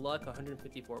 Team Luck,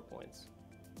 154 points.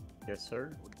 Yes,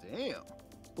 sir. Oh, damn.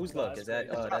 Whose luck is that?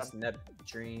 That's Nep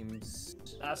Dreams.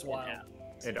 That's wild.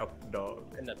 And up dog.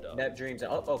 And up dog. Nep Dreams.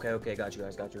 Oh, okay, got you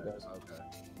guys. Okay.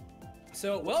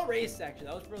 So well raced, actually.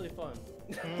 That was really fun.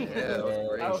 Yeah, that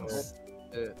was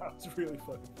great. That was really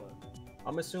fucking fun.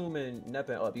 I'm assuming Nep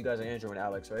and Up, you guys are Andrew and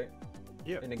Alex, right?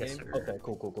 Yeah. In the Yes, game? sir. Okay,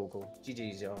 cool.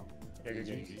 GG's, y'all.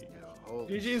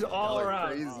 GG's all around.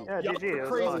 Crazy. Yeah, Y'all GG. It was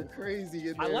crazy. fun. Crazy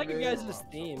in I there, like you man. guys'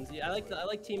 themes. Yeah, I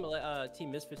like Team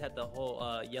Misfits had the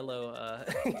whole yellow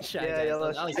shy Yeah, guys.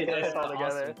 yellow That was shy guys all awesome.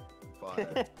 together.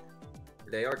 Fire.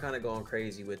 They are kind of going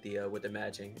crazy with the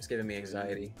matching. It's giving me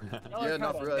anxiety. Yeah,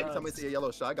 no, for real. Every time I see a yellow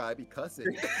shy guy, I be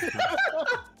cussing.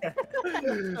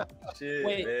 Shit,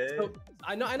 Wait, man. so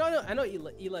I know.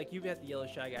 Eli, you've had the yellow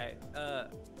shy guy.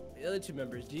 The other two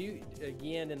members, do you,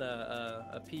 Gian and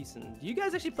a piece, and do you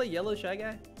guys actually play yellow shy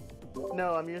guy?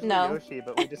 No, I'm usually No. Yoshi,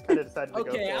 but we just kind of decided to go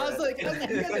for Okay, I was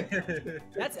it.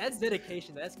 like, that's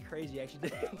dedication. That's crazy.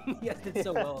 Actually, you guys did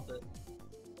so well with it.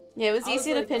 Yeah, it was I was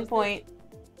easy to like- I was pinpoint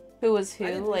who was who,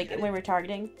 didn't like, think- when we were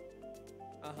targeting.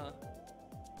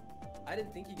 I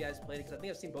didn't think you guys played it because I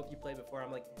think I've seen both of you play before.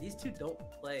 I'm like, these two don't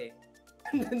play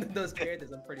those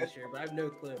characters. I'm pretty sure, but I have no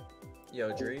clue.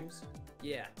 Yo, Dreams.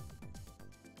 Yeah.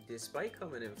 Despite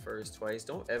coming in first twice,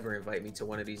 don't ever invite me to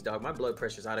one of these, dog. My blood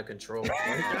pressure's out of control.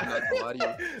 I'm not gonna lie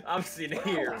to you. I'm sitting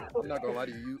here. I'm not gonna lie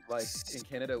to you. You like in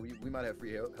Canada, we might have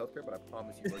free healthcare, but I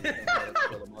promise you, bro, you're paying a medical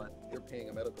bill a month. You're paying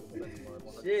a medical bill a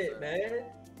month. 100%. Shit, man.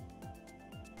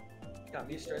 Got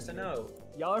me stressing out.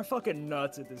 Y'all are fucking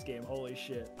nuts at this game. Holy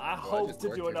shit. I Bro, I hope just to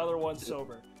worked do here. another one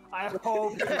sober. I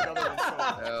hope to do another one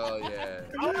sober. Hell yeah.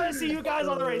 I want to see you guys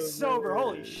on the race sober.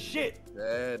 Holy shit.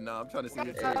 Yeah, no, I'm trying to see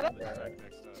you too.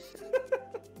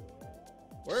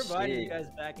 We're inviting you Shit. guys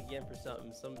back again for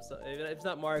something. If it's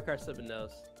not Mario Kart, something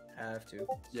else. Have to.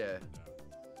 Yeah.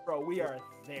 Bro, we are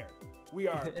there. We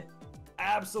are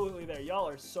absolutely there. Y'all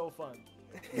are so fun.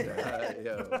 Yo,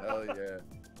 hell yeah.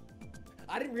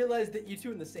 I didn't realize that you two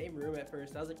were in the same room at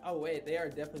first. I was like, oh wait, they are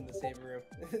definitely in the same room.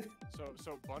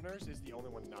 So Bunners is the only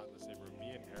one not in the same room.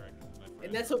 Me and Eric, my friend.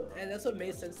 and that's what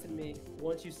made sense to me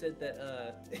once you said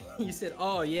that. You said,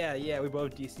 oh yeah, we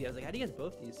both DC. I was like, how do you guys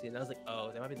both DC? And I was like,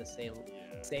 oh, they might be in the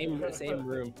same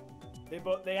room.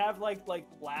 They have like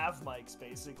lav mics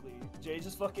basically. Jay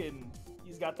just fucking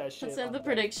he's got that shit. Is that on the deck.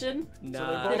 prediction? So Nah.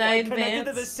 they're both Did I connected to the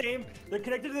advance? same. They're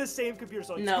connected to the same computer.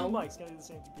 So like No. two mics connected to the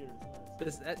same computer.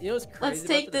 You know what's crazy? Let's about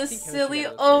take this? this Team chemistry silly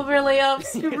guys are crazy. overlay off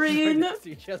Right screen. next to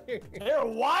each other. They're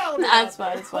wild. Nah, out it's fine,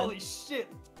 there. it's fine. Holy shit,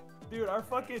 dude! Our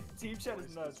fucking team chat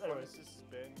is nuts. Anyways, Just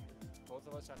spin. Both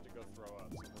of us have to go throw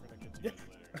up, so we're gonna continue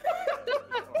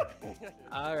later.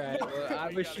 All right. Well, I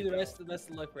We wish gotta you the go. best of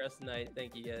luck for the rest of the night.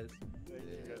 Thank you guys. Thank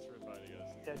you guys for inviting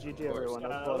us. Yeah, GG everyone. That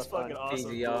that was was a lot fucking of fun. awesome.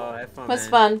 Easy, y'all. Have fun,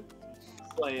 What's man. fun?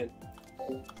 Playing.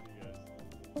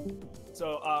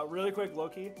 So, really quick,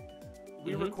 Loki.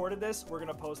 We Mhm. recorded this. We're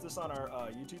gonna post this on our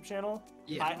YouTube channel.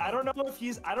 Yeah. I don't know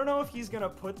if he's gonna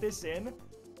put this in,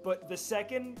 but the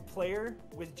second player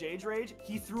with Jade Rage,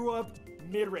 he threw up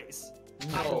mid race.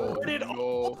 I heard it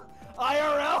all.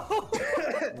 IRL.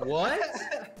 What?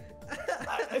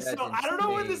 So I don't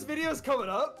know when this video is coming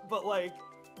up, but like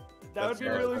that would That's be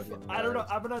really. fucking I don't know.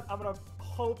 nuts. I'm gonna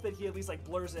hope that he at least like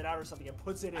blurs it out or something and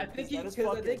puts it in. I think that is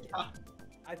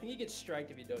I think he gets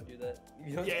striked if you don't do that.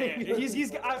 You know?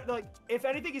 Yeah. Like if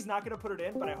anything, he's not gonna put it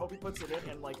in, but I hope he puts it in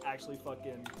and like actually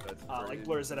fucking like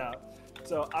blurs it out.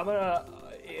 So I'm gonna,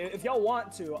 if y'all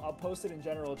want to, I'll post it in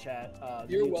general chat.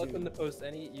 You're YouTube. welcome to post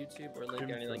any YouTube or link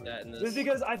or anything like that in this. Just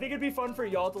because I think it'd be fun for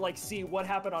y'all to like see what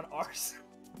happened on ours.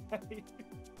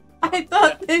 I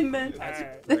thought they meant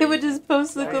they would just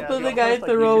post the clip of the guy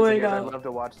throwing I'd up. love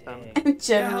to watch them. In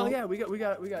general. Yeah, we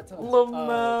got tons.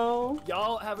 Lamo.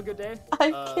 Y'all have a good day. I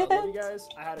Love can't. you guys.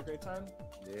 I had a great time.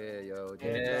 Yeah, yo.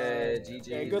 Yeah, GG.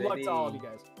 Yeah, good luck to all of you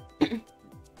guys.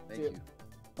 Thank you.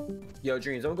 Yo,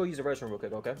 Dreams, I'm gonna go use the restroom real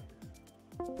quick, okay?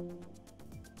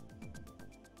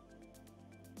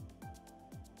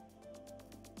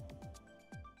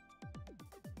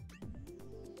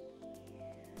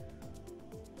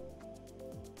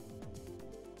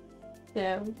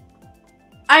 Yeah.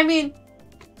 I mean,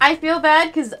 I feel bad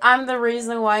because I'm the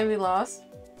reason why we lost.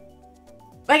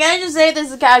 Like, I just say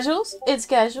this is casuals. It's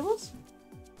casuals.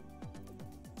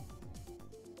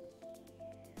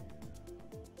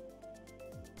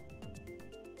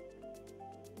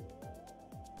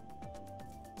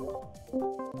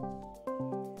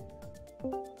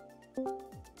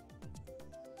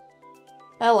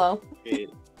 Hello. Okay.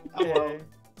 Hello.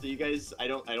 So you guys, I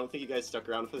don't think you guys stuck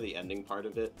around for the ending part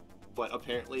of it, but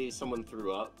apparently someone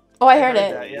threw up. Oh, I heard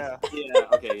it. that, yeah. Yeah.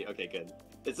 Okay. Okay. Good.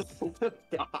 It's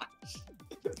gosh.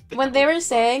 When they were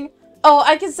saying Oh,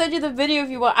 I can send you the video if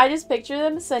you want. I just picture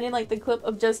them sending like the clip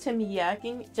of just him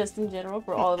yakking, just in general,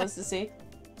 for all of us to see.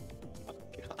 Oh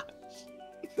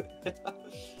gosh.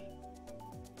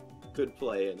 Good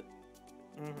playing.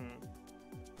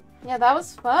 Yeah, that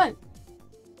was fun.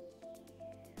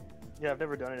 Yeah, I've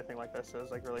never done anything like this, so it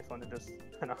was like really fun to just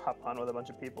kind of hop on with a bunch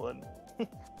of people and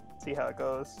see how it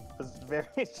goes. It's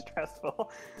very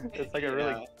stressful. It's like a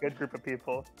really good group of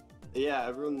people. Yeah,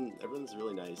 everyone's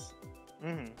really nice.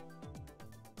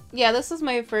 Yeah, this is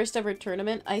my first ever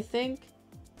tournament, I think.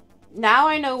 Now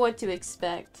I know what to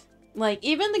expect. Like,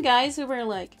 even the guys who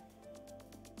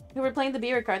were playing the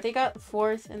beer card, they got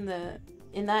 4th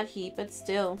in that heat, but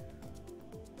still.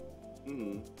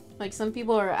 Like, some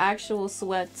people are actual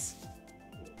sweats.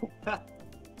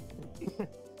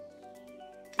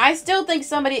 I still think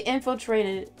somebody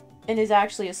infiltrated and is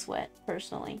actually a sweat,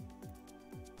 personally.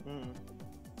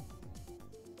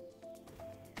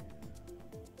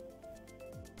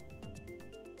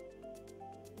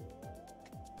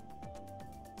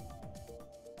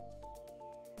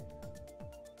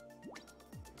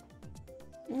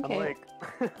 Okay. I'm like,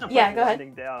 yeah, go ahead.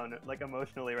 winding down, like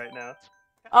emotionally right now.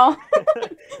 Oh,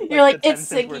 you're like the it's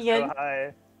tensions were sinking in. so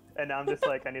high, and now I'm just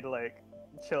like, I need to like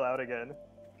chill out again.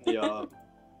 Yeah.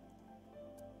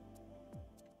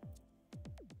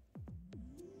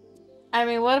 I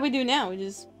mean, what do we do now? We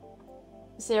just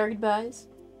say our goodbyes?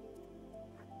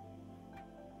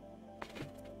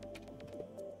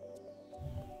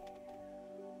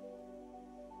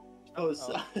 Oh,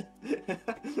 so...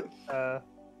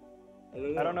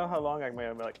 I don't know how long I'm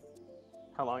gonna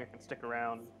how long I can stick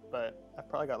around, but I've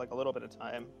probably got like a little bit of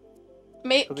time.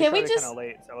 Can we just? Kind of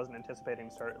late, so I wasn't anticipating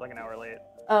to start like an hour late.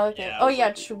 Oh, okay. Yeah, Oh yeah,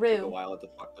 like, true. Took a while at the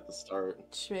start.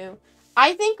 True.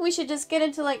 I think we should just get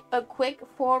into like a quick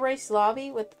 4-race lobby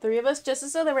with the 3 of us, just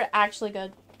so that we're actually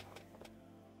good.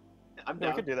 I'm Yeah,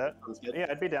 down. we could do that. Sounds good. Yeah,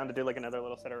 I'd be down to do like another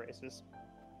little set of races.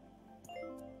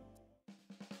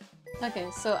 Okay,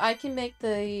 so I can make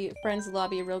the friends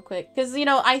lobby real quick, because you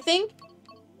know I think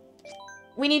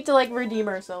we need to like redeem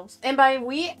ourselves, and by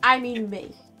we I mean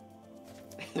me.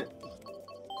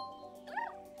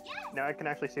 Now I can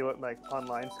actually see what my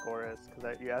online score is,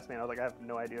 because you asked me and I was like, I have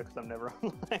no idea because I'm never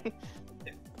online.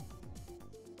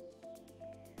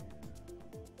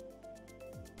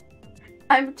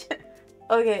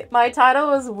 Okay, my title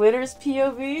was Winner's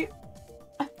POV.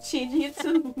 I'm changing it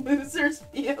to Loser's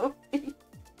POV.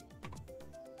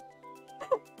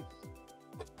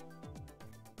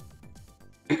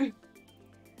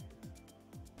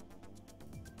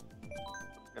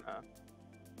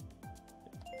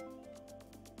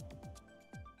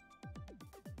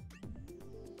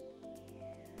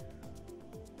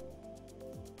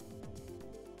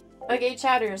 Okay,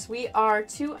 chatters, we are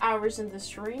 2 hours in the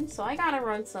stream, so I gotta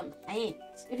run some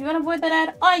ads. If you want to avoid that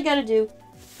ad, all you gotta do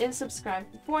is subscribe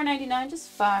for $4.99,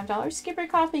 just $5. Skip your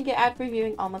coffee and get ad-free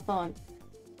viewing on the phone.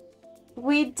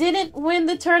 We didn't win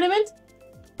the tournament,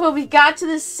 but we got to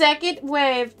the second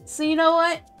wave, so you know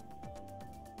what?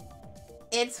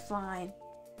 It's fine.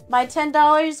 My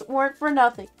 $10 weren't for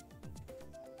nothing.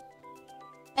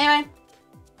 Anyway.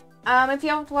 If you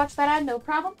want to watch that ad, no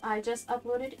problem. I just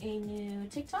uploaded a new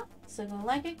TikTok, so go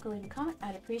like it, go leave a comment.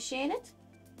 I'd appreciate it.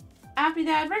 After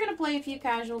that, we're gonna play a few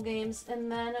casual games,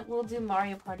 and then we'll do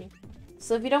Mario Party.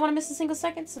 So if you don't want to miss a single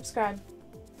second, subscribe.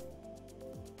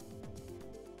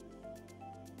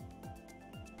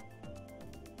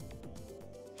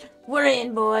 We're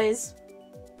in, boys.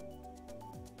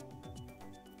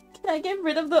 Can I get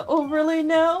rid of the overlay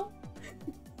now?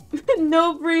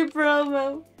 No free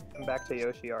promo. I'm back to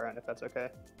Yoshi, Aran, if that's okay.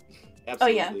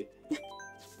 Absolutely. Oh, yeah.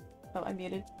 Oh, I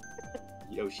muted.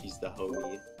 Yoshi's the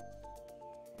homie.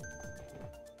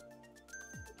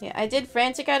 Yeah, I did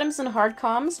frantic items and hard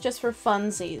comms just for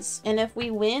funsies. And if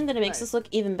we win, then it makes us look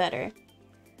even better.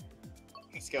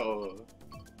 Let's go.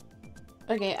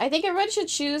 Okay, I think everyone should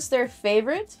choose their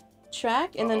favorite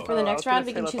track, and then for the next round,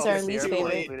 we can choose our least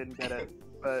favorite. We didn't get it,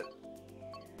 but...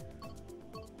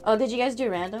 Oh, did you guys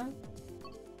do random?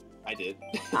 I did.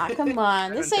 Ah, come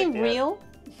on. This ain't real.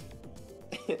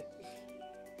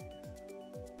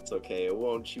 It's okay. It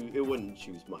won't choose. It wouldn't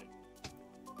choose mine.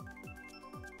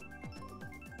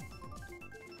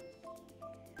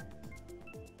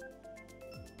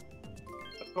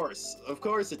 Of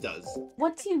course it does.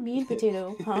 What do you mean,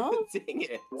 potato? Huh? Dang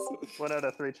it. 1 out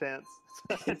of 3 chance.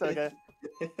 It's okay.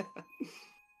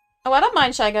 Oh, I don't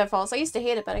mind Shy Guy Falls. I used to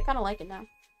hate it, but I kind of like it now.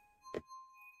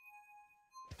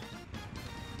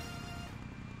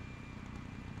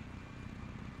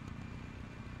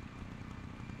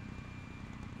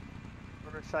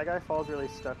 Shy Guy Falls really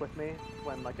stuck with me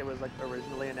when like it was like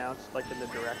originally announced like in the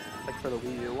direct like for the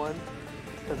Wii U one,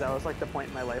 because that was like the point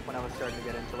in my life when I was starting to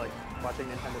get into like watching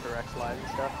Nintendo Directs live and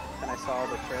stuff, and I saw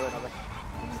the trailer and I was like,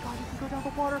 oh my god, you can go down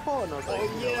the waterfall, and I was like,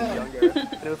 younger,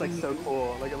 and it was like so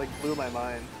cool, like it like blew my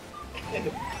mind.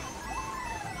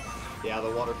 Yeah,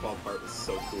 the waterfall part was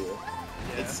so cool.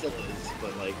 Yeah. It still is,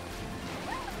 but like.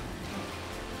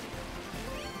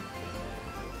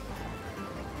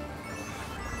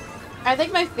 I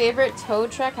think my favorite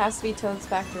Toad track has to be Toad's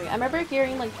Factory. I remember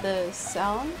hearing like the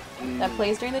sound that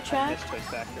plays during the track. I miss Toad's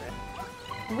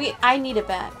Factory. I need it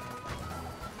back.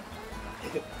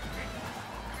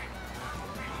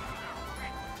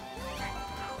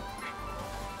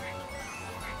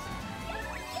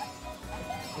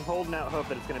 I'm holding out hope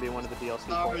that it's going to be one of the DLC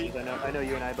courses. I know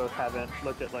you and I both haven't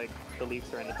looked at like the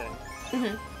leaks or anything.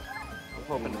 I'm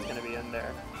hoping it's going to be in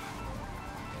there.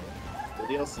 The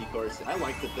DLC course, I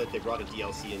like that they brought a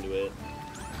DLC into it.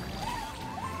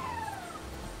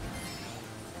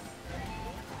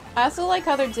 I also like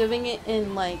how they're doing it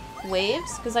in like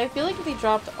waves, because I feel like if they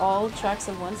dropped all tracks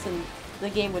at once, then the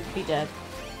game would be dead.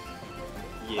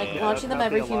 Yeah, like launching them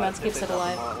every few months keeps it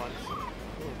alive.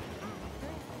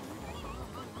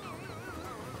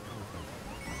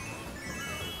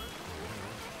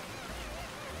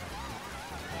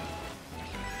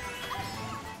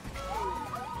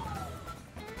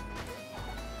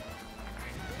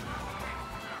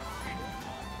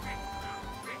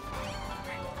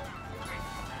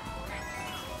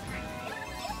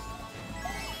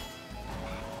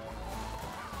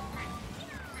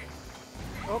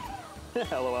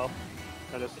 LOL.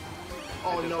 I just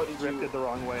drifted the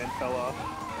wrong way and fell off.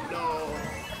 No.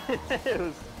 It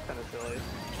was kind of silly.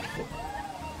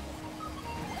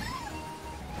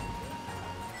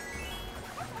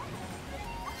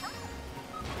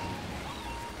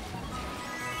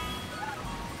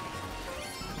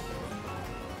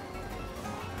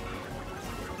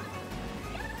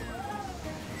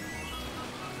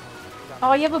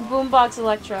 Oh, you have a boombox,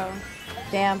 Electro.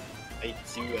 Damn. I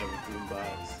do have a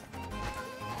boombox.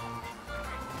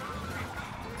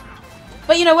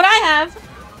 But you know what I have?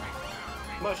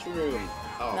 Mushroom.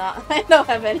 Oh. Nah, I don't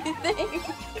have anything.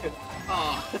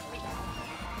 Oh.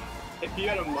 If you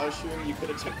had a mushroom, you could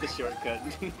have took the shortcut.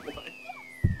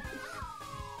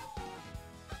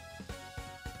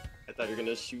 I thought you were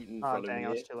gonna shoot in front of me. Oh dang, I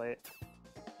was too late.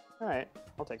 Alright,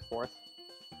 I'll take fourth.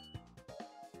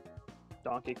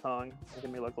 Donkey Kong,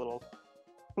 making me look a little...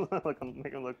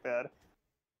 make him look bad.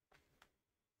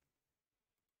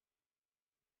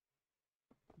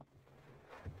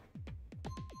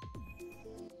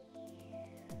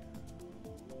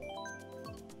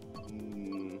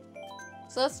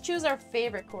 So let's choose our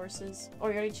favorite courses. Or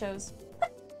you already chose.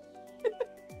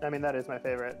 I mean, that is my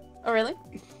favorite. Oh, really?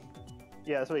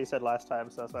 Yeah, that's what you said last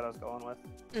time, so that's what I was going with.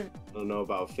 I don't know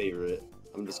about favorite.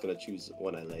 I'm just gonna choose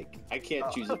one I like. I can't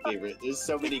choose a favorite. There's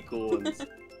so many cool ones.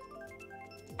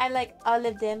 I like all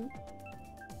of them.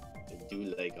 I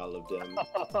do like all of them.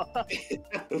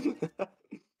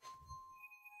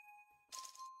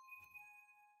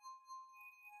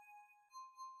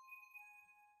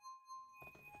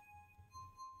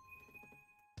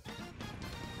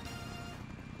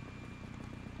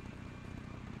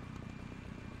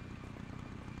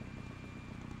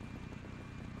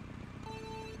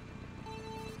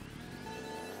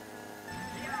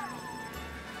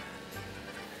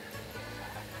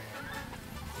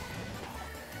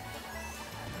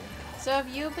 So have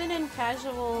you been in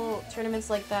casual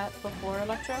tournaments like that before,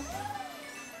 Electro?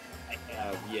 I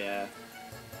have, yeah.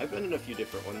 I've been in a few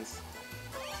different ones.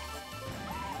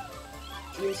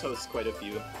 Dreams hosts quite a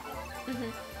few.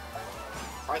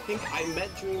 I think I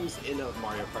met Dreams in a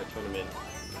Mario Kart tournament,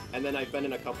 and then I've been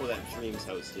in a couple that Dreams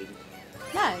hosted.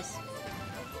 Nice.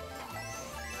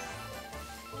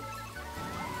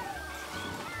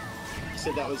 You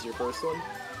said that was your first one?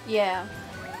 Yeah.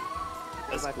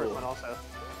 That's my cool. first one also.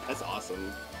 That's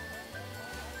awesome.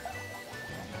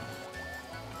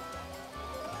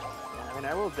 Yeah, I mean,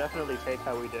 I will definitely take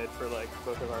how we did for like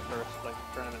both of our first like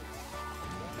tournaments.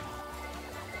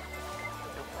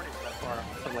 We're not that far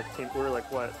from like team. We were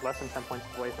like what, less than 10 points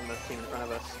away from the team in front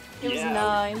of us. It was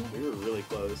 9. We were really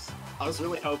close. I was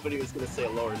really hoping he was gonna say a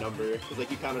lower number because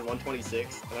like you counted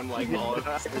 126, and I'm like, oh.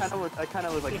 I kind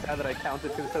of was like sad that I counted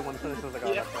because it said 126. I was like,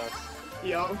 oh, that's us.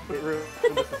 Yeah. It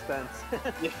ruined the suspense.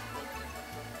 Yeah.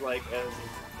 Like, and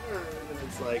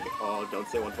it's like, oh, don't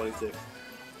say 126.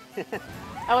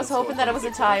 I was hoping that it was a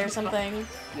tie or something.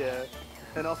 Yeah.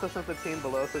 And also since the team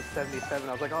below said 77,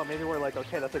 I was like, oh, maybe we're like,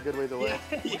 okay, that's a good ways away.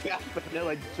 Yeah. But then it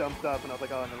like jumped up and I was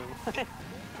like, oh, never mind.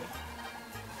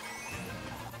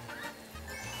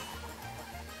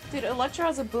 Dude, Electro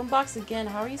has a boombox again.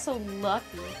 How are you so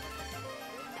lucky?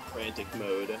 Frantic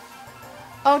mode.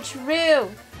 Oh, true!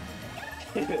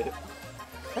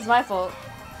 That's my fault.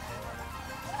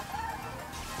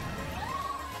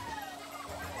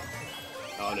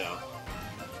 Oh no.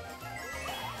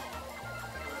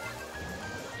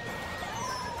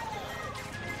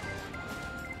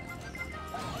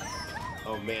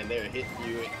 Oh man, they're hitting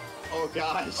you. Oh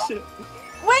gosh.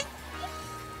 Wait!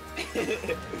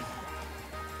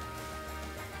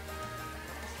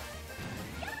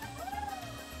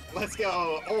 Let's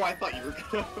go. Oh, I thought you were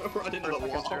gonna run into the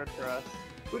Perfect wall. start for us.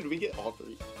 Ooh, did we get all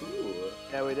three? Ooh.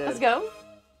 Yeah, we did. Let's go.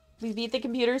 We beat the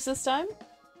computers this time.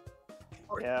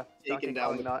 Yeah, Taking Donkey down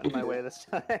Kong the not in my way this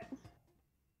time.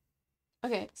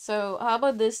 Okay, so how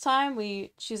about this time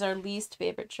we choose our least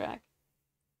favorite track?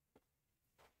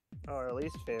 Oh, our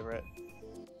least favorite.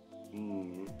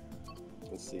 Hmm.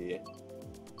 Let's see.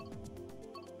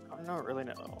 I don't really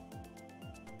know.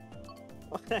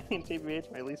 I mean, TBH,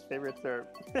 my least favorites are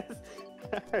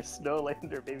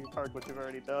Snowlander, Baby Park, which we've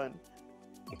already done.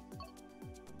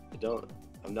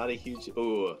 I'm not a huge.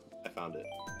 Ooh, I found it.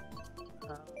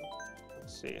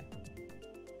 Let's see.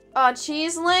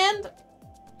 Cheeseland?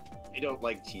 I don't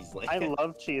like Cheeseland. I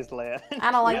love Cheeseland.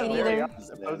 I don't like Yeah, it very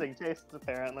either. opposing tastes,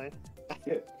 apparently.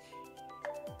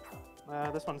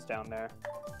 This one's down there.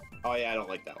 Oh yeah, I don't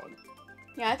like that one.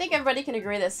 Yeah, I think everybody can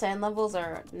agree that sand levels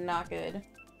are not good.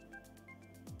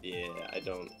 Yeah, I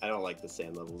don't like the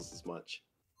sand levels as much.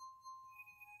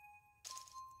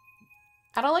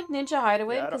 I don't like Ninja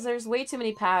Hideaway Yeah, I because don't- there's way too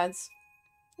many pads.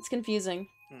 It's confusing.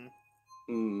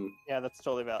 Yeah, that's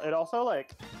totally valid. It also,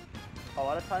 like, a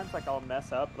lot of times, like, I'll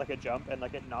mess up, like, a jump, and,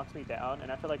 like, it knocks me down,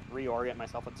 and I have to, like, reorient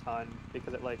myself a ton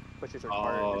because it, like, pushes your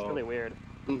cart. It's really weird.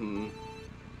 Mm-hmm.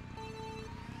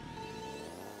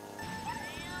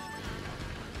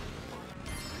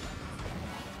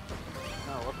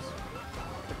 Oh, whoops.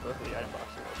 Took both of the item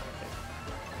boxes.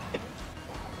 Okay.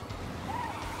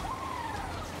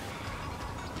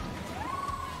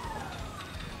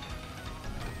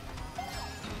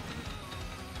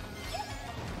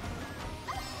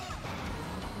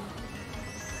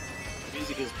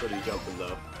 Music is pretty jumping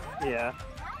though. Yeah.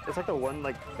 It's like the one,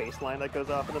 like, bass line that goes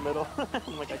off in the middle.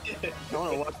 I'm like, I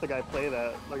want to watch the guy play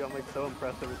that. Like, I'm, like, so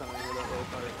impressed every time I hear that little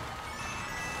part.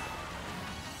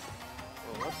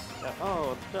 Oh, whoops.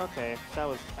 Oh, okay. That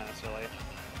was kind of silly.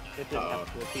 It didn't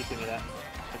have to teach me that.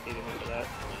 Defeated me for that.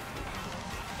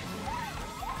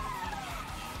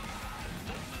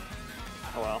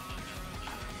 Oh well.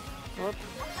 Whoop.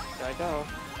 There I go.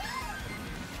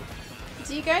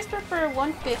 Do you guys prefer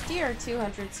 150 or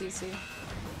 200cc?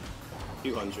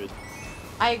 200.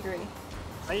 I agree.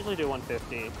 I usually do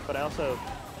 150, but I also,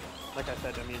 like I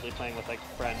said, I'm usually playing with, like,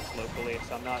 friends locally,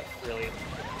 so I'm not really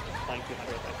playing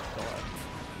 200 like a lot.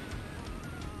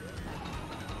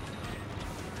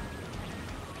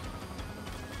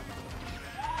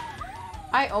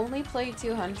 I only play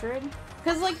 200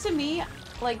 because, like, to me,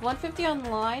 like 150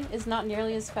 online is not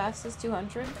nearly as fast as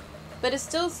 200, but it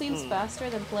still seems faster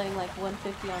than playing like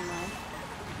 150 online.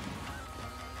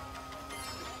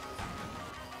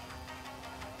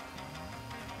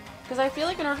 Because I feel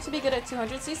like in order to be good at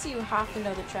 200cc, you have to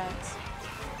know the tracks.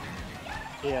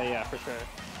 Yeah, for sure.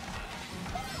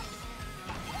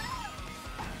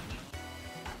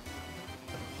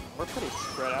 We're pretty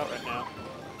spread out right now.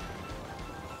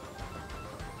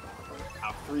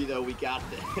 Top 3 though, we got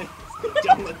this.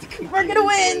 Don't let the computers We're gonna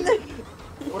win!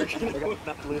 We're gonna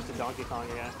not lose to Donkey Kong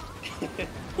again.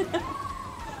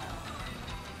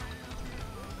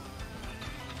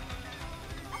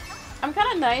 I'm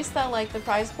kind of nice that, like, the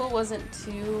prize pool wasn't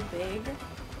too big.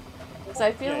 So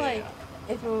I feel like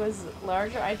if it was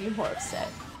larger, I'd be more upset.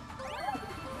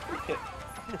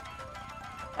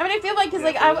 I mean, I feel like, because,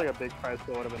 like, if I it was like a big prize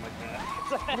pool, would have been like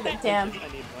that. Damn. I need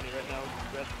money right now.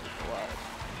 That's a lot.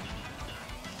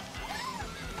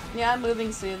 Yeah, I'm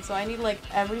moving soon, so I need, like,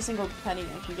 every single penny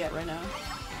I can get right now.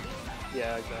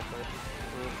 Yeah, exactly.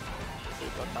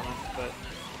 It's coming, but I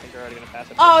think they're already gonna pass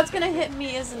it. Oh, it's gonna hit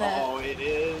me, isn't it? Oh, it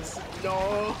is.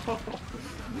 No.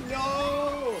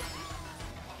 No.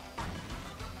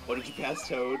 What did you pass,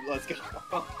 Toad? Let's go.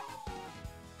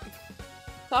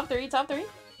 Top 3, top 3.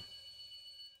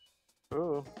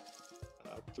 Ooh.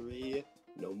 Top 3.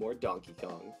 No more Donkey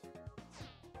Kong.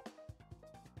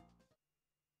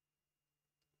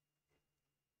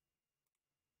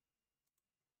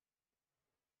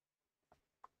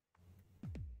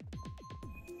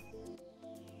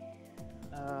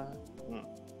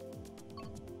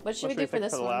 What should we do for pick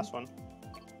this for the one? last one?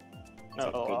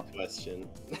 That's No, a good question.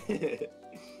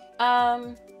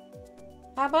 How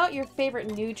about your favorite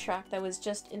new track that was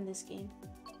just in this game?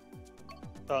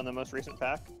 Oh, in the most recent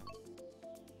pack?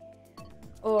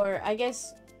 Or I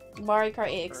guess Mario Kart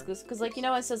 8 exclusive, because like you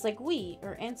know it says like Wii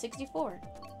or N64.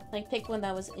 Like pick one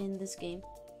that was in this game.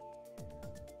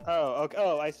 Oh, okay.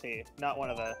 Oh, I see. Not one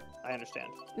of the. I understand.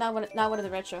 Not one of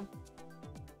the retro.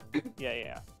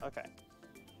 Yeah. Okay.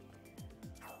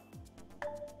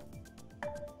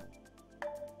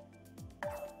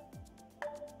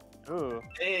 Ooh.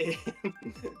 Hey.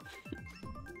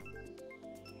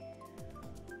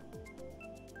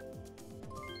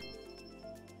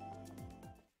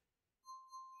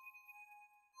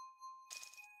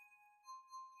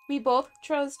 We both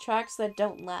chose tracks that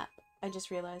don't lap. I just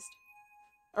realized.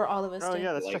 Or all of us Oh did.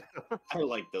 yeah, that's Like, true. I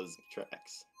like those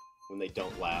tracks when they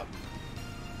don't lap.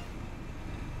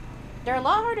 They're a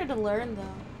lot harder to learn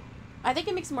though. I think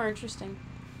it makes it more interesting.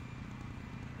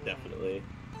 Definitely.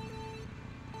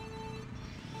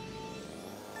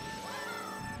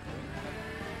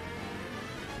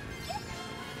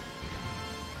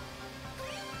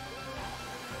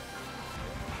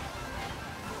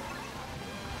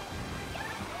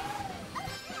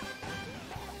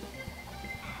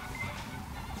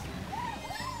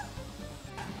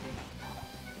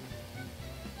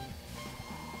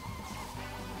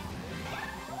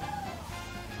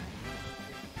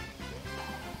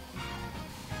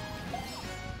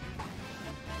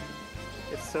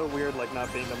 It's so weird, like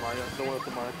not being the one with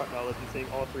the Mario Kart knowledge and seeing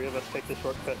all three of us take the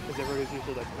shortcut because everybody's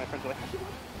usually like, my friends are like,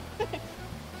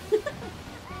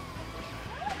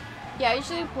 Yeah, I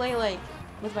usually play like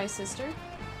with my sister,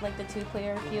 like the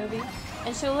 2-player POV,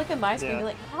 and she'll look at my screen and be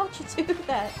like, "How'd you do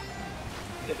that?"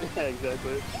 yeah,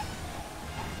 exactly.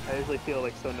 I usually feel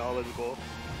like so knowledgeable.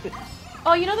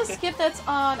 Oh, you know the skip that's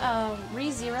on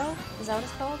ReZero? Is that what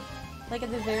it's called? Like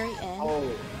at the very end.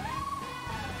 Oh.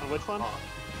 On which one?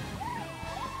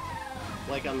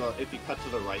 Like on the if you cut to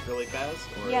the right really fast,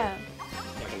 or Yeah.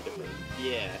 something different.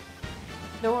 Yeah.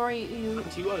 Don't worry, you. On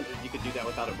 200, you could do that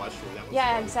without a mushroom. That was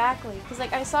Yeah, fun. exactly. Because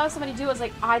like I saw somebody do it, I was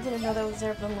like, I didn't know that was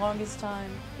there for the longest time.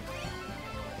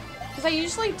 Because I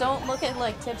usually don't look at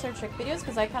like tips or trick videos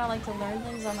because I kind of like to learn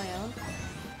things on my own.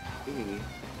 Mm-hmm.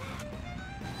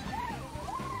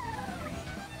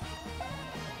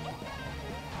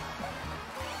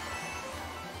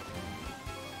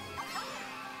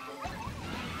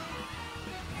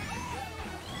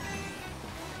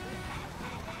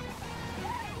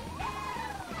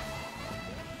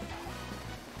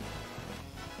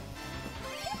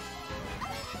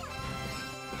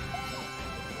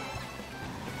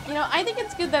 You know, I think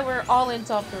it's good that we're all in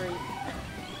top 3.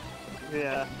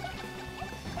 Yeah.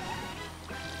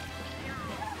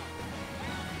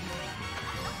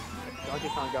 Donkey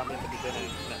Kong got me at the beginning in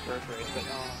that first race, but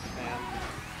oh man.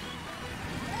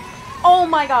 Oh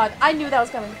my god, I knew that was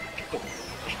coming.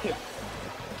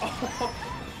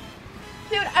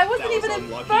 Dude, I wasn't even in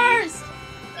first!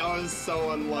 That was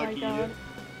so unlucky. Oh my god.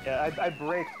 Yeah, I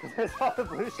braked because I saw the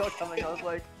blue shell coming. I was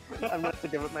like, I'm meant to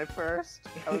give it my first.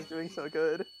 I was doing so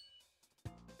good.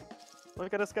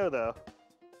 Look at us go, though.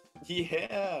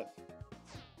 Yeah.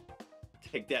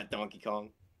 Take that, Donkey Kong.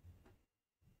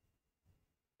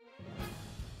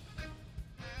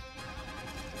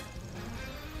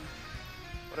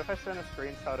 What if I sent a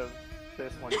screenshot of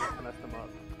this one just to mess them up?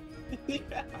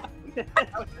 Yeah.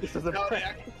 This is a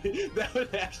prank. That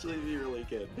would actually be really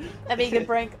good. That'd be a good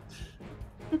prank.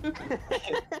 Be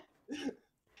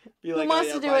Who like,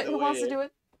 wants oh, yeah, to do by it? the Who wants to way, do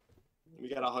it? We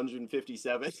got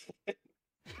 157.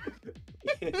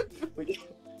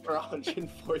 Or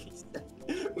 147.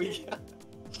 We got...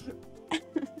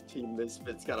 Team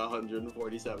Misfits got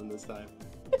 147 this time.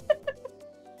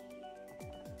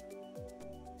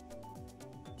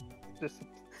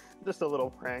 Just a little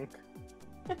prank.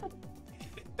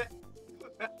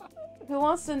 Who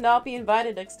wants to not be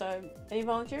invited next time? Any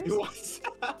volunteers? Who wants?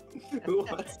 Who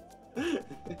wants?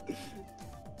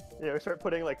 Yeah, we start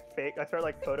putting like fake. I start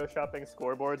like photoshopping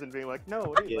scoreboards and being like, no,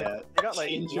 what are you? Yeah, Like, you got like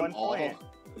change 1 them all. point.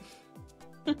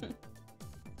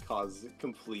 Cause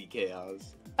complete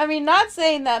chaos. I mean, not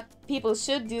saying that people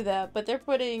should do that, but they're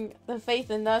putting the faith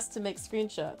in us to make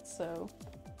screenshots, so...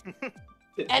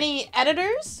 Any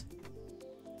editors?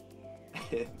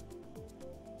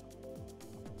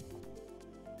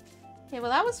 Okay,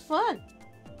 well that was fun.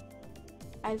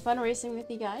 I had fun racing with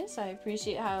you guys. I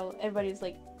appreciate how everybody's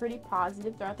like pretty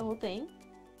positive throughout the whole thing.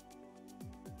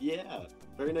 Yeah,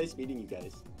 very nice meeting you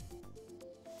guys.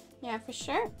 Yeah, for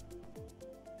sure.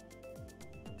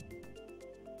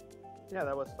 Yeah,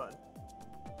 that was fun.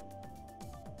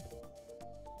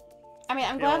 I mean,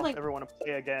 I'm If glad y'all like... ever want to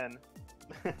play again,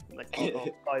 like I'll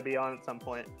probably be on at some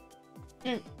point.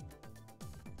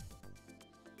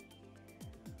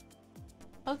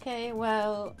 Okay,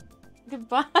 well,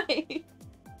 Goodbye.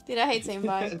 Dude, I hate saying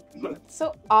bye. It's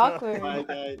so awkward. Bye,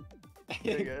 guys.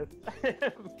 You're good.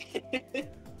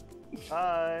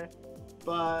 Bye.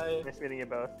 Bye. Nice meeting you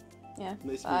both. Yeah.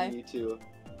 Nice bye. meeting you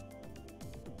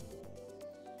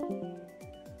too.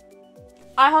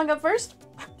 I hung up first.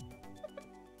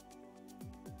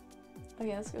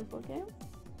 Okay, let's go full game.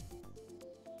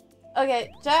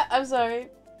 Okay, chat, I'm sorry.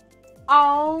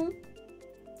 Oh,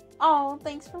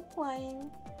 thanks for playing.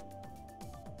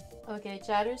 Okay,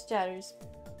 chatters.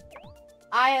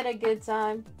 I had a good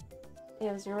time.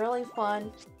 It was really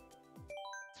fun.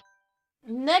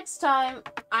 Next time,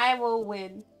 I will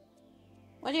win.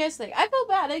 What do you guys think? I feel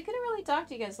bad. I couldn't really talk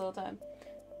to you guys the whole time.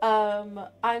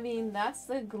 I mean, that's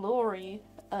the glory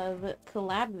of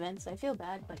collab events. I feel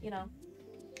bad, but you know.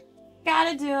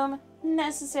 Gotta do them.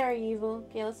 Necessary evil.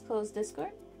 Okay, let's close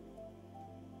Discord.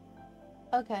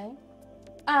 Okay.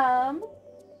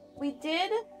 We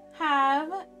did have...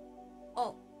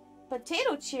 Oh,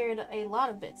 Potato cheered a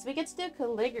lot of bits. We get to do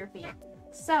calligraphy.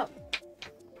 So...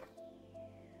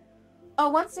 Oh,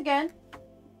 once again...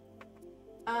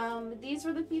 these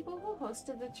were the people who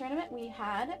hosted the tournament. We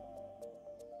had...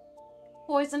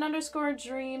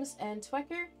 Poison_Dreams and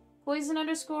Twecker.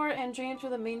 Poison_ and Dreams were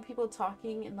the main people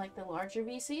talking in like the larger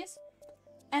VCs.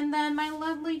 And then my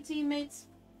lovely teammates,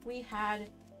 we had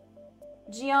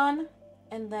Gian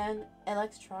and then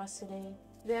Electrocity.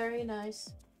 Very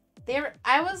nice.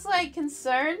 I was like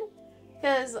concerned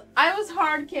because I was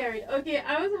hard carried. Okay,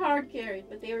 I was hard carried,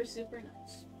 but they were super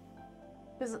nice.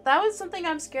 Because that was something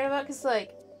I'm scared about because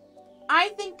like I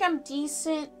think I'm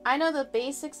decent. I know the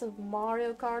basics of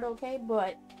Mario Kart, okay,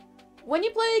 but when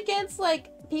you play against like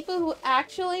people who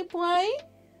actually play,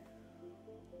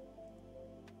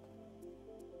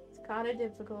 it's kind of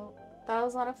difficult. That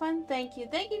was a lot of fun. Thank you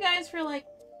guys for like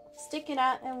sticking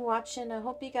out and watching. I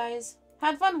hope you guys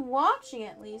had fun watching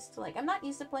at least. Like, I'm not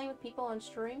used to playing with people on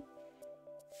stream,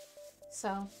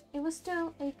 so it was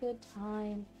still a good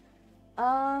time.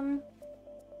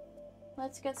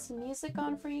 Let's get some music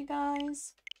on for you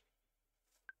guys.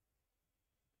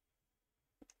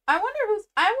 I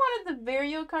wanted the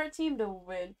Mario Kart team to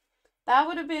win. That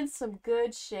would have been some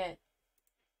good shit.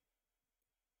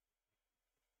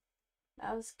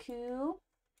 That was cool.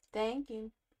 Thank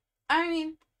you. I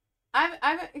mean,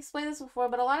 I've explained this before,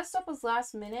 but a lot of stuff was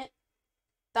last minute.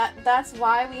 That's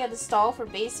why we had to stall for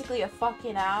basically a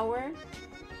fucking hour.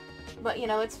 But you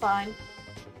know, it's fine.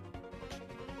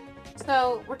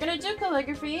 So we're gonna do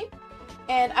calligraphy.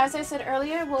 And as I said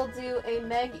earlier, we'll do a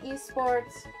Meg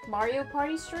Esports Mario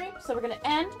Party stream. So we're gonna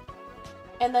end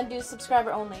and then do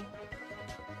subscriber only.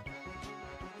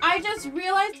 I just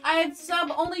realized I had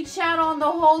sub only chat on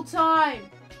the whole time.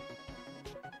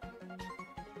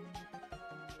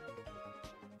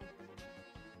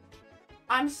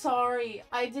 I'm sorry.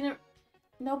 I didn't...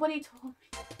 Nobody told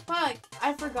me. Fuck.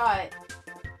 I forgot.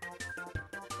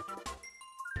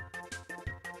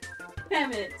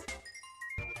 Damn it.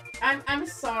 I'm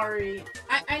sorry.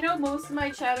 I know most of my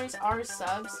chatters are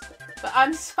subs, but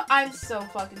I'm so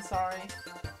fucking sorry.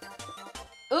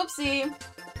 Oopsie.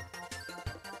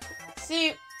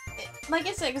 See, like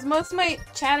I said, because most of my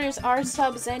chatters are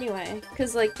subs anyway,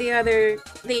 because like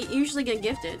they usually get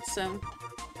gifted, so.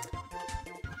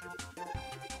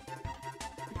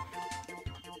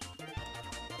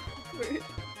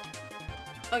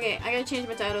 Okay, I gotta change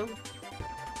my title.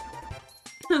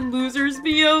 Losers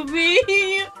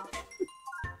POV.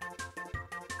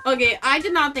 Okay, I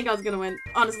did not think I was gonna win.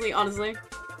 Honestly. It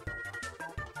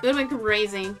would've been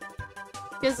crazy.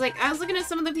 Because, like, I was looking at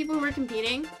some of the people who were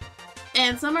competing,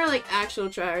 and some are, like, actual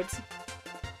tryhards.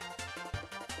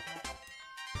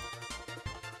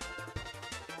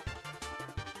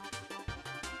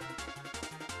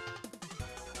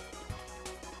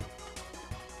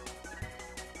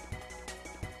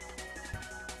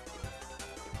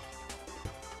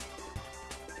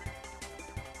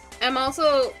 I'm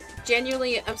also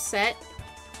genuinely upset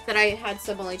that I had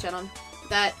sub-only chat on.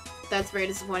 That's very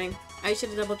disappointing. I should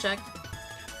have double-checked.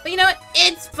 But you know what?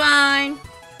 It's fine!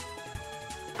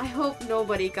 I hope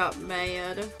nobody got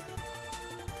mad.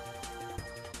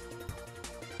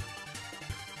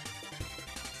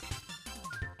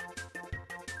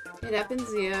 It happens,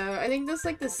 yeah. I think that's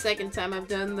like the second time I've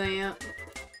done that.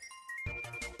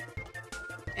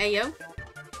 Hey, yo.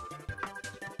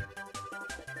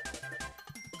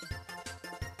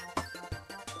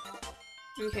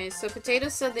 Okay, so Potato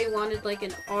said they wanted like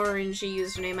an orange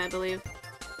username, I believe.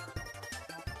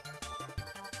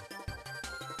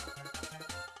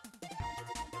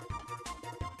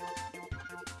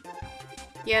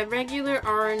 Yeah, regular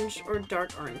orange or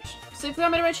dark orange. So if you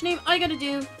want me to write your name, all you gotta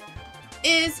do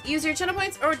is use your channel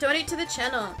points or donate to the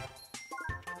channel.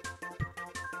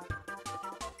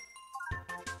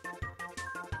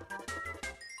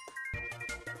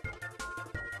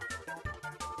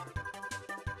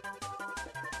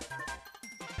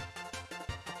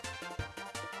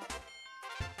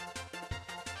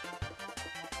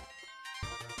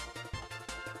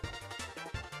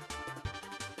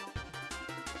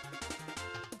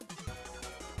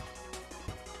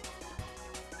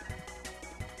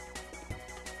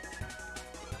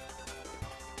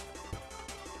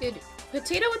 Dude,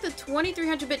 Potato with the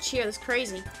 2300-bit cheer, that's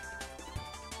crazy.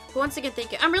 But once again,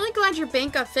 thank you. I'm really glad your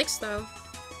bank got fixed, though.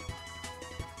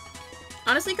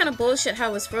 Honestly, kind of bullshit how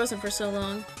it was frozen for so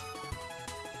long.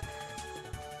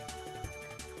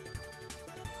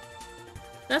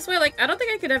 That's why, like, I don't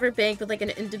think I could ever bank with, like, an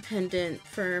independent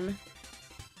firm.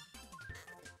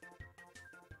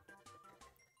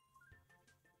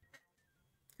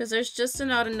 Because there's just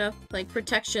not enough, like,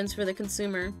 protections for the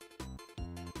consumer.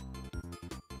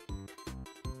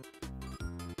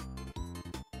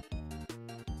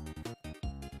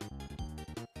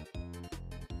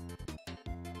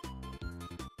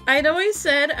 I'd always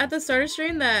said at the start of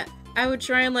stream that I would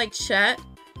try and like chat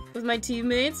with my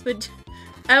teammates, but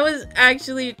I was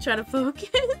actually trying to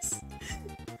focus.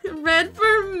 Red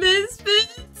for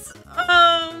Misfits?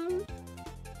 Oh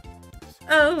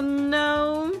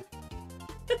no.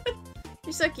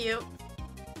 You're so cute.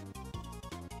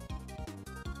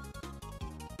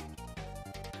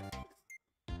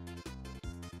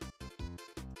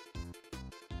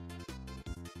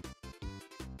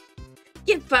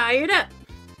 Get fired up.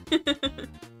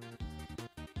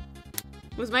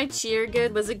 Was my cheer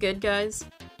good? Was it good, guys?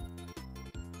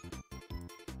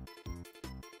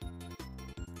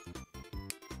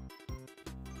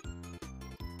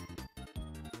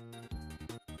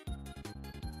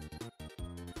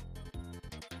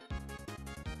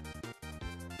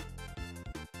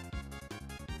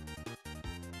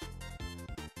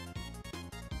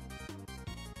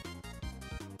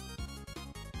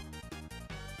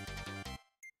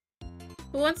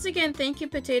 Once again, thank you,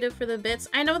 Potato, for the bits.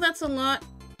 I know that's a lot,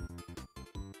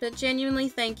 but genuinely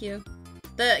thank you.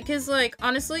 Cause like,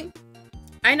 honestly,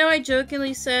 I know I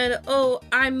jokingly said, oh,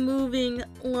 I'm moving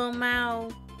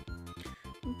Lamau,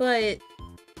 but,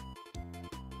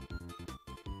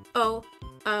 oh,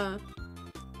 I'm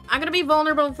gonna be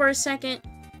vulnerable for a second.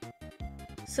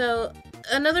 So,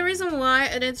 another reason why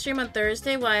I didn't stream on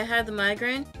Thursday, why I had the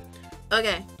migraine,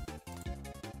 okay.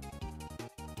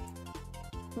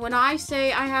 When I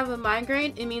say I have a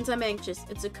migraine, it means I'm anxious.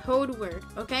 It's a code word,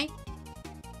 okay?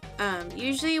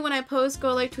 Usually when I post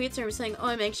Go Live tweets and I'm saying, oh,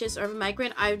 I'm anxious or I have a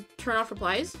migraine, I turn off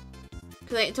replies.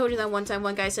 Because I told you that one time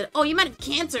one guy said, oh, you meant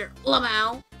cancer,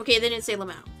 Lamau. Okay, they didn't say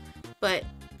Lamau. But,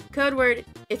 code word,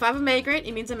 if I have a migraine,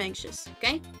 it means I'm anxious,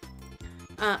 okay?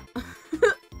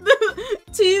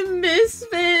 Team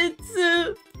Misfits.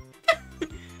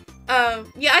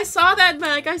 Yeah, I saw that,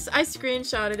 Mac. I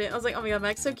screenshotted it. I was like, oh my god,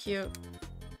 Mac's so cute.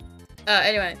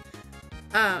 Anyway,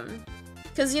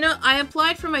 because, you know, I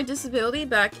applied for my disability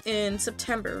back in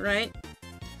September, right?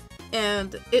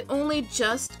 And it only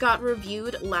just got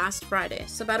reviewed last Friday,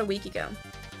 so about a week ago.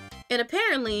 And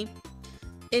apparently,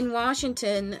 in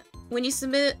Washington, when you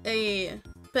submit a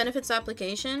benefits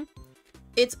application,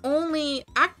 it's only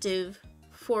active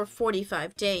for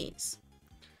 45 days.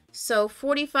 So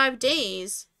 45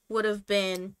 days would have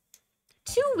been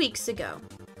 2 weeks ago.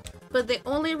 But they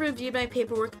only reviewed my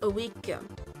paperwork a week ago.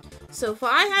 So if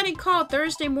I hadn't called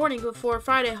Thursday morning before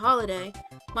Friday holiday,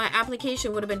 my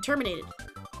application would have been terminated.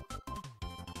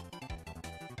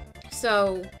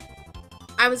 So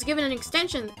I was given an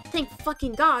extension, thank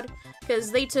fucking God, because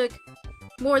they took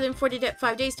more than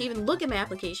 45 days to even look at my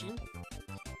application.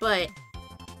 But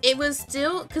it was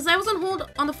still, because I was on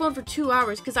hold on the phone for 2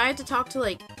 hours, because I had to talk to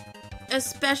like a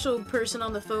special person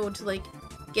on the phone to like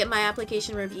get my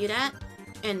application reviewed at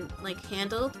and like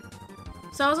handled.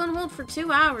 So I was on hold for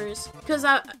 2 hours because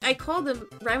I called them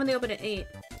right when they opened at 8.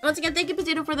 Once again, thank you,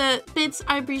 Potato, for the bits.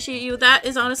 I appreciate you. That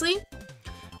is honestly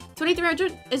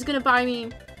 2,300 is gonna buy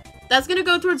me. That's gonna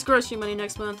go towards grocery money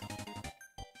next month.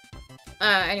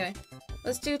 Anyway,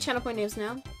 let's do channel point names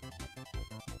now.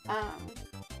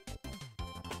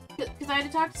 Because I had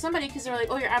to talk to somebody because they were like,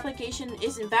 oh, your application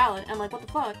is invalid. I'm like, what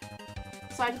the fuck?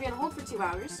 So I had to be on hold for 2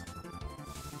 hours.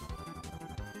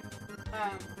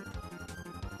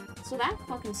 So that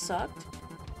fucking sucked.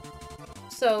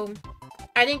 So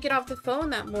I didn't get off the phone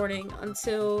that morning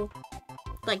until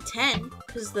like 10,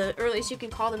 because the earliest you can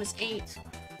call them is 8.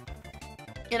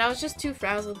 And I was just too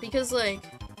frazzled because, like,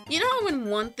 you know when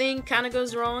one thing kind of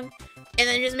goes wrong and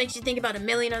then it just makes you think about a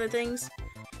million other things?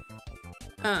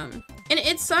 And And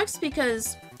it sucks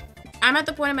because I'm at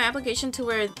the point in my application to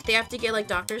where they have to get like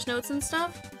doctor's notes and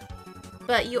stuff.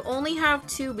 But you only have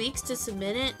 2 weeks to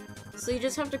submit it. So you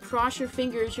just have to cross your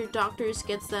fingers your doctor's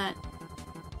gets that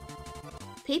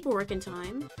paperwork in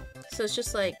time. So it's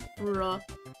just like, bruh.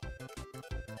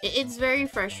 It's very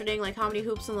frustrating, like how many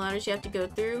hoops and ladders you have to go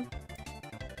through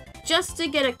just to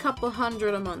get a couple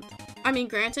hundred a month. I mean,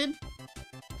 granted,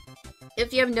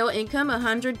 if you have no income,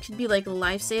 100 could be like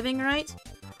life-saving, right?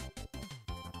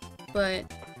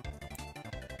 But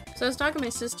so I was talking to my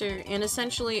sister, and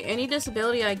essentially any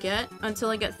disability I get until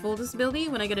I get full disability,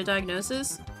 when I get a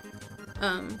diagnosis,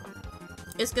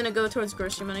 it's gonna go towards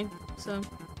grocery money. So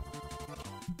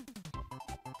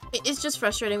it's just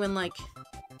frustrating when like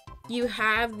you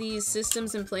have these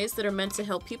systems in place that are meant to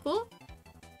help people,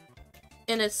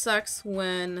 and it sucks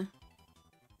when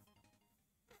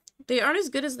they aren't as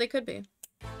good as they could be.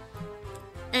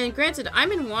 And granted,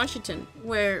 I'm in Washington,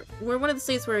 where we're one of the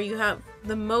states where you have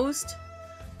the most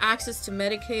access to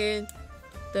Medicaid,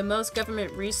 the most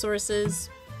government resources.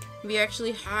 We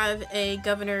actually have a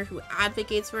governor who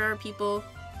advocates for our people.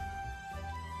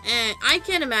 And I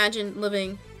can't imagine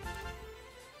living...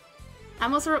 I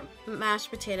almost wrote mashed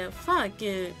potato. Fuck,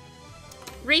 dude.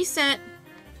 Reset.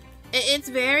 It's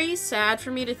very sad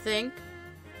for me to think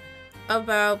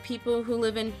about people who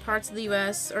live in parts of the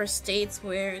US or states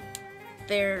where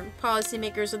their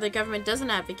policymakers or the government doesn't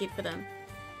advocate for them.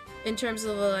 In terms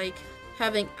of, like,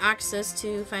 having access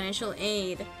to financial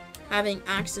aid, having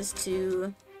access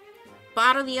to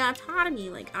bodily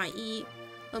autonomy, like, i.e.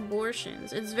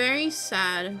 abortions. It's very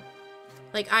sad.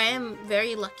 Like, I am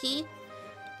very lucky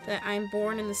that I'm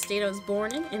born in the state I was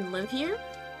born in and live here.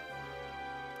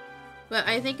 But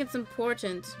I think it's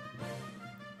important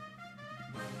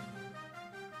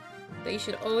that you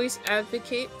should always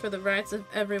advocate for the rights of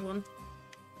everyone.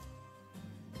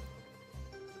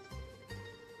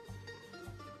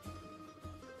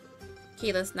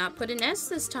 Okay, let's not put an S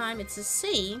this time, it's a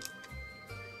C.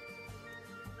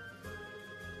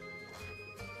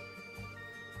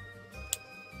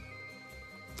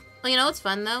 Well, you know what's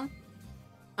fun though?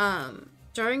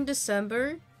 During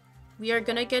December, we are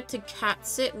gonna get to cat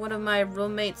sit one of my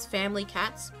roommate's family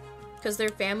cats, because their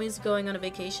family's going on a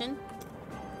vacation.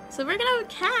 So we're gonna have a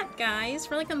cat, guys,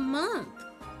 for like a month.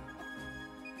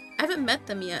 I haven't met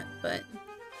them yet, but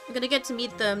I'm gonna get to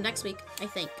meet them next week, I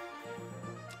think.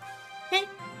 Okay,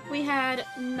 we had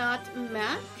Not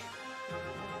Mac.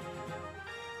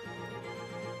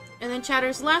 And then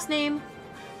Chatter's last name,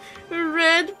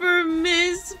 Red for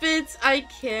Misfits. I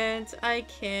can't.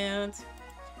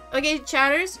 Okay,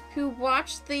 Chatters, who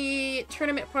watched the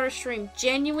tournament part of stream,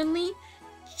 genuinely,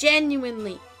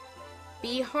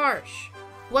 be harsh.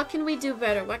 What can we do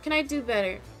better? What can I do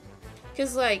better?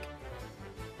 Because, like,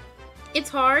 it's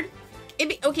hard.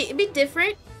 It'd be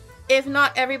different if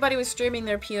not everybody was streaming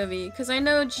their POV. Because I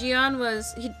know Gian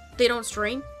was, they don't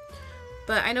stream.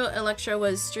 But I know Electra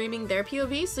was streaming their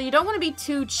POV, so you don't want to be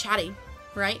too chatty,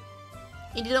 right?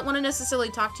 And you don't want to necessarily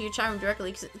talk to your chat room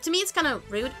directly, because to me it's kind of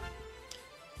rude.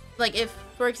 Like if,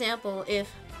 for example,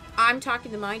 if I'm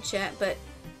talking to my chat, but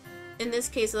in this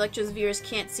case Electra's viewers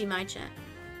can't see my chat.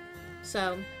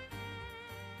 So,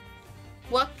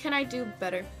 what can I do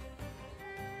better?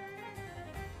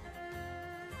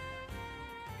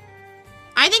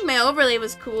 I think my overlay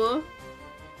was cool.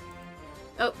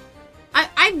 Oh,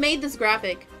 I made this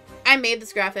graphic.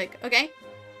 Okay?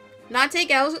 Not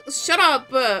take L's. Shut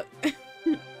up!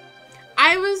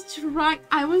 I was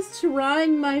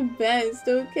trying my best,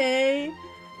 okay?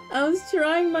 I was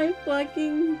trying my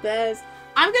fucking best.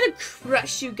 I'm gonna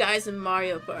crush you guys in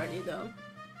Mario Party, though.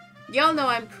 Y'all know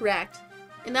I'm correct.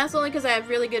 And that's only because I have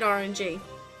really good RNG.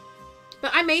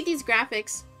 But I made these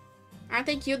graphics. Aren't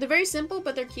they cute? They're very simple,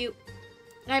 but they're cute.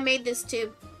 And I made this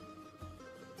too.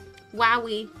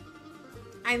 Wowie.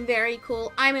 I'm very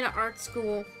cool. I'm in an art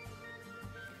school.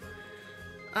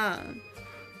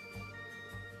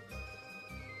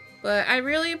 But I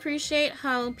really appreciate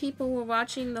how people were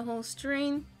watching the whole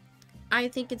stream. I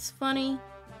think it's funny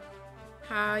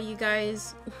how you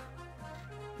guys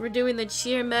were doing the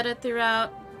cheer meta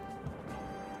throughout.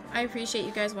 I appreciate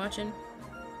you guys watching.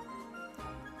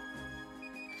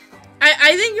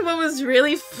 I think what was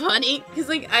really funny, because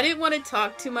like I didn't want to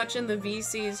talk too much in the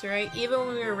VCs, right? Even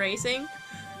when we were racing.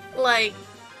 Like,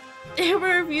 there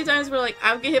were a few times where like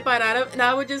I would get hit by an item and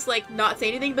I would just like not say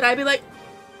anything, but I'd be like,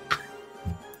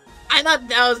 I thought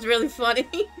that was really funny.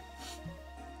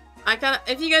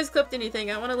 If you guys clipped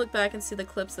anything, I want to look back and see the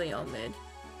clips they all made.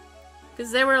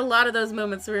 Because there were a lot of those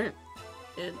moments where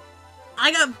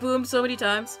I got boomed so many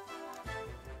times.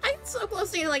 I'm so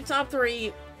close to getting like top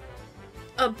 3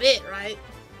 a bit, right?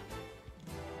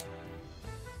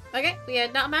 Okay, we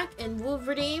had Nutmack and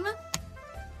Wolverine.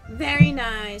 Very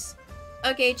nice.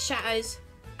 Okay, chatters.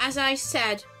 As I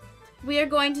said, we are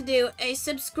going to do a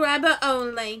subscriber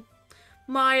only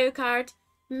Mario Kart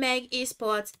Meg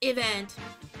Esports event.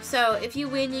 So if you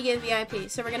win, you get VIP.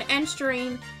 So we're gonna end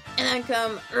stream and then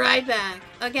come right back.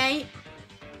 Okay?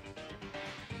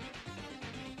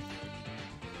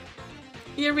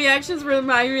 Your reactions were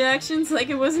my reactions, like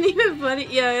it wasn't even funny.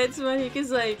 Yeah, it's funny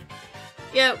because like,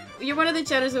 yeah, you're one of the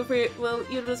chatters where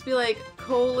you'll just be like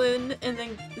colon and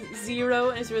then 0,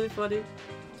 and it's really funny.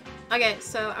 Okay,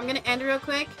 so I'm gonna end real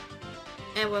quick,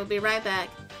 and we'll be right back.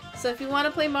 So if you want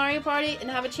to play Mario Party and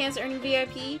have a chance of earning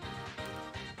VIP,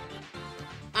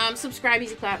 subscribe,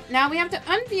 easy clap. Now we have to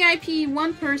un-VIP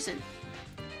one person.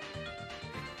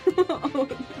 Oh, no.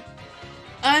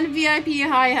 Un-VIP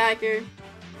hi hacker.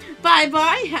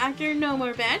 Bye-bye, hacker. No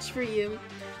more badge for you.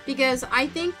 Because I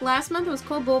think last month it was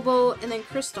Kobobo and then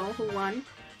Crystal who won.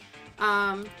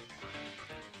 But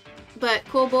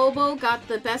Kobobo got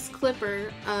the best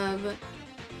clipper of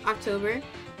October.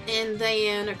 And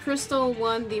then Crystal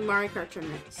won the Mario Kart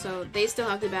tournament. So they still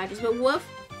have the badges. But Woof,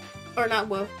 or not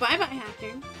Woof, bye-bye,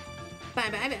 hacker.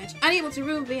 Bye-bye, badge. Unable to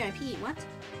remove VIP. What?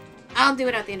 I'll do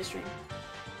it at the end of stream.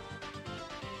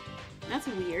 That's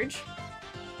weird.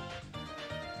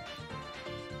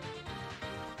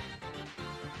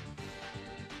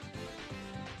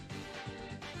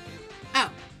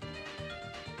 Oh.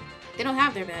 They don't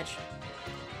have their badge.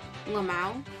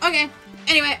 Lamau. Okay.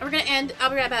 Anyway, we're gonna end.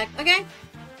 I'll be right back. Okay?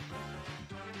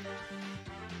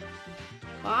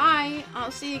 Bye. I'll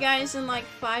see you guys in like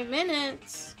 5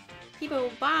 minutes.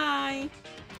 People, bye.